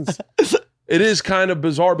Americans? It is kind of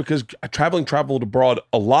bizarre because I traveled abroad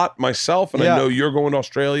a lot myself, and I know you're going to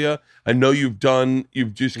Australia. I know you've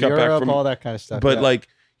just got Europe, back from all that kind of stuff. But like,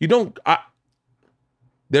 you don't, I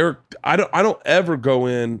don't ever go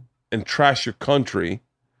in and trash your country.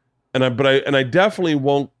 And I definitely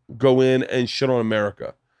won't go in and shit on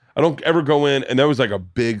America. I don't ever go in, and that was like a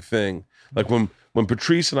big thing. Like when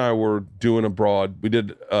Patrice and I were doing abroad, we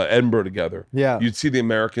did Edinburgh together. Yeah, you'd see the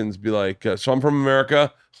Americans be like, "So I'm from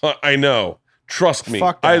America." I know. Trust me,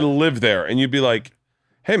 I live there. And you'd be like,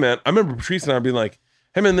 "Hey man," I remember Patrice and I being like,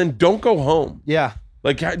 "Hey man, then don't go home." Yeah,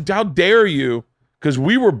 like how dare you? Because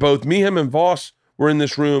we were both, me, him, and Voss were in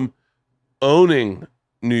this room owning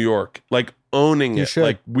New York, like owning it. Should.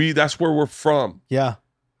 Like that's where we're from. Yeah.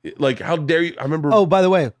 Like how dare you? I remember. Oh, by the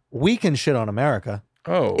way, we can shit on America.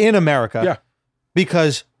 Oh, in America. Yeah.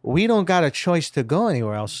 Because we don't got a choice to go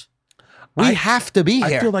anywhere else. We have to be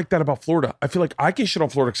here. I feel like that about Florida. I feel like I can shit on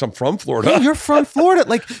Florida because I'm from Florida. Yeah, you're from Florida.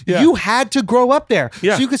 Like you had to grow up there.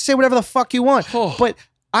 Yeah. So you could say whatever the fuck you want. Oh. But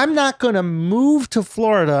I'm not going to move to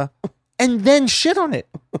Florida and then shit on it.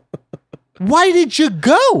 Why did you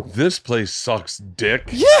go? This place sucks dick.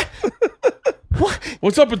 Yeah.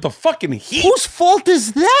 What's up with the fucking heat? Whose fault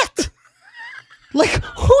is that? Like,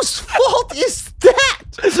 whose fault is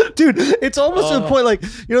that? Dude, it's almost to the point, like,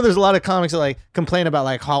 you know, there's a lot of comics that, like, complain about,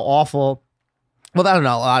 like, how awful... Well, I don't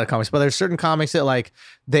know a lot of comics, but there's certain comics that, like,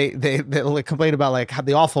 they like, complain about, like, how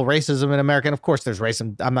the awful racism in America. And, of course, there's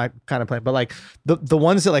racism. I'm not kind of playing. But, like, the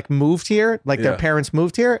ones that, like, moved here, like, their parents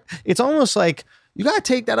moved here, it's almost like... You gotta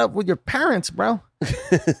take that up with your parents, bro.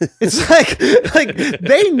 It's like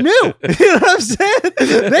they knew. You know what I'm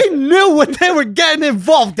saying? They knew what they were getting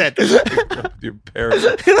involved in. Your parents.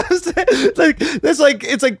 You know what I'm saying? It's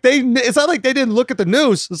not like they didn't look at the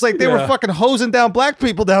news. It's like they were fucking hosing down black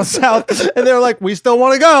people down south, and they were like, "We still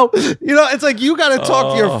want to go." You know, it's like you got to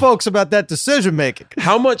talk to your folks about that decision making.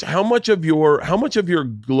 How much of your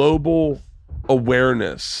global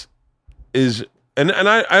awareness is? And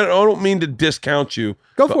I don't mean to discount you.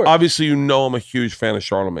 Go for it. Obviously, you know I'm a huge fan of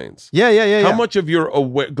Charlemagne's. Yeah. How much of your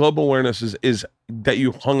global awareness is that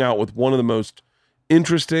you hung out with one of the most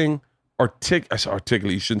interesting,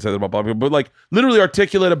 articulate, you shouldn't say that about black people, but like literally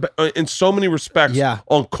articulate in so many respects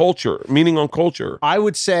on culture, meaning on culture. I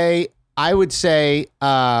would say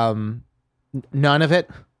none of it.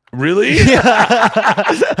 Really?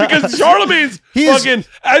 Because Charlemagne's fucking,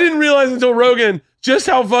 I didn't realize until Rogan, just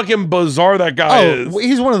how fucking bizarre that guy is.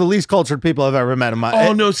 He's one of the least cultured people I've ever met in my.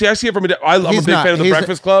 Oh no! See, I see it from I'm a big fan of the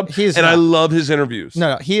Breakfast Club, I love his interviews.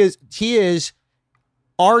 No, he is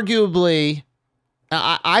arguably,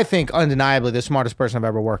 I think, undeniably the smartest person I've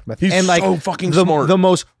ever worked with. He's and like so fucking smart. The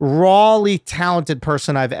most rawly talented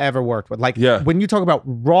person I've ever worked with. Like when you talk about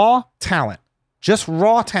raw talent, just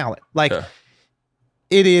raw talent, like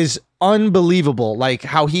it is unbelievable. Like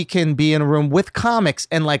how he can be in a room with comics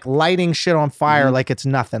and like lighting shit on fire like it's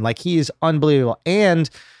nothing. Like he is unbelievable. And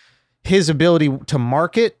his ability to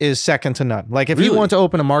market is second to none. Like if he wanted to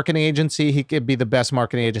open a marketing agency, he could be the best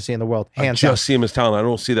marketing agency in the world. Hands down. See him as talent. I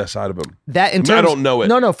don't see that side of him. That in terms, I don't know it.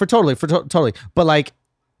 No, totally. But like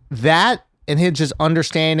that and his just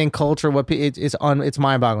understanding culture, it's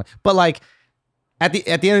mind boggling. But like at the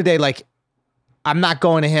end of the day, like I'm not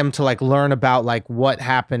going to him to like learn about like what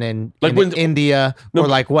happened in India or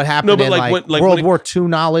like what happened in like World War II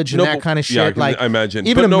knowledge and that kind of shit. Yeah, like I imagine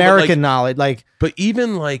even American knowledge, like. But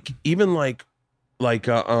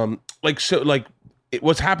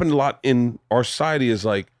what's happened a lot in our society is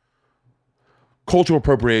like cultural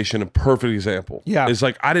appropriation. A perfect example. Yeah, it's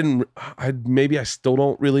like maybe I still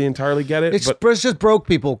don't really entirely get it. It's just broke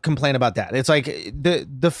people complain about that. It's like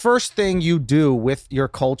the first thing you do with your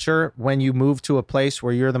culture when you move to a place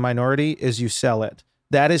where you're the minority is you sell it.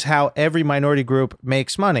 That is how every minority group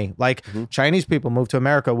makes money. Like Chinese people move to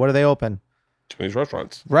America. What do they open? Chinese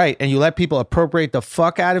restaurants. Right. And you let people appropriate the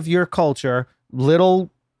fuck out of your culture, little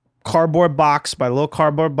cardboard box by little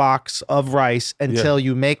cardboard box of rice until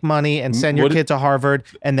you make money and send your kid to Harvard,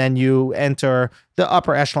 and then you enter the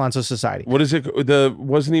upper echelons of society. What is it?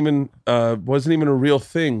 Wasn't even a real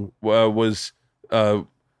thing. Was the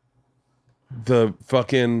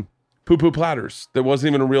fucking poo-poo platters? That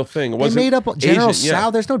wasn't even a real thing. It wasn't. They made up General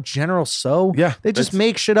Tso. There's no General Tso. Yeah, they just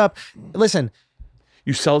make shit up. Listen.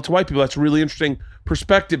 You sell it to white people. That's really interesting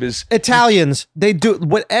perspective. Is Italians, they do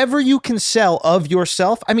whatever you can sell of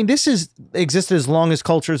yourself. I mean, this is existed as long as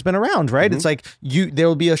culture has been around, right? It's like there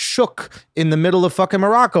will be a shuk in the middle of fucking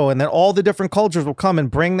Morocco, and then all the different cultures will come and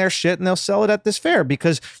bring their shit and they'll sell it at this fair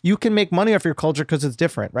because you can make money off your culture because it's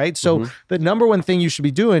different, right? So the number one thing you should be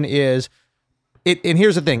doing is and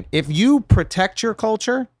here's the thing: if you protect your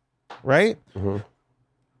culture, right,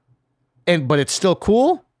 but it's still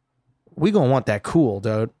cool. We gonna want that cool,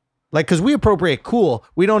 dude. Like, cause we appropriate cool.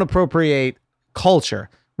 We don't appropriate culture.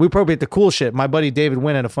 We appropriate the cool shit. My buddy David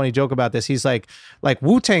Wynn had a funny joke about this. He's like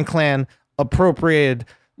Wu-Tang Clan appropriated,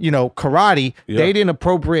 karate. Yeah. They didn't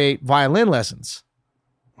appropriate violin lessons.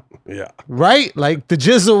 Yeah. Right? Like the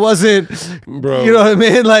jizzle wasn't, bro. You know what I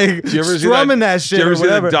mean? Like strumming that shit. Did you ever or see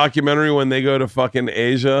whatever. the documentary when they go to fucking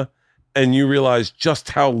Asia? And you realize just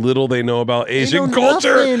how little they know about Asian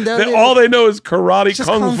culture. Nothing, all they know is karate,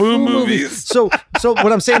 kung fu movies. So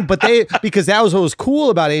what I'm saying, because that was what was cool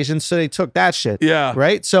about Asians, so they took that shit. Yeah.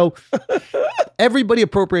 Right? So everybody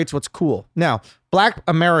appropriates what's cool. Now, Black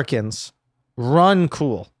Americans run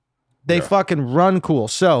cool. They fucking run cool.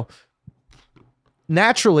 So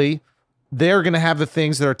naturally, they're going to have the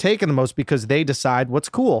things that are taken the most because they decide what's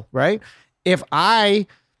cool, right? If I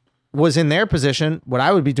was in their position, what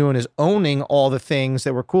I would be doing is owning all the things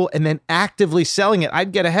that were cool and then actively selling it.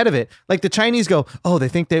 I'd get ahead of it. Like the Chinese go, oh, they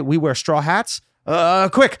think that we wear straw hats?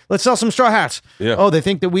 Quick, let's sell some straw hats. Yeah. Oh, they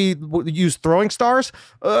think that we use throwing stars?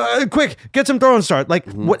 Quick, get some throwing stars. Like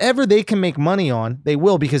whatever they can make money on, they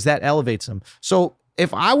will because that elevates them. So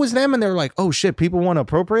if I was them and they're like, oh shit, people want to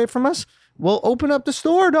appropriate from us? Well, open up the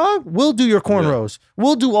store, dog. We'll do your cornrows. Yeah.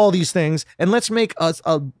 We'll do all these things and let's make us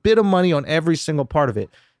a bit of money on every single part of it.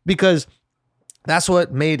 Because that's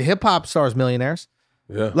what made hip hop stars millionaires.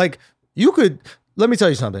 Yeah. Like let me tell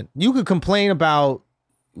you something. You could complain about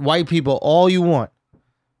white people all you want,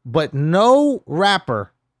 but no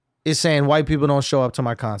rapper is saying white people don't show up to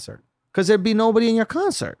my concert because there'd be nobody in your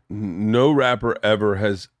concert. No rapper ever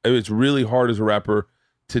has. It's really hard as a rapper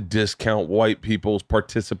to discount white people's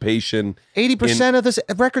participation. 80% of this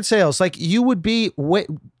record sales. Like you would be,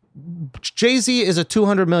 Jay-Z is a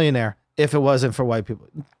 200 millionaire. If it wasn't for white people.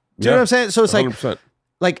 Do you know what I'm saying? So it's 100%.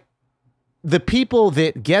 like the people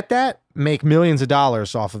that get that make millions of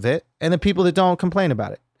dollars off of it, and the people that don't complain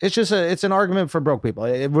about it. It's just it's an argument for broke people.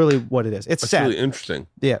 It really what it is. It's sad. Really interesting.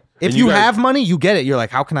 Yeah. If you have money, you get it. You're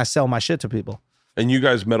like, how can I sell my shit to people? And you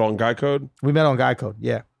guys met on Guy Code? We met on Guy Code,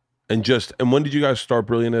 yeah. And when did you guys start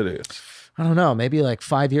Brilliant Idiots? I don't know, maybe like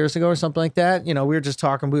 5 years ago or something like that. We were just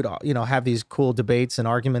talking, we'd have these cool debates and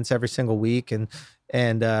arguments every single week, and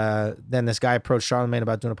then this guy approached Charlamagne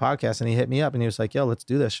about doing a podcast, and he hit me up, and he was like, "Yo, let's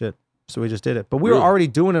do this shit." So we just did it. But we were Really? already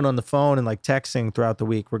doing it on the phone and like texting throughout the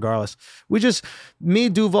week, regardless. Me,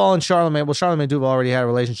 Duval, and Charlamagne. Well, Charlamagne and Duval already had a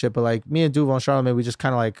relationship, but like me and Duval and Charlamagne, we just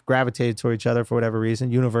kind of like gravitated toward each other for whatever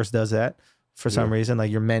reason. Universe does that for some reason.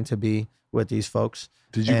 Like you're meant to be with these folks.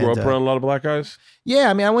 Did you grow up around a lot of black guys? Yeah,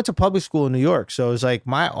 I mean, I went to public school in New York, so it was like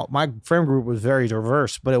my friend group was very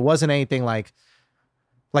diverse, but it wasn't anything like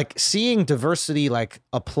seeing diversity like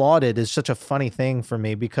applauded is such a funny thing for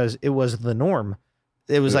me because it was the norm.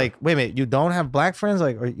 It was like, wait a minute, you don't have black friends,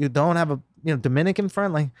 like, or you don't have a Dominican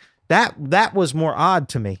friend, like that was more odd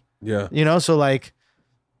to me. Yeah, so like,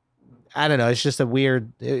 I don't know, it's just a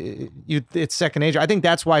weird. It's second nature. I think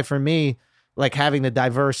that's why for me, like having a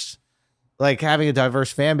diverse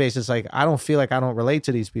fan base, it's like I don't feel like I don't relate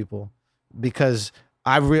to these people because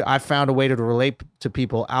I found a way to relate to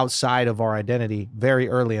people outside of our identity very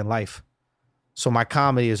early in life. So my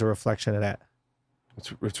comedy is a reflection of that.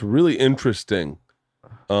 It's really interesting,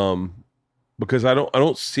 because I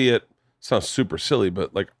don't see it. It sounds super silly,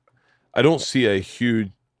 but like I don't see a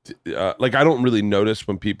huge like I don't really notice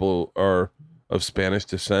when people are of Spanish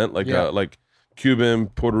descent, like Cuban,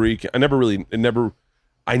 Puerto Rican.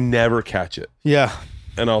 I never catch it. Yeah.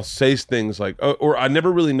 And I'll say things like, or I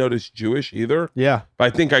never really noticed Jewish either. Yeah. But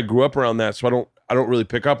I think I grew up around that, so I don't really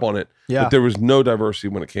pick up on it. Yeah. But there was no diversity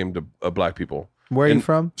when it came to black people. Where are you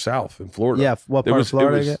from? South in Florida. Yeah. What part of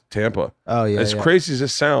Florida? It was Tampa. Oh yeah. As crazy as it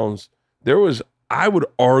sounds, I would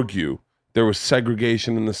argue there was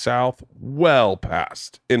segregation in the South well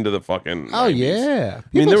past into the fucking 90s. Oh yeah.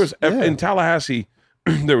 I mean, there was in Tallahassee,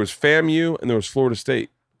 there was FAMU and there was Florida State.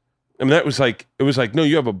 I mean, it was like, no,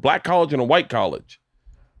 you have a black college and a white college.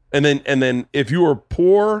 And then if you were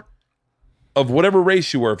poor of whatever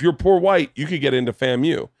race you were, if you're poor white, you could get into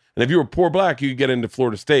FAMU. And if you were poor black, you could get into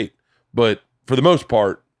Florida State. But for the most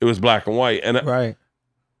part, it was black and white. And right.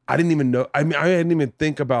 I didn't even know. I mean, I didn't even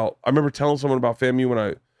think about. I remember telling someone about FAMU when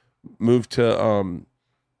I moved to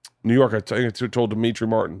New York. I told Dimitri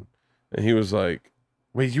Martin, and he was like,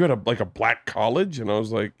 "Wait, you had a black college?" And I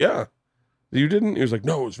was like, "Yeah, you didn't." He was like,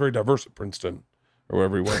 "No, it was very diverse at Princeton or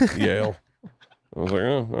wherever he went, Yale." I was like,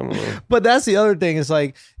 "Oh, I don't know." But that's the other thing. It's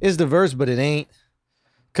like it's diverse, but it ain't,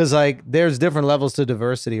 because like there's different levels to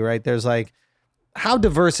diversity, right? There's like, how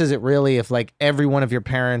diverse is it really if like every one of your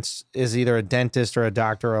parents is either a dentist or a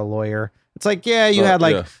doctor or a lawyer? It's like, yeah, you had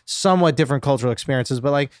like somewhat different cultural experiences,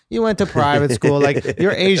 but like you went to private school, like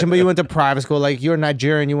you're Asian, but you went to private school, like you're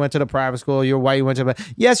Nigerian, you went to the private school, you're white, you went to,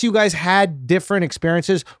 yes, you guys had different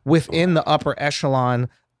experiences within the upper echelon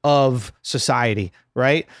of society,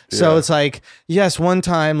 right? Yeah. So it's like, yes, one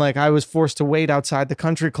time like I was forced to wait outside the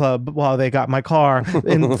country club while they got my car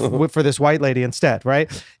for this white lady instead, right?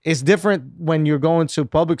 It's different when you're going to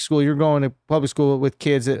public school. You're going to public school with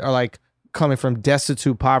kids that are like coming from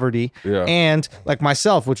destitute poverty, and like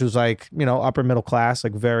myself, which was like, upper middle class,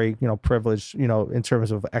 like very, privileged, in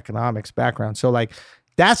terms of economics background. So like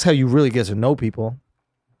that's how you really get to know people.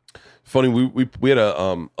 Funny, we had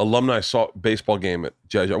a alumni baseball game at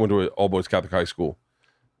Judge. I went to an all boys Catholic high school,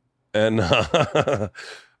 and I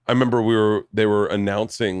remember they were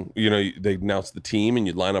announcing. They announced the team, and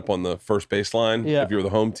you'd line up on the first base line if you were the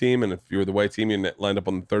home team, and if you were the away team, you lined up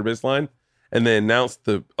on the third base line. And they announced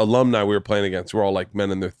the alumni we were playing against. We're all like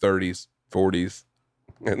men in their 30s, 40s,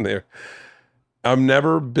 and I've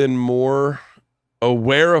never been more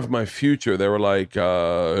aware of my future. They were like,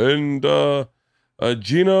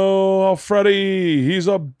 Gino Alfredi, he's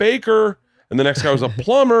a baker. And the next guy was a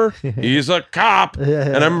plumber. He's a cop.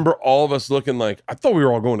 And I remember all of us looking like, I thought we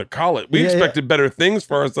were all going to college. We expected better things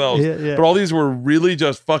for ourselves. But all these were really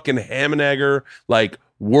just fucking ham and egger, like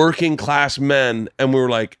working class men. And we were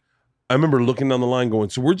like, I remember looking down the line going,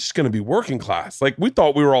 so we're just going to be working class. Like we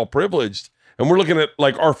thought we were all privileged. And we're looking at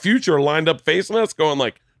like our future lined up facing us going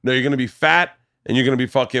like, no, you're going to be fat and you're going to be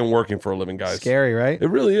fucking working for a living, guys. Scary, right? It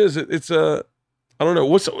really is. It's a... I don't know.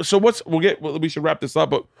 We should wrap this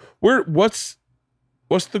up, but what's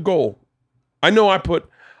the goal? I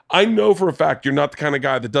know for a fact you're not the kind of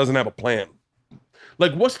guy that doesn't have a plan.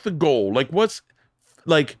 Like, what's the goal? Like, what's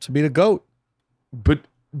like to be the GOAT? But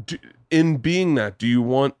in being that, do you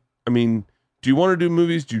want to do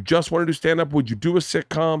movies? Do you just want to do stand up? Would you do a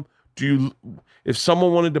sitcom? If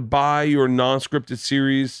someone wanted to buy your non-scripted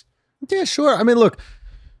series? Yeah, sure. I mean, look,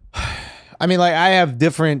 like I have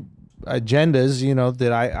different agendas,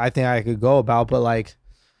 that I think I could go about, but like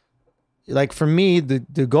for me,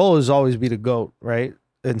 the goal is always be the GOAT, right?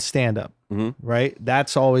 And stand up, right?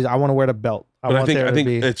 That's always, I want to wear the belt. I think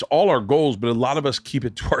it's all our goals, but a lot of us keep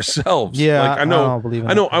it to ourselves. Yeah, like,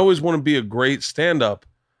 I always want to be a great stand up.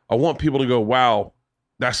 I want people to go, wow,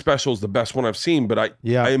 that special is the best one I've seen. But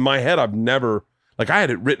in my head, I've never, Like I had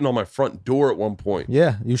it written on my front door at one point.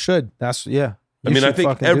 Yeah, you should. That's yeah. I You mean, I should think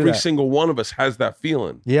fucking do every that. single one of us has that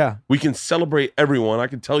feeling. Yeah. We can celebrate everyone. I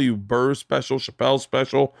can tell you Burr special, Chappelle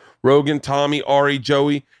special, Rogan, Tommy, Ari,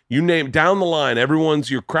 Joey, you name down the line. Everyone's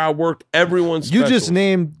your crowd work. Everyone's You special.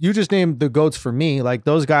 just named the goats for me, like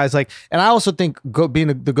those guys. Like, and I also think being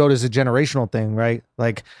the goat is a generational thing, right?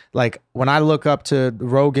 Like when I look up to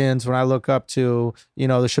Rogans, when I look up to the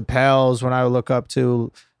Chappelles, when I look up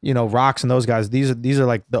to Rocks and those guys, these are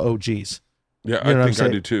like the OGs. Yeah, You know what I I'm think I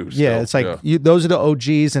saying? do too. Yeah, still. it's like those are the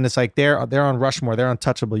OGs, and it's like they're on Rushmore. They're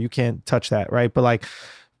untouchable. You can't touch that, right? But like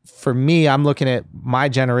for me, I'm looking at my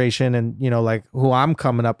generation and like who I'm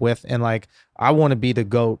coming up with, and like I want to be the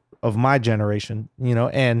GOAT of my generation,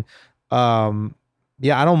 and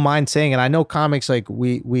yeah, I don't mind saying it. I know comics like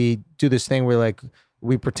we do this thing where like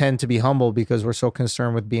we pretend to be humble because we're so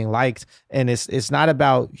concerned with being liked, and it's not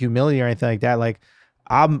about humility or anything like that. Like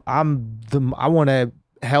I want to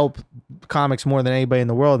help comics more than anybody in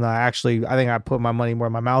the world, and I think I put my money where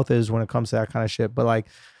my mouth is when it comes to that kind of shit.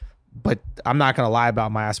 But I'm not gonna lie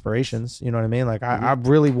about my aspirations. You know what I mean? Like I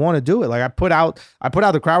really want to do it. Like I put out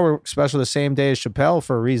the crowd work special the same day as Chappelle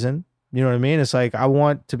for a reason. You know what I mean? It's like I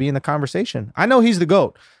want to be in the conversation. I know he's the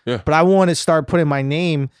GOAT, Yeah. but I want to start putting my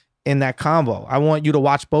name in that combo. I want you to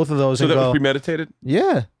watch both of those So and that go, was premeditated?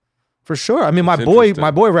 yeah, for sure. I mean, That's my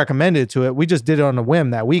interesting. boy recommended it to it. We just did it on a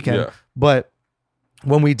whim that weekend. Yeah. But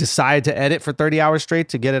when we decided to edit for 30 hours straight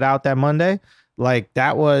to get it out that Monday, like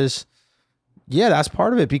that was, yeah, that's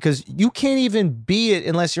part of it, because you can't even be it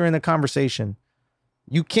unless you're in the conversation.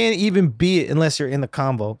 You can't even be it unless you're in the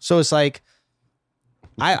combo. So it's like,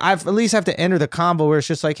 I at least have to enter the combo where it's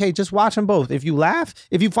just like, hey, just watch them both. If you laugh,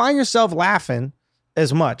 if you find yourself laughing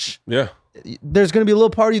as much, Yeah. there's going to be a little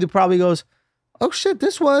part of you that probably goes, oh shit,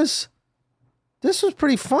 this was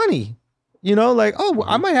pretty funny. Like, oh,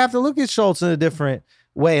 I might have to look at Schulz in a different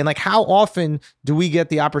way. And like, how often do we get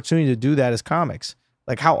the opportunity to do that as comics?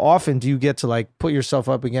 Like, how often do you get to like put yourself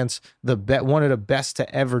up against one of the best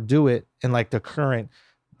to ever do it in like the current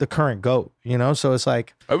GOAT, So it's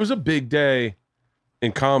like, It was a big day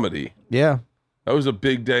in comedy. yeah. That was a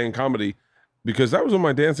big day in comedy because that was when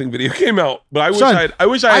my dancing video came out. But I Son,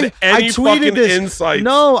 wish I had any tweeted fucking this. insight.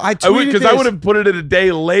 No, I tweeted because I would have put it in a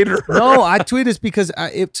day later. No, I tweeted this because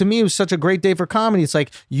to me it was such a great day for comedy. It's like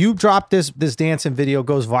you drop this dancing video,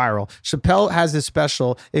 goes viral. Chappelle has this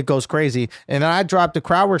special, it goes crazy, and then I dropped the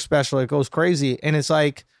crowd work special, it goes crazy, and it's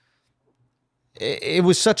like it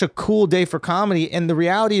was such a cool day for comedy. And the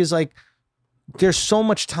reality is like there's so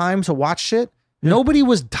much time to watch shit. Nobody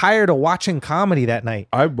was tired of watching comedy that night.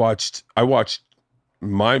 I watched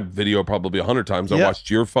my video probably 100 times. I Yeah. watched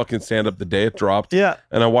your fucking stand up the day it dropped. Yeah.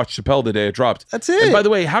 And I watched Chappelle the day it dropped. That's it. And by the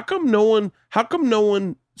way, how come no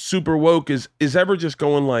one super woke is ever just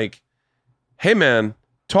going like, hey man,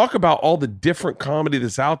 talk about all the different comedy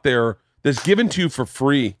that's out there that's given to you for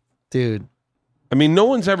free. Dude. I mean, no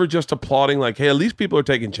one's ever just applauding like, hey, at least people are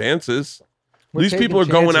taking chances. We're These people are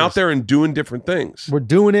taking going chances. out there and doing different things. We're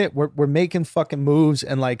doing it. We're making fucking moves,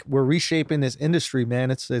 and like we're reshaping this industry, man.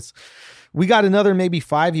 It's we got another maybe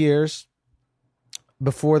 5 years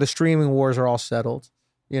before the streaming wars are all settled.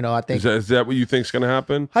 I think Is that what you think's going to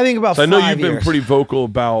happen? I think about 5 I know years. you've been pretty vocal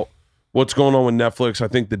about what's going on with Netflix. I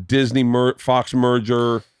think the Disney Fox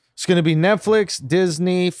merger. It's going to be Netflix,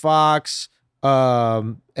 Disney, Fox,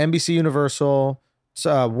 NBC Universal,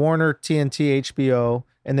 Warner, TNT, HBO,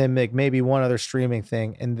 and then maybe one other streaming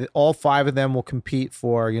thing. And all 5 of them will compete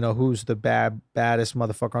for, who's the baddest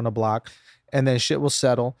motherfucker on the block. And then shit will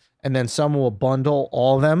settle. And then someone will bundle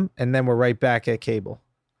all of them. And then we're right back at cable.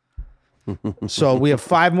 So we have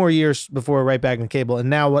 5 more years before we're right back in cable. And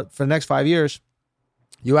now for the next 5 years,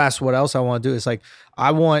 you asked what else I want to do. It's like,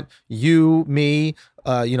 I want you, me,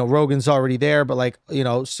 Rogan's already there, but like,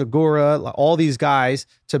 Segura, all these guys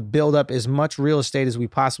to build up as much real estate as we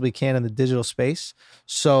possibly can in the digital space.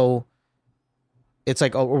 So it's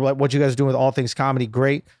like, oh, what you guys are doing with All Things Comedy,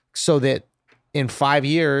 great. So that in 5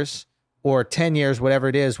 years or 10 years, whatever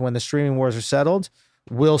it is, when the streaming wars are settled,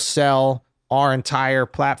 we'll sell our entire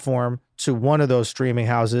platform to one of those streaming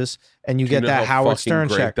houses, and you get that Howard Stern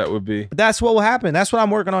check. That would be. But that's what will happen. That's what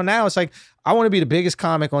I'm working on now. It's like, I want to be the biggest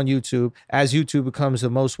comic on YouTube as YouTube becomes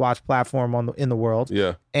the most watched platform in the world.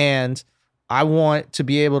 Yeah. And I want to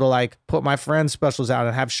be able to like put my friends' specials out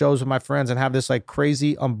and have shows with my friends and have this like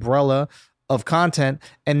crazy umbrella of content.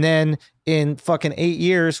 And then in fucking 8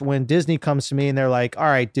 years, when Disney comes to me and they're like, all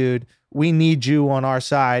right, dude, we need you on our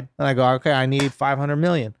side. And I go, okay, I need 500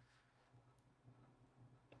 million.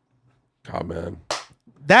 God, man.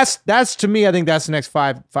 That's to me, I think that's the next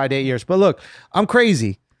 5 to 8 years. But look, I'm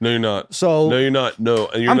crazy. No, you're not. So no, you're not. No,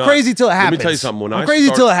 and you're I'm not. crazy till it happens. Let me tell you something. When I'm crazy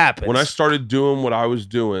till it happens. When I started doing what I was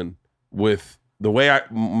doing with the way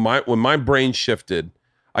when my brain shifted,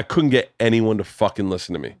 I couldn't get anyone to fucking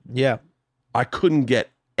listen to me. Yeah. I couldn't get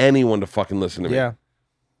anyone to fucking listen to me. Yeah.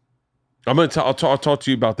 I'll talk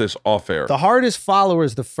to you about this off air. The hardest follower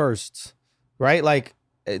is the first, right? Like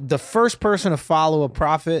the first person to follow a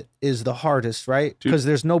prophet is the hardest, right? Because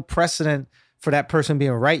there's no precedent for that person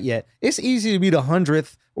being right yet. It's easy to be the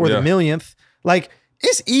 100th or the millionth. Like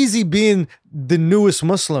it's easy being the newest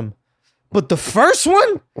Muslim. But the first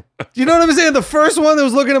one, you know what I'm saying? The first one that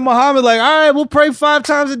was looking at Muhammad like, all right, we'll pray 5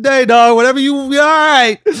 times a day, dog. Whatever you, all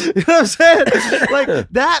right. You know what I'm saying? Like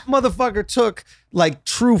that motherfucker took like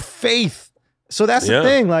true faith. So that's the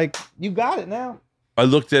thing. Like you got it now. I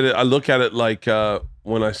look at it like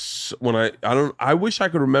when I wish I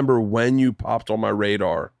could remember when you popped on my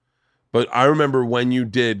radar, but I remember when you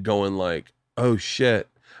did going like, oh shit.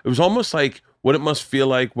 It was almost like what it must feel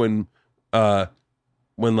like when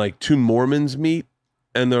like 2 Mormons meet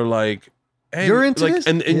and they're like, hey, you're into like, this?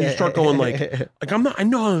 and you start going like I'm not, I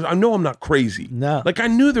know I'm not crazy. No. Like I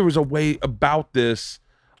knew there was a way about this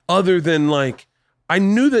other than like, I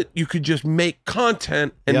knew that you could just make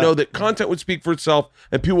content and know that content would speak for itself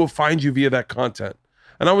and people would find you via that content.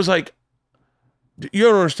 And I was like, you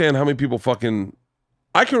don't understand how many people fucking,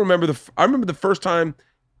 I remember the first time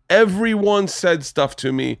everyone said stuff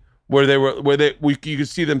to me where you could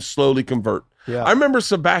see them slowly convert. Yeah. I remember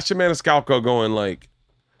Sebastian Maniscalco going like,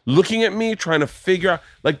 looking at me, trying to figure out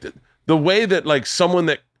like the way that like someone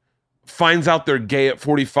that finds out they're gay at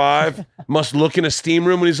 45 must look in a steam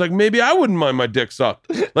room and he's like, maybe I wouldn't mind my dick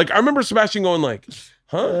sucked. Like I remember Sebastian going like,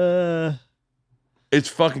 huh? It's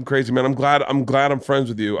fucking crazy, man. I'm glad I'm friends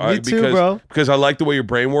with you. Me too, bro. Because I like the way your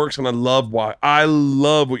brain works and I love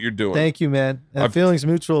what you're doing. Thank you, man. And feelings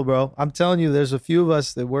mutual, bro. I'm telling you, there's a few of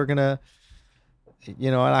us that we're gonna,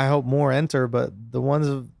 and I hope more enter, but the ones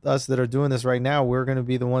of us that are doing this right now, we're gonna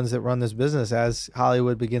be the ones that run this business as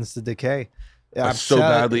Hollywood begins to decay. So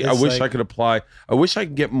badly. I wish I could apply. I wish I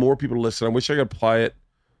could get more people to listen. I wish I could apply it.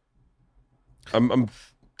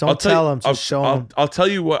 Don't tell them. Just show them. I'll tell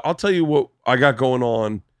you what I got going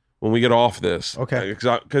on when we get off this. Okay.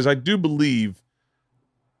 Because I do believe.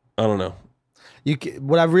 I don't know.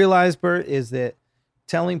 What I've realized, Bert, is that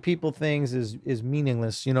telling people things is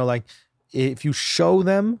meaningless. Like if you show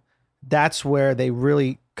them, that's where they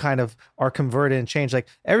really kind of are converted and changed. Like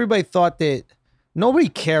everybody thought that. Nobody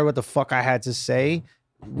cared what the fuck I had to say,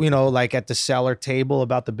 like at the cellar table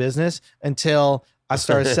about the business until I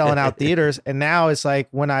started selling out theaters. And now it's like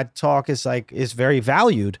when I talk, it's like it's very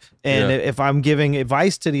valued. And if I'm giving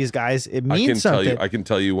advice to these guys, it means something. I can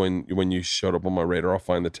tell you when you showed up on my radar. I'll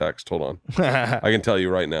find the text. Hold on. I can tell you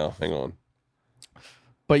right now. Hang on.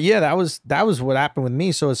 But yeah, that was what happened with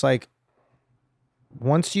me. So it's like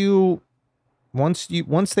once they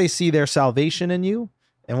see their salvation in you,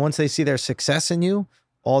 and once they see their success in you,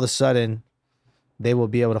 all of a sudden, they will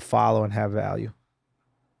be able to follow and have value.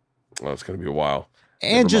 Oh, it's going to be a while.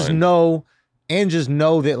 And just know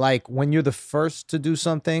that like when you're the first to do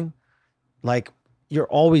something, like you're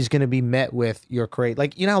always going to be met with your crate.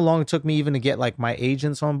 Like, how long it took me even to get like my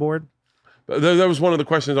agents on board? That was one of the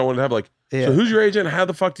questions I wanted to have. Like, so who's your agent? How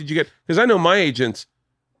the fuck did you get? Because I know my agents,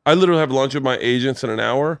 I literally have lunch with my agents in an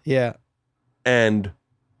hour. Yeah. And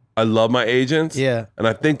I love my agents. Yeah. And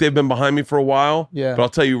I think they've been behind me for a while. Yeah. But I'll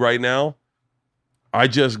tell you right now, I'll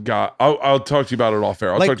talk to you about it off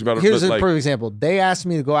air. I'll talk to you about it. Here's a perfect example. They asked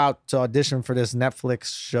me to go out to audition for this Netflix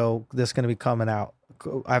show that's going to be coming out.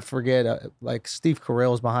 I forget, like Steve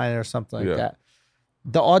Carell's behind it or something like that.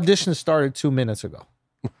 The audition started 2 minutes ago.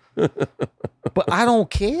 But I don't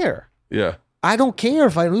care. Yeah. I don't care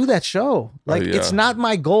if I do that show. Like, it's not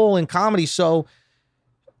my goal in comedy. So,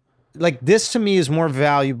 like, this to me is more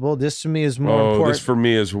valuable. This to me is more important. This for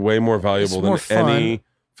me is way more valuable than fun. Any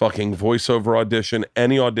fucking voiceover audition,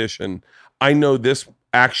 any audition. I know this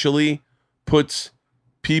actually puts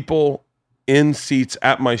people in seats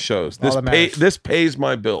at my shows. This pays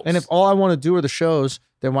my bills. And if all I want to do are the shows,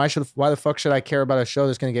 then why the fuck should I care about a show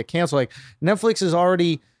that's going to get canceled? Like Netflix has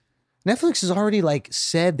already like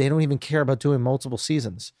said they don't even care about doing multiple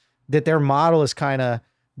seasons. That their model is kind of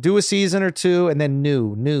do a season or two and then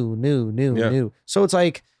new. So it's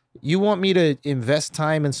like, you want me to invest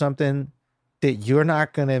time in something that you're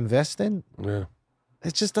not going to invest in? Yeah.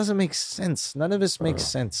 It just doesn't make sense. None of this makes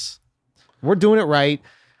sense. We're doing it right.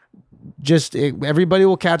 Everybody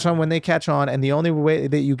will catch on when they catch on. And the only way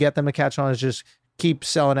that you get them to catch on is just keep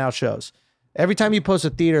selling out shows. Every time you post a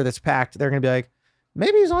theater that's packed, they're going to be like,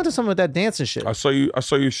 Maybe he's onto something with that dancing shit. I saw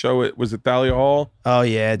you show it. Was it Thalia Hall? Oh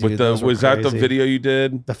yeah, dude. Was that the video you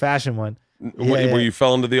did? The fashion one. Where you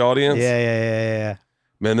fell into the audience? Yeah.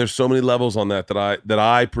 Man, there's so many levels on that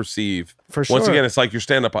I perceive. For sure. Once again, it's like your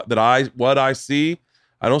stand-up what I see.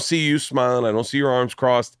 I don't see you smiling. I don't see your arms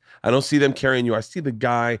crossed. I don't see them carrying you. I see the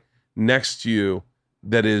guy next to you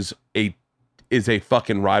that is a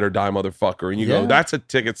fucking ride or die motherfucker. And you go, that's a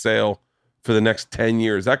ticket sale for the next 10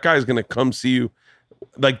 years. That guy's going to come see you.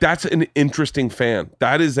 Like, that's an interesting fan.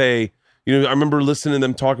 That is I remember listening to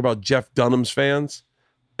them talk about Jeff Dunham's fans,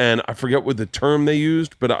 and I forget what the term they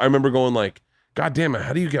used, but I remember going like, God damn it,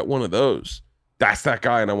 how do you get one of those? That's that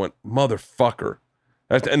guy. And I went, motherfucker.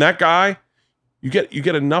 And that guy, you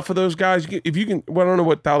get enough of those guys. If you can, well, I don't know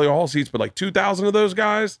what Thalia Hall seats, but like 2,000 of those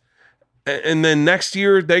guys. And then next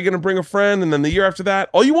year, they're going to bring a friend. And then the year after that,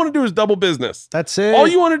 all you want to do is double business. That's it. All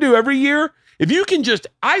you want to do every year, if you can just,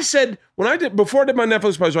 I said, before I did my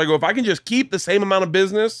Netflix special, I go, if I can just keep the same amount of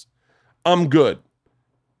business, I'm good.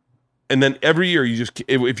 And then every year,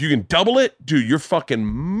 if you can double it, dude, you're fucking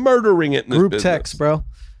murdering it in this group business. text, bro.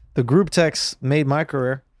 The group text made my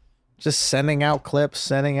career. Just sending out clips,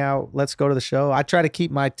 sending out, let's go to the show. I try to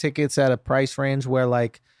keep my tickets at a price range where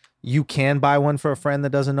like you can buy one for a friend that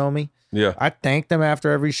doesn't know me. Yeah. I thank them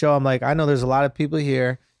after every show. I'm like, I know there's a lot of people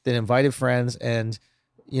here that invited friends, and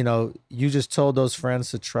you just told those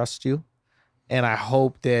friends to trust you. And I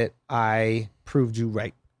hope that I proved you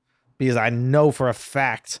right, because I know for a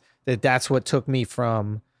fact that that's what took me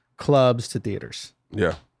from clubs to theaters.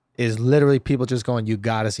 Yeah. Is literally people just going, you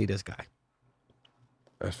got to see this guy.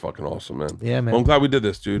 That's fucking awesome, man. Yeah, man. Well, I'm glad we did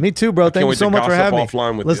this, dude. Me too, bro. Thank you so much for having me.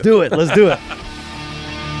 Offline with Let's do it. Let's do it.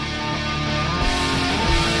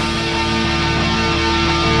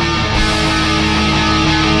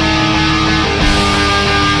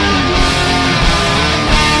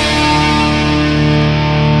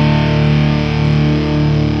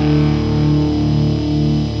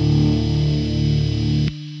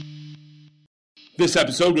 This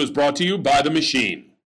episode was brought to you by The Machine.